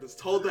get it. Let's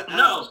hold the L.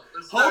 No,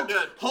 it's not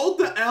good. Hold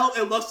the L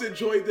and let's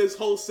enjoy this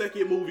whole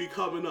second movie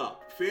coming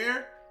up.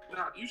 Fair?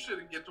 No, you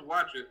shouldn't get to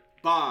watch it.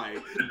 Bye.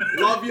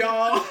 Love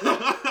y'all.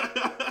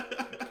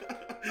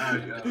 All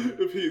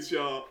right, Peace,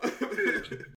 y'all.